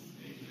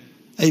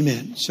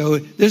 Amen. So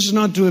this is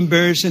not to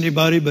embarrass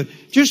anybody, but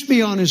just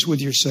be honest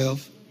with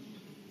yourself.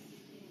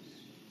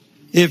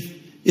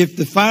 If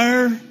the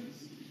fire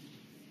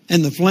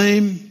and the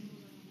flame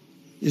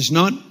is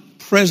not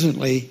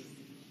presently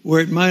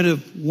where it might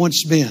have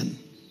once been,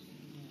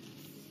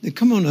 then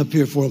come on up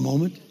here for a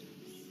moment.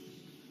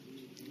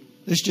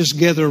 Let's just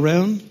gather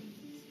around.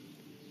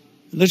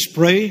 Let's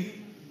pray.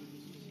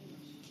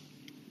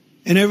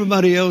 And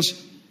everybody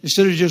else,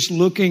 instead of just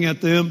looking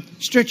at them,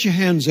 stretch your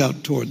hands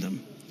out toward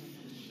them.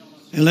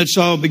 And let's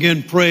all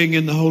begin praying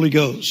in the Holy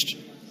Ghost.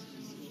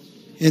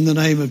 In the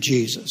name of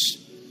Jesus.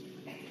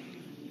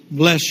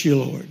 Bless you,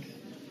 Lord.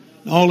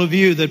 All of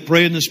you that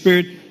pray in the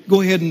Spirit,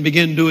 go ahead and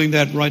begin doing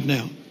that right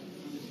now.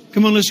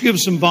 Come on, let's give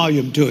some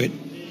volume to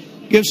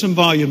it. Give some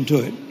volume to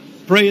it.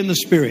 Pray in the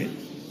Spirit.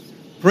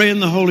 Pray in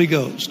the Holy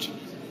Ghost.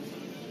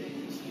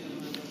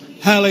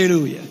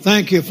 Hallelujah.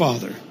 Thank you,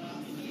 Father.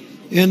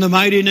 In the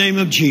mighty name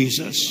of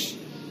Jesus.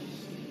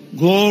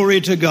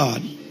 Glory to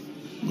God.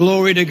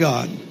 Glory to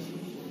God.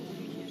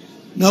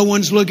 No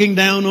one's looking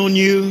down on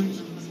you.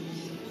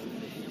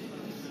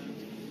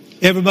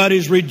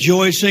 Everybody's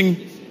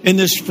rejoicing in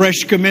this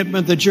fresh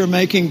commitment that you're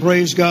making.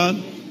 Praise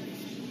God.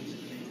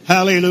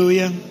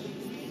 Hallelujah.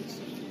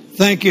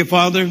 Thank you,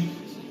 Father.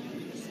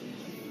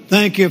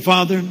 Thank you,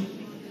 Father.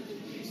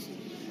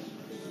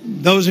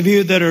 Those of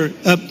you that are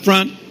up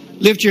front,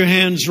 lift your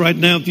hands right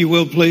now, if you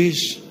will,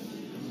 please.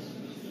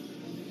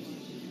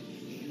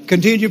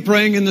 Continue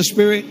praying in the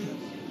Spirit.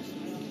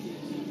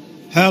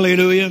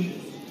 Hallelujah.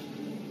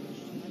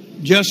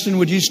 Justin,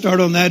 would you start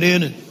on that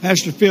end? And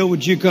Pastor Phil,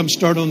 would you come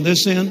start on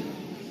this end?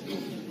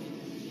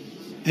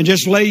 And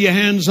just lay your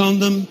hands on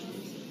them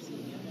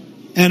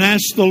and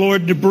ask the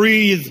Lord to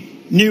breathe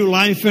new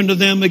life into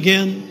them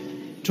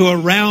again, to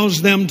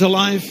arouse them to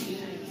life.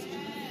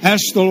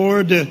 Ask the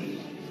Lord to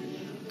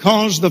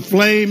cause the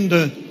flame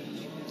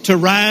to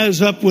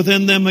rise up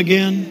within them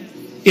again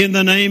in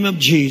the name of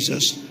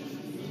Jesus.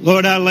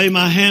 Lord, I lay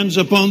my hands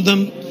upon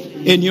them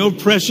in your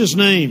precious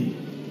name.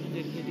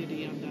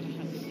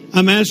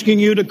 I'm asking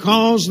you to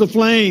cause the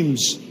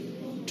flames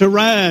to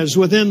rise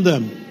within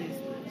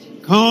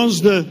them. Cause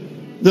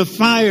the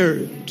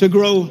fire to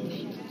grow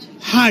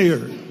higher,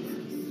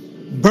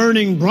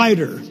 burning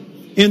brighter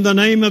in the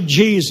name of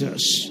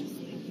Jesus.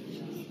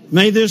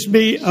 May this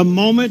be a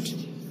moment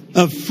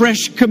of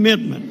fresh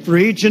commitment for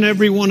each and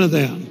every one of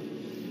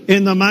them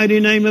in the mighty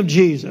name of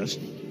Jesus.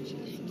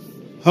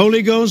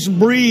 Holy Ghost,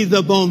 breathe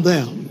upon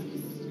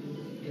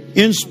them.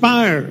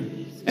 Inspire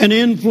and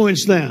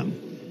influence them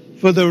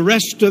for the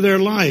rest of their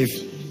life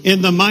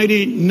in the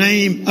mighty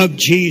name of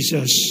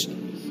Jesus.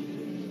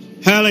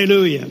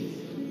 Hallelujah.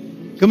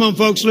 Come on,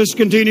 folks, let's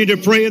continue to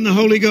pray in the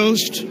Holy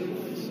Ghost.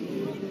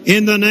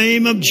 In the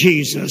name of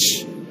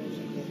Jesus.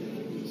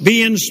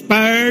 Be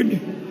inspired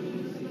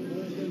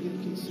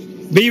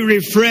be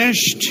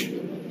refreshed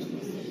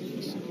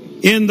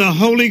in the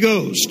Holy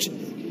Ghost,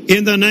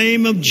 in the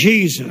name of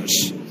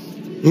Jesus.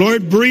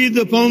 Lord, breathe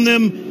upon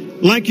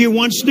them like you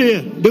once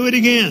did. Do it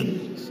again.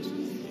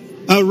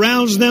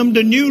 Arouse them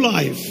to new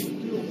life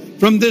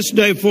from this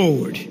day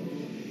forward,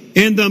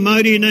 in the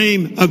mighty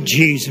name of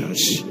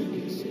Jesus.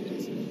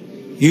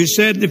 You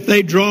said if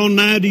they draw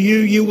nigh to you,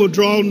 you will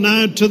draw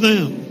nigh to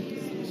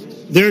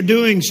them. They're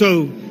doing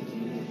so,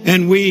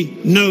 and we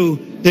know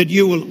that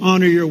you will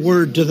honor your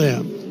word to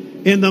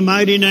them. In the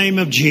mighty name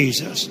of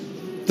Jesus.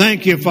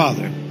 Thank you,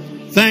 Father.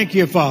 Thank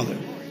you, Father.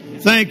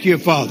 Thank you,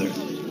 Father.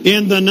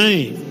 In the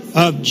name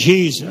of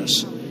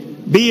Jesus.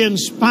 Be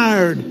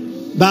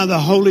inspired by the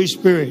Holy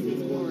Spirit.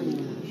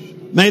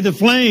 May the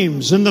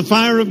flames and the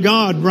fire of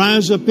God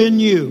rise up in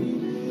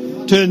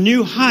you to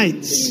new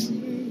heights.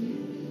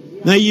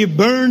 May you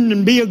burn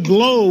and be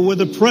aglow with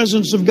the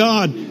presence of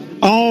God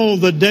all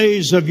the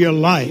days of your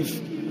life.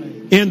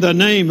 In the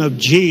name of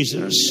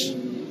Jesus.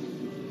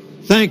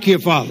 Thank you,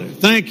 Father.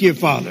 Thank you,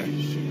 Father.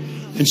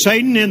 And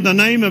Satan, in the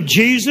name of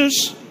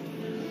Jesus,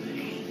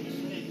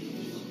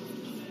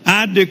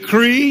 I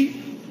decree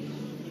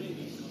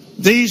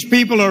these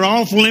people are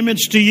off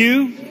limits to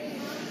you.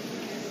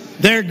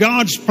 They're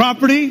God's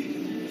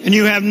property, and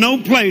you have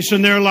no place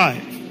in their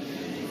life.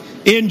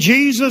 In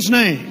Jesus'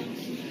 name.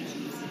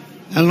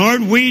 And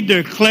Lord, we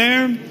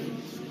declare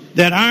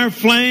that our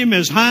flame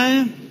is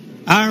high,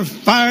 our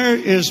fire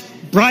is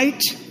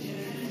bright,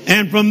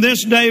 and from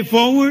this day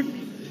forward,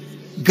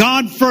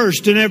 God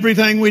first in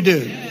everything we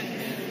do.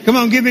 Come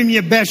on, give him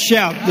your best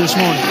shout this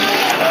morning.